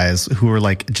intelligent guys who are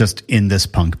like just in this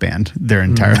punk band their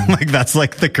entire like that's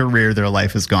like the career their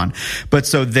life has gone. But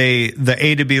so the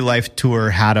A to B Life tour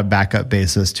had a backup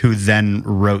bassist who then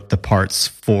wrote the parts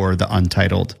for the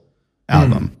Untitled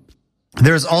album.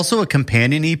 There's also a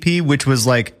companion EP which was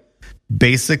like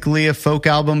basically a folk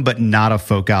album, but not a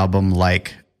folk album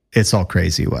like It's All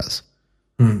Crazy was.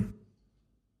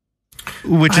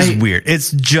 Which is weird. It's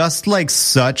just like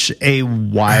such a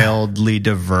wildly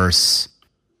diverse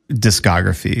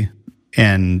discography.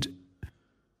 And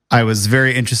I was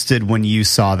very interested when you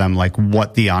saw them, like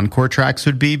what the encore tracks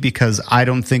would be, because I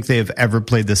don't think they have ever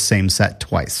played the same set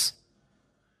twice.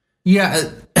 Yeah.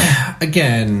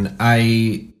 Again,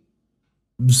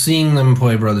 seeing them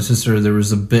play Brother Sister, there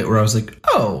was a bit where I was like,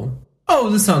 oh,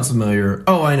 this sounds familiar.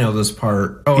 Oh, I know this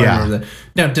part. Oh, I know that.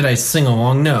 Now, did I sing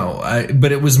along? No.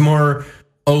 But it was more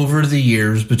over the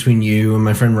years between you and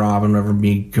my friend Rob and whatever,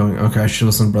 me going, okay, I should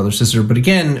listen to Brother Sister. But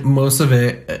again, most of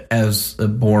it as a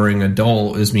boring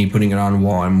adult is me putting it on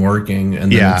while I'm working.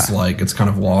 And then it's like, it's kind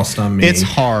of lost on me. It's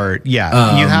hard.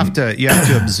 Yeah. You have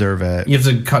to observe it. You have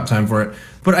to cut time for it.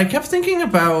 But I kept thinking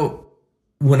about,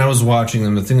 when I was watching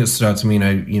them, the thing that stood out to me,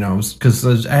 and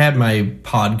because I had my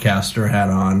podcaster hat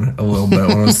on a little bit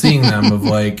when I was seeing them, of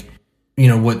like,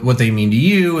 what they mean to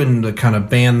you and the kind of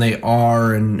band they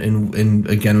are, and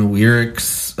again, the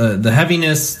lyrics, the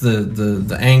heaviness,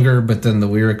 the anger, but then the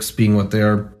lyrics being what they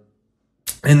are.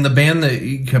 And the band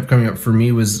that kept coming up for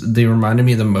me they reminded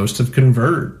me the most of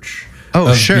Converge.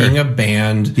 Oh, sure. Being a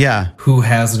band who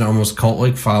has an almost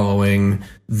cult-like following.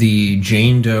 The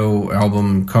Jane Doe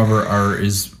album cover art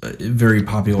is a very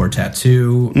popular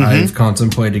tattoo. I've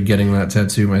contemplated getting that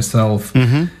tattoo myself.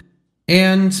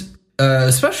 And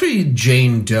especially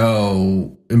Jane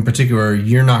Doe in particular,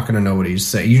 you're not going to know what he's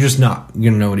saying. You're just not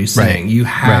going to know what he's saying. You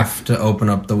have to open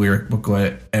up the lyric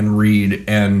booklet and read.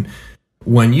 And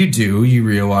when you do, you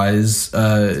realize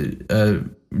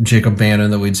Jacob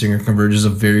Bannon, the lead singer of Converge, is a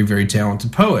very, very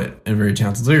talented poet and very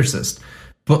talented lyricist.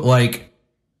 But like,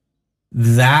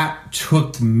 that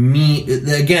took me,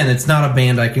 again, it's not a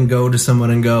band I can go to someone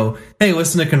and go, hey,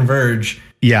 listen to Converge.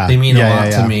 Yeah. They mean a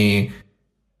lot to me.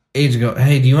 Age ago,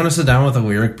 hey, do you want to sit down with a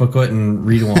lyric booklet and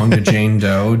read along to Jane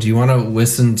Doe? Do you want to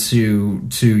listen to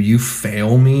You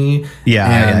Fail Me?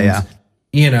 Yeah.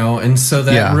 And so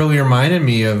that really reminded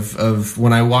me of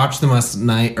when I watched them last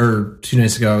night, or 2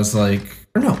 nights ago. I was like,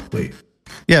 or no, wait.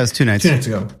 Yeah, it was 2 nights. 2 nights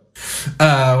ago.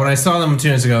 When I saw them 2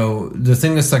 nights ago, the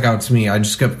thing that stuck out to me, I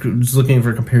just kept looking for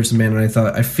a comparison band, and I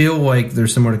thought, I feel like they're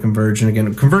similar to Converge. And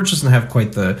again, Converge doesn't have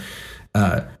quite the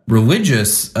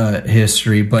religious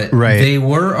history, but they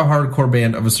were a hardcore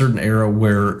band of a certain era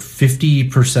where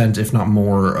 50%, if not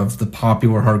more, of the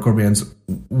popular hardcore bands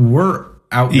were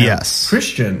out now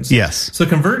Christians. Yes. So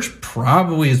Converge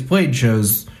probably has played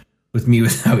shows with Me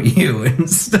Without You and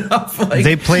stuff. Like,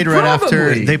 they played right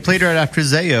after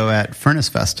Zayo at Furnace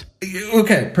Fest.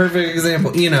 Okay, perfect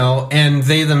example. And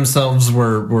they themselves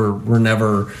were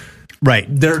never right.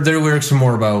 Their lyrics are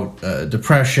more about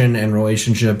depression and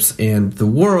relationships and the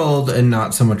world, and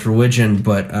not so much religion.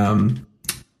 But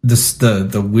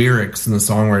the lyrics and the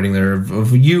songwriting there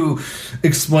of you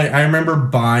explain. I remember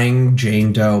buying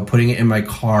Jane Doe, putting it in my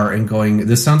car, and going,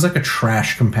 "This sounds like a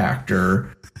trash compactor.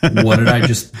 What did I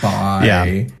just buy?"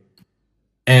 Yeah.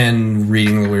 And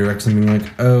reading the lyrics and being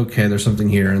like, "Okay, there's something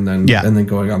here," and then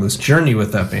going on this journey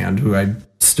with that band, who I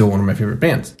still one of my favorite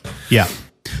bands. Yeah.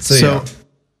 So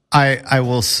yeah. I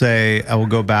will say, I will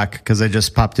go back because I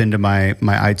just popped into my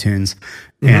iTunes,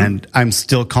 and I'm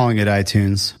still calling it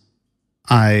iTunes.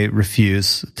 I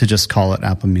refuse to just call it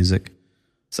Apple Music.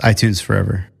 It's iTunes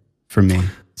forever for me.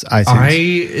 It's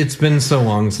iTunes. It's been so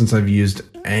long since I've used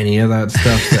any of that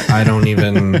stuff that I don't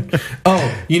even.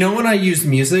 Oh, you know, when I use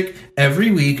music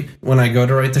every week, when I go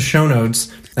to write the show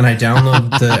notes and I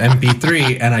download the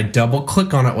MP3 and I double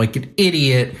click on it like an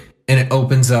idiot, and it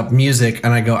opens up music,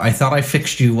 and I go, I thought I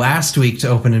fixed you last week to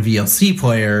open a VLC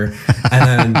player.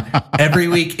 And then every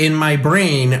week in my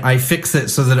brain, I fix it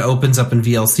so that it opens up in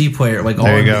VLC player. Like all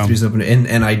MP3s open,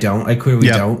 and I don't. I clearly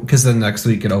don't, because then next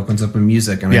week it opens up in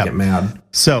music, and I get mad.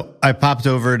 So I popped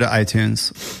over to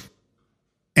iTunes,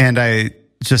 and I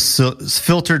just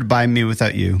filtered by Me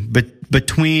Without You. But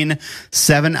between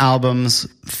 7 albums,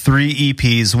 3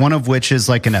 EPs, one of which is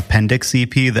like an appendix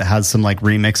EP that has some like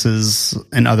remixes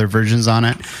and other versions on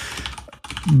it.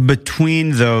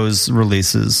 Between those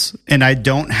releases, and I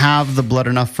don't have the Blood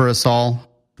Enough for Us All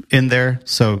in there,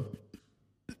 so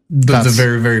the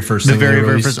very, very first thing. The very,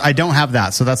 very first. I don't have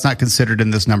that, so that's not considered in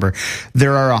this number.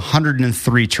 There are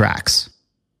 103 tracks.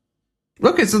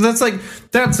 Okay, so that's a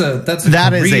that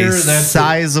career, is a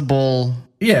sizable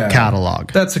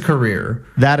catalog. That's a career.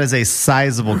 That is a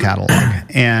sizable catalog.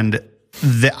 And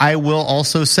I will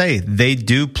also say they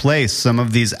do play some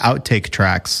of these outtake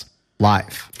tracks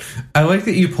live. I like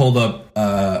that you pulled up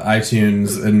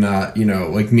iTunes and not,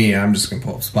 like me, I'm just going to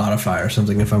pull up Spotify or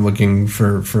something if I'm looking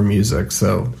for music.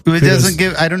 So it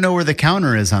doesn't I don't know where the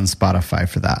counter is on Spotify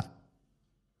for that.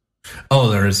 Oh,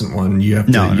 there isn't one. You have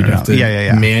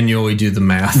to, manually do the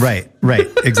math. Right,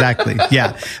 exactly.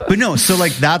 Yeah. But no, so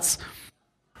like that's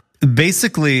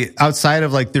basically outside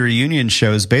of like the reunion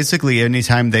shows, basically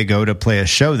anytime they go to play a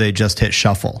show, they just hit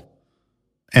shuffle.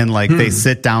 And like they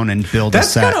sit down and build a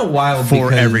set. That's kind of wild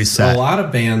for every set. A lot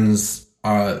of bands,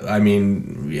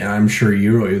 I'm sure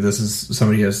this is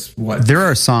somebody has what? There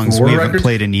are songs we haven't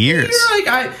played in years.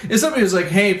 If somebody was like,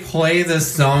 "Hey, play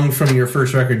this song from your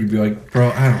first record," you'd be like,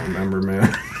 "Bro, I don't remember,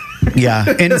 man." Yeah,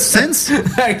 and since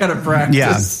I gotta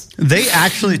practice. Yeah, they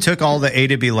actually took all the A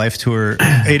to B Life tour,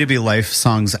 A to B Life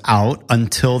songs out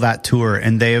until that tour,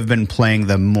 and they have been playing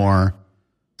them more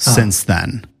since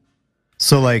then.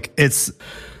 So like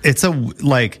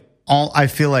I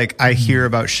feel like I hear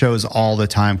about shows all the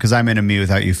time because I'm in a Me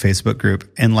Without You Facebook group,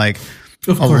 and like,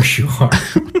 of course you are.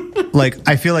 Like,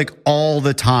 I feel like all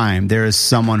the time there is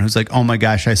someone who's like, "Oh my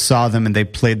gosh, I saw them and they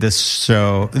played this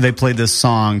song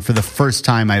for the first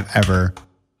time I've ever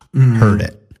heard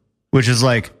it," which is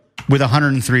like with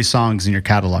 103 songs in your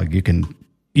catalog, you can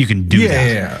do that.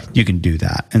 Yeah. You can do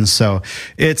that, and so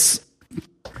it's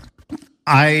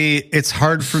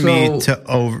hard for me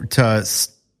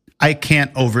I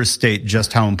can't overstate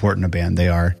just how important a band they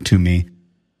are to me,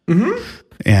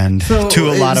 and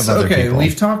to a lot of other people.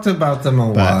 We've talked about them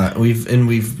a lot.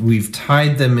 We've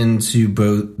tied them into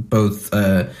both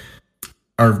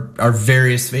our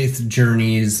various faith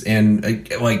journeys, and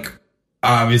like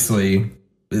obviously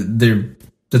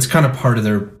that's kind of part of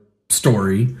their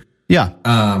story. Yeah,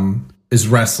 is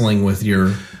wrestling with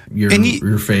your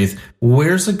faith.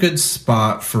 Where's a good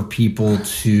spot for people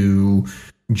to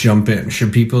jump in?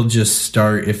 Should people just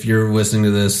start, if you're listening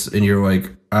to this and you're like,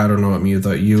 I don't know what Me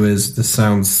Without You is, this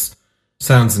sounds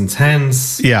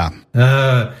intense. Yeah.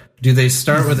 Do they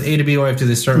start with A to B Life? Do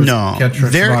they start with Catch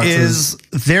Boxes?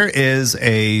 There is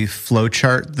a flow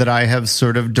chart that I have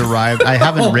sort of derived. I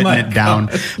haven't written it down,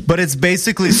 but it's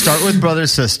basically start with Brother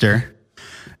Sister.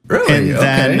 Really? And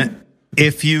then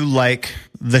if you like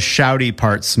the shouty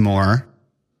parts more,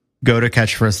 go to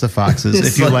Catch for Us the Foxes.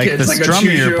 If you like the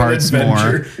strummier parts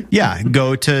more,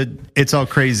 go to It's All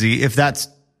Crazy. If that's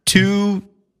too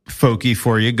folky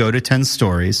for you, go to 10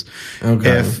 Stories.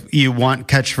 Okay. If you want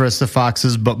Catch for Us the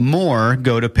Foxes but more,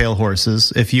 go to Pale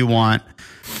Horses. If you want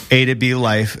A to B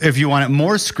Life, if you want it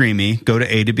more screamy, go to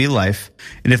A to B Life.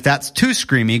 And if that's too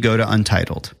screamy, go to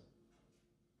Untitled.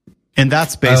 And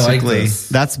that's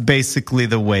basically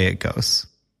the way it goes.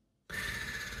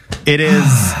 It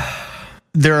is.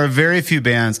 There are very few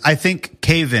bands. I think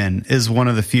Cave In is one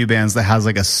of the few bands that has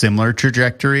like a similar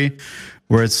trajectory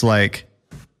where it's like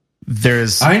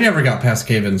I never got past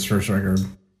Cave In's first record.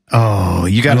 Oh,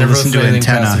 you got to listen to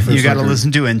Antenna. You got to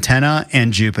listen to Antenna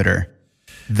and Jupiter.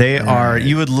 They are.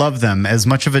 You would love them. As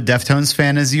much of a Deftones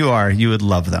fan as you are, you would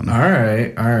love them. All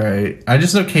right. I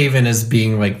just know Cave-In as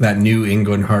being like that New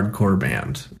England hardcore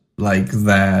band, like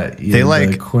that. They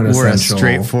were a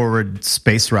straightforward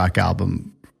space rock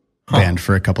album band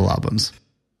for a couple albums,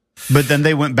 but then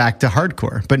they went back to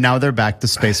hardcore. But now they're back to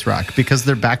space rock because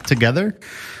they're back together,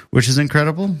 which is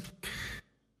incredible.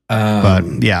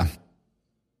 But yeah.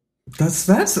 That's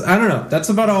I don't know. That's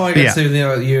about all I got to say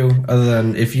about you. Other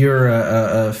than if you're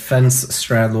a fence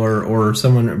straddler or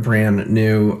someone brand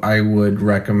new, I would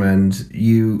recommend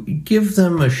you give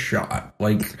them a shot.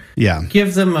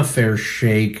 Give them a fair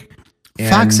shake.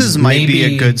 Foxes might be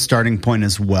a good starting point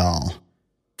as well.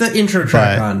 The intro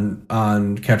track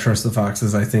on Catch Us the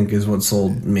Foxes, I think, is what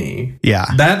sold me. Yeah,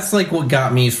 that's like what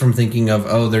got me from thinking of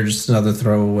they're just another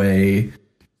throwaway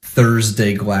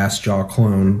Thursday Glassjaw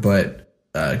clone, but.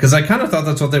 Because I kind of thought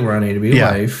that's what they were on A2B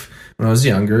Life when I was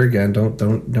younger. Again, don't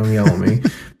yell at me.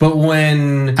 But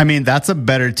when that's a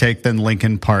better take than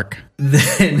Linkin Park.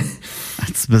 Then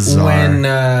that's bizarre. When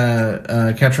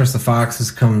Catch Us the Foxes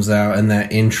comes out and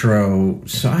that intro,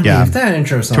 if that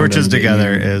intro song Torches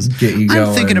Together get you going.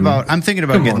 I'm thinking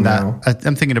about getting that.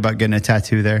 I'm thinking about getting a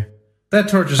tattoo there. That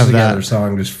Torches Together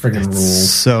song just freaking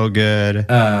rules. So good.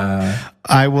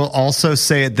 I will also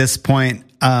say at this point,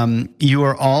 you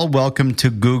are all welcome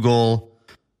to Google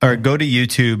or go to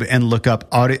YouTube and look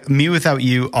up Me Without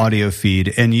You audio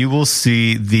feed, and you will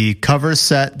see the cover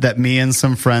set that me and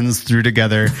some friends threw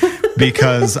together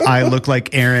because I look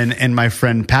like Aaron and my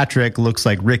friend Patrick looks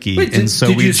like Ricky. Wait, did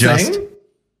you sing?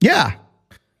 Yeah.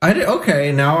 I did.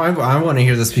 Okay, now I want to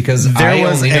hear this because I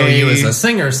only know you as a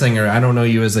singer. I don't know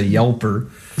you as a yelper.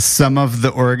 Some of the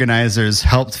organizers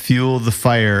helped fuel the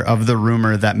fire of the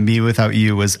rumor that Me Without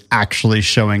You was actually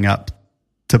showing up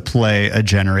to play a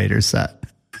generator set.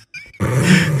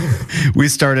 We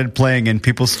started playing and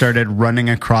people started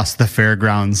running across the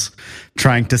fairgrounds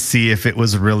trying to see if it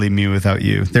was really Me Without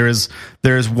You. There is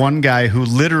one guy who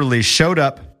literally showed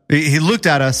up. He looked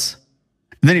at us,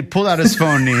 and then he pulled out his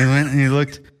phone and he went and he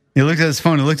looked at his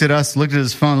phone, he looked at us, looked at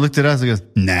his phone, looked at us, and goes,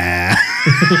 nah.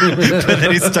 But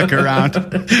then he stuck around.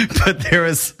 But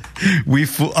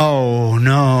oh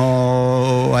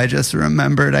no, I just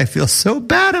remembered. I feel so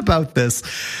bad about this.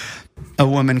 A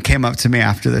woman came up to me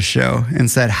after the show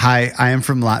and said, hi, I am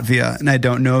from Latvia, and I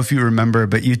don't know if you remember,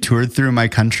 but you toured through my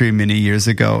country many years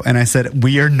ago. And I said,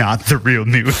 we are not the real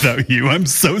Me Without You. I'm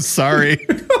so sorry.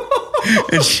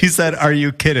 And she said, are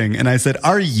you kidding? And I said,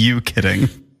 are you kidding?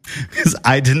 Because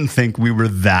I didn't think we were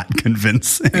that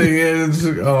convincing.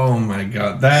 Oh my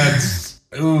God. That's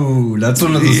one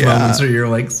of those moments where you're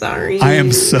like, sorry. I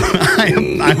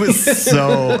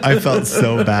felt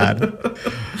so bad.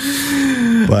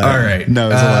 But all right. No,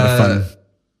 it was a lot of fun.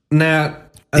 Nat,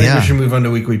 I think we should move on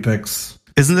to weekly picks.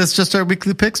 Isn't this just our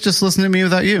weekly picks? Just listen to Me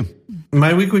Without You.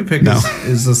 My weekly pick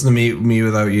is listen to Me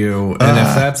Without You. And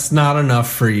if that's not enough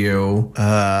for you,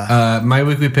 my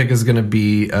weekly pick is going to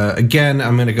be, again,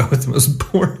 I'm going to go with the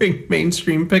most boring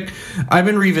mainstream pick. I've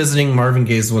been revisiting Marvin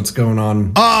Gaye's What's Going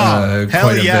On quite a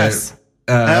bit.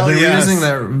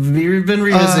 We've been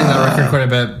revisiting that record quite a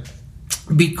bit.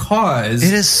 Because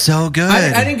it is so good.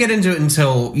 I didn't get into it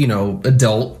until,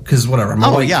 adult, because whatever. I'm a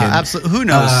white kid. Absolutely. Who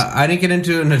knows? I didn't get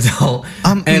into it an adult.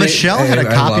 Michelle had a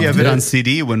copy of it on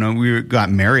CD when we got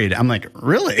married. I'm like,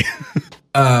 really?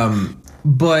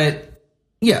 But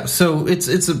yeah, so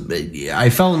I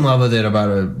fell in love with it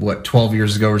about 12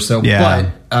 years ago or so.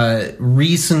 Yeah. But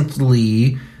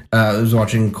recently, I was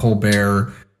watching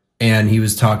Colbert. And he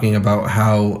was talking about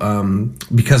how,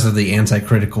 because of the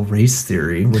anti-critical race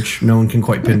theory, which no one can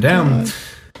quite pin down,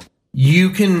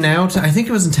 you can now, I think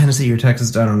it was in Tennessee or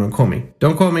Texas, I don't know,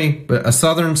 don't quote me, but a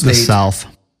southern state. The South.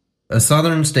 A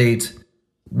southern state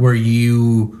where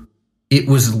it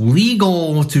was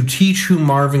legal to teach who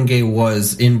Marvin Gaye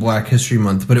was in Black History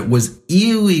Month, but it was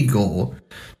illegal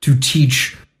to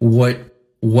teach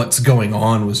what's going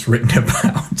on was written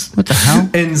about. What the hell?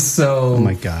 And so, oh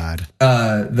my God,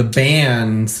 the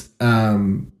band,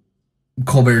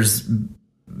 Colbert's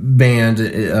band,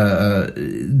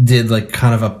 did like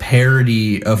kind of a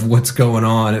parody of what's going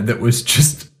on that was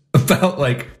just about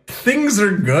like things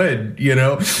are good, And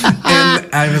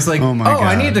I was like, God.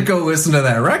 I need to go listen to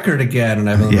that record again. And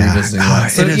I've been revisiting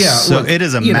that. It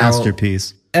is a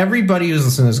masterpiece. Everybody who's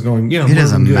listening is going, it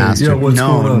is a masterpiece.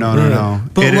 No.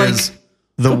 But it is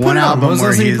the one album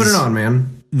where he's put it on,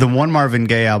 man. The one Marvin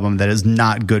Gaye album that is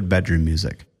not good bedroom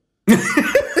music.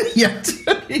 Yeah,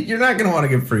 you're not going to want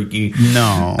to get freaky.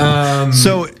 No.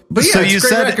 But yeah, it's a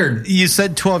great record. You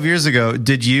said 12 years ago,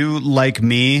 did you, like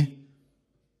me,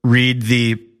 read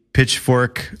the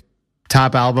Pitchfork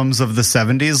top albums of the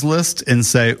 70s list and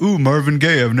say, ooh, Marvin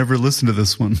Gaye, I've never listened to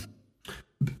this one.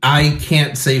 I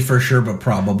can't say for sure, but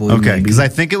probably. Okay, because I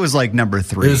think it was like number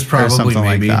 3. It was probably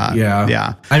maybe like that.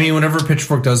 Yeah. I mean, whenever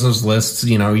Pitchfork does those lists,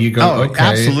 you know, you go, okay,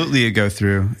 absolutely, you go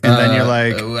through, and then you're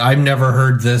like, I've never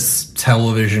heard this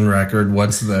television record.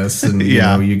 What's this? And you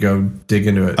know, you go dig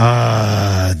into it.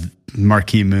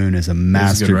 Marquee Moon is a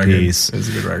masterpiece. It's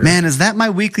a good record. Man, is that my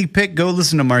weekly pick? Go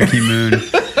listen to Marquee Moon.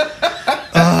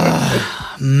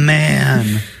 Oh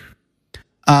man.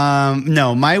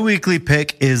 No, my weekly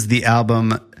pick is the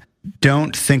album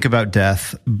Don't Think About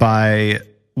Death by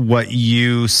what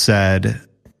you said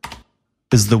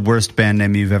is the worst band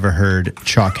name you've ever heard,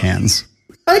 Chalk Hands.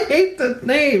 I hate that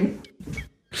name.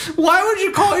 Why would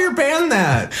you call your band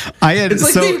that? It's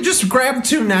like they just grabbed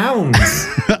 2 nouns.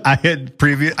 I had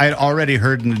already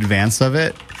heard in advance of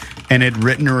it and had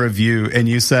written a review, and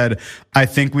you said, I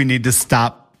think we need to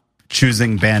stop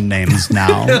choosing band names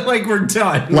now. Like we're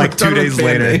done. Like 2 days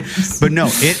later. Names. But no,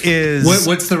 it is.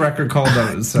 What's the record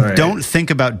called? Sorry. Don't Think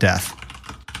About Death.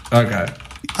 Okay.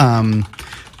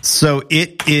 So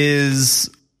it is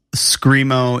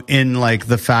Screamo in like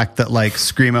the fact that like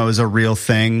Screamo is a real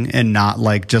thing and not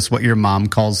like just what your mom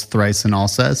calls thrice and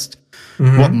Alcest.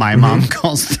 Mm-hmm. What my mom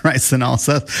calls thrice and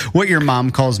Alcest. What your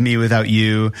mom calls Me Without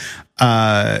You.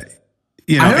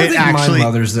 You know, I don't think my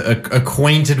mother's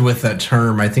acquainted with that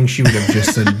term. I think she would have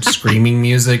just said screaming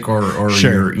music or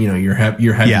sure. your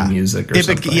heavy music or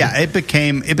something.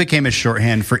 It became a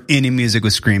shorthand for any music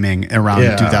with screaming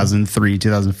around 2003,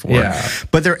 2004. Yeah.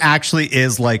 But there actually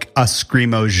is like a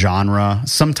screamo genre.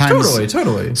 Sometimes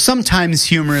totally. Sometimes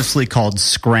humorously called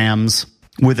scrams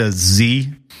with a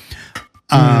Z.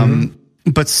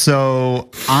 But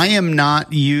so I am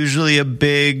not usually a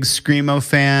big screamo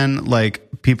fan. Like,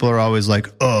 people are always like,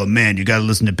 oh man, you got to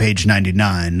listen to Page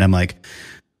 99. And I'm like,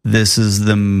 this is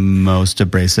the most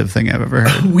abrasive thing I've ever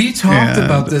heard. We talked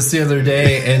about this the other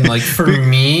day. And like, for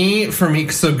me,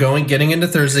 so getting into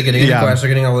Thursday, getting into Glassler,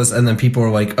 getting all this. And then people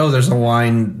were like, oh, there's a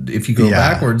line if you go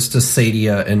backwards to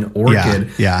Sadia and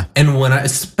Orchid. Yeah. And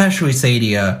especially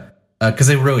Sadia, because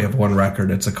they really have one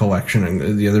record. It's a collection.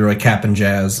 And the other, like Cap and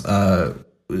Jazz, where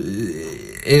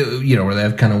they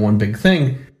have kind of one big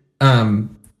thing.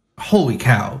 Holy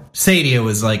cow. Sadia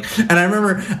was like, and I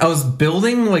remember I was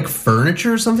building like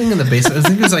furniture or something in the basement. I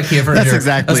think it was like IKEA furniture. That's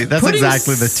exactly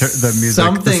the music,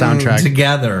 the soundtrack.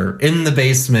 Together in the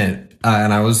basement.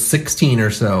 And I was 16 or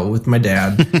so with my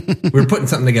dad. We were putting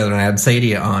something together and I had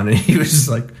Sadia on and he was just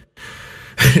like,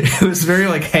 it was very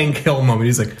like Hank Hill moment.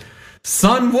 He's like,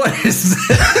 son, what is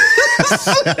this?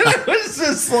 It was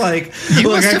just like,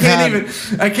 look,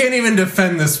 I can't even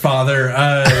defend this, father.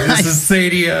 This is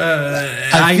Sadia.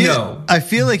 I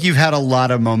feel like you've had a lot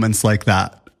of moments like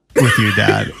that with your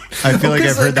dad. I feel like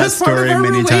I've heard that story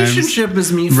many times. Relationship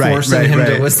is me forcing him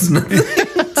to listen to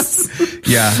things.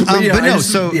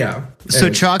 So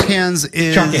Chalk Hands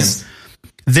is.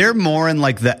 They're more in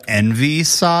like the Envy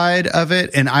side of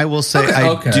it, and I will say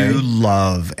I do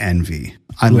love Envy.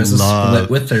 Who has a split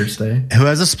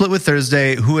with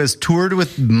Thursday, who has toured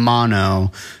with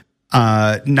Mono,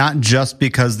 not just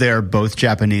because they are both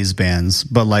Japanese bands,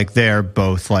 but like they are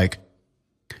both like,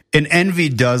 and Envy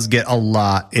does get a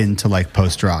lot into like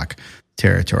post-rock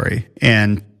territory.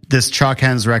 And this Chalk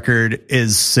Hands record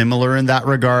is similar in that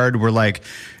regard, where like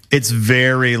it's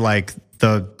very like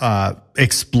the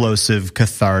explosive,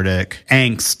 cathartic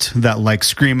angst that like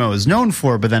Screamo is known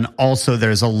for, but then also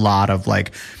there's a lot of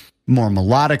like more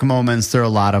melodic moments. There are a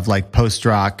lot of like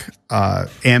post-rock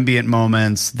ambient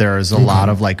moments. There's a lot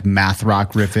of like math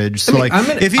rock riffage. So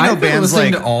if you know bands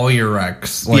like to all your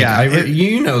recs, like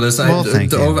you know this.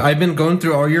 I've been going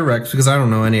through all your recs because I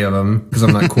don't know any of them because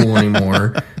I'm not cool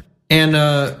anymore. And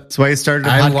that's why you started a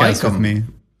podcast with me.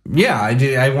 Yeah, I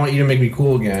do. I want you to make me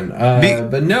cool again.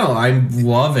 But no, I'm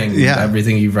loving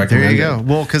everything you've recommended. There you go.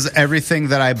 Well, because everything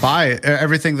that I buy,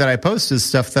 everything that I post is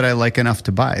stuff that I like enough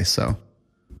to buy. So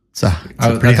it's a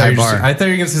pretty high bar. I thought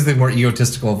you were going to say something more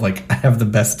egotistical of like, I have the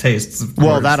best tastes.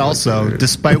 Well, that also,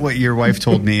 despite what your wife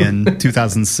told me in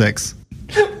 2006.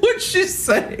 What'd she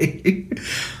say?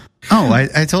 Oh,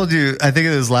 I told you, I think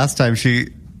it was last time she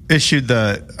issued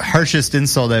the harshest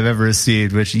insult I've ever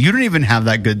received, which you don't even have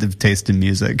that good of taste in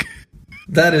music.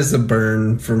 That is a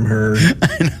burn from her.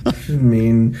 I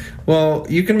mean, well,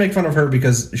 you can make fun of her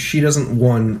because she doesn't,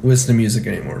 listen to music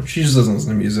anymore. She just doesn't listen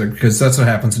to music because that's what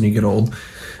happens when you get old.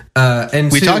 And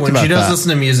when she does listen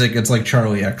to music, it's like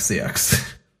Charlie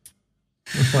XCX.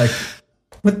 Like,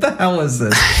 What the hell is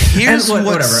this? Here's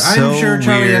whatever. I'm sure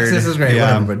Charlie weird. XCX is great,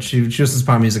 whatever. But she listens to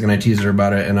pop music, and I tease her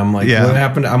about it. And I'm like, what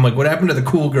happened? I'm like, what happened to the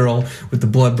cool girl with the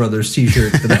Blood Brothers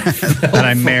T-shirt that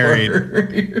I married?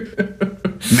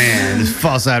 Man,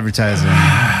 false advertising.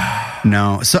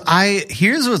 No. So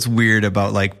here's what's weird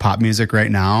about like pop music right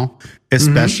now,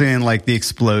 especially in like the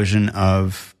explosion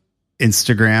of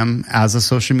Instagram as a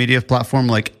social media platform.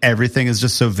 Like everything is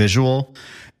just so visual.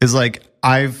 Is like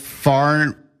I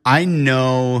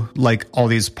know like all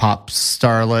these pop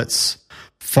starlets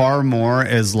far more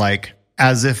as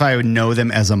if I would know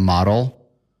them as a model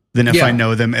than if I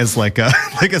know them as like a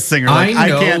singer. Like, I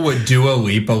know what Dua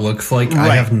Lipa looks like.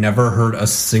 Right. I have never heard a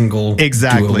single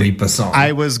Dua Lipa song.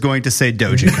 I was going to say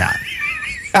Doja Cat.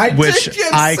 I've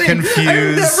never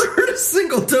confused heard a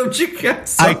single Doja Cat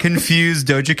song. I confused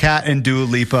Doja Cat and Dua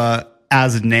Lipa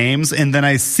as names, and then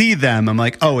I see them. I'm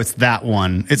like, oh, it's that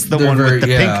one. It's the one with the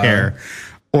pink hair.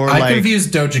 Or I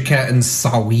confused Doja Cat and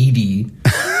Saweetie.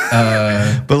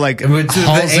 But like Halsey,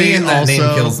 the A in that also,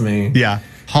 name kills me. Yeah.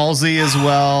 Halsey as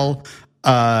well.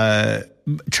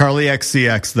 Charlie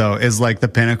XCX though is like the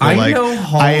pinnacle. I know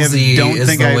Halsey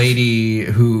is the lady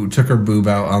who took her boob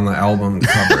out on the album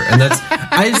cover, and that's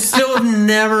I still have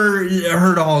never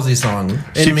heard a Halsey song.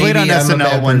 She played on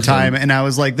SNL one time, and I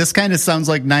was like, this kind of sounds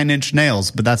like Nine Inch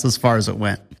Nails, but that's as far as it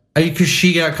went. Because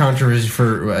she got controversy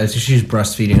for she's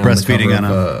breastfeeding on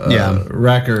the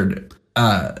record.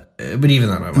 But even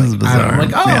then, I'm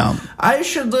like, I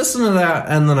should listen to that,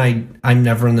 and then I'm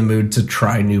never in the mood to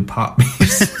try new pop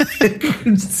music.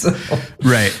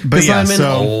 Right, but I'm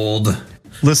old.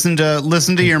 Listen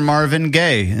to your Marvin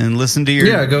Gaye, and listen to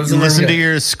your to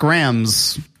your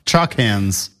Scrams Chalk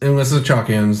Hands, and listen to Chalk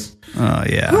Hands. Oh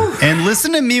yeah, and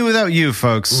listen to Me Without You,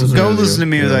 folks. Go listen to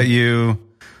Me Without You.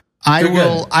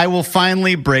 I will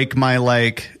finally break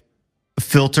my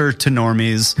filter to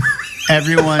normies.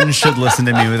 Everyone should listen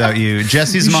to Me Without You.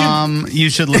 Jesse's mom, you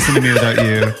should listen to Me Without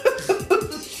You.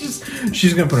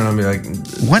 She's gonna put it on me like,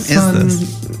 what is this?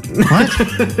 What?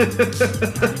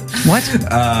 What?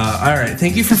 All right.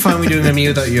 Thank you for finally doing a Me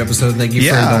Without You episode. Thank you for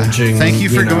indulging. Thank you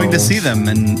for going to see them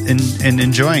and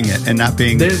enjoying it and not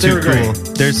being too cool. Great.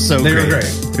 They're so great.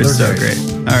 They're so great.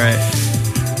 All right.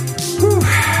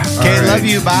 Okay, love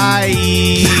you. Bye.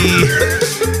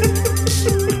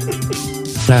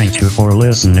 Thank you for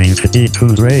listening to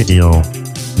Detuned Radio.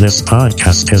 This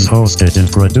podcast is hosted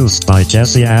and produced by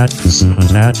Jesse Atkinson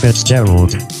and Matt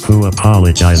Fitzgerald, who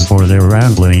apologize for their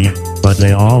rambling, but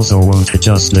they also won't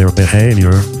adjust their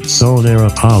behavior, so their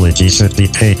apology should be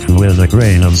taken with a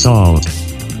grain of salt.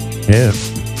 If,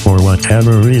 for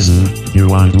whatever reason, you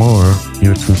want more,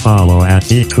 you can follow at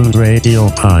Detuned Radio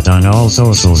Pod on all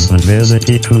socials and visit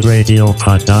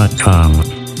detunedradiopod.com.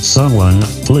 Someone,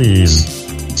 please,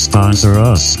 sponsor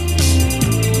us.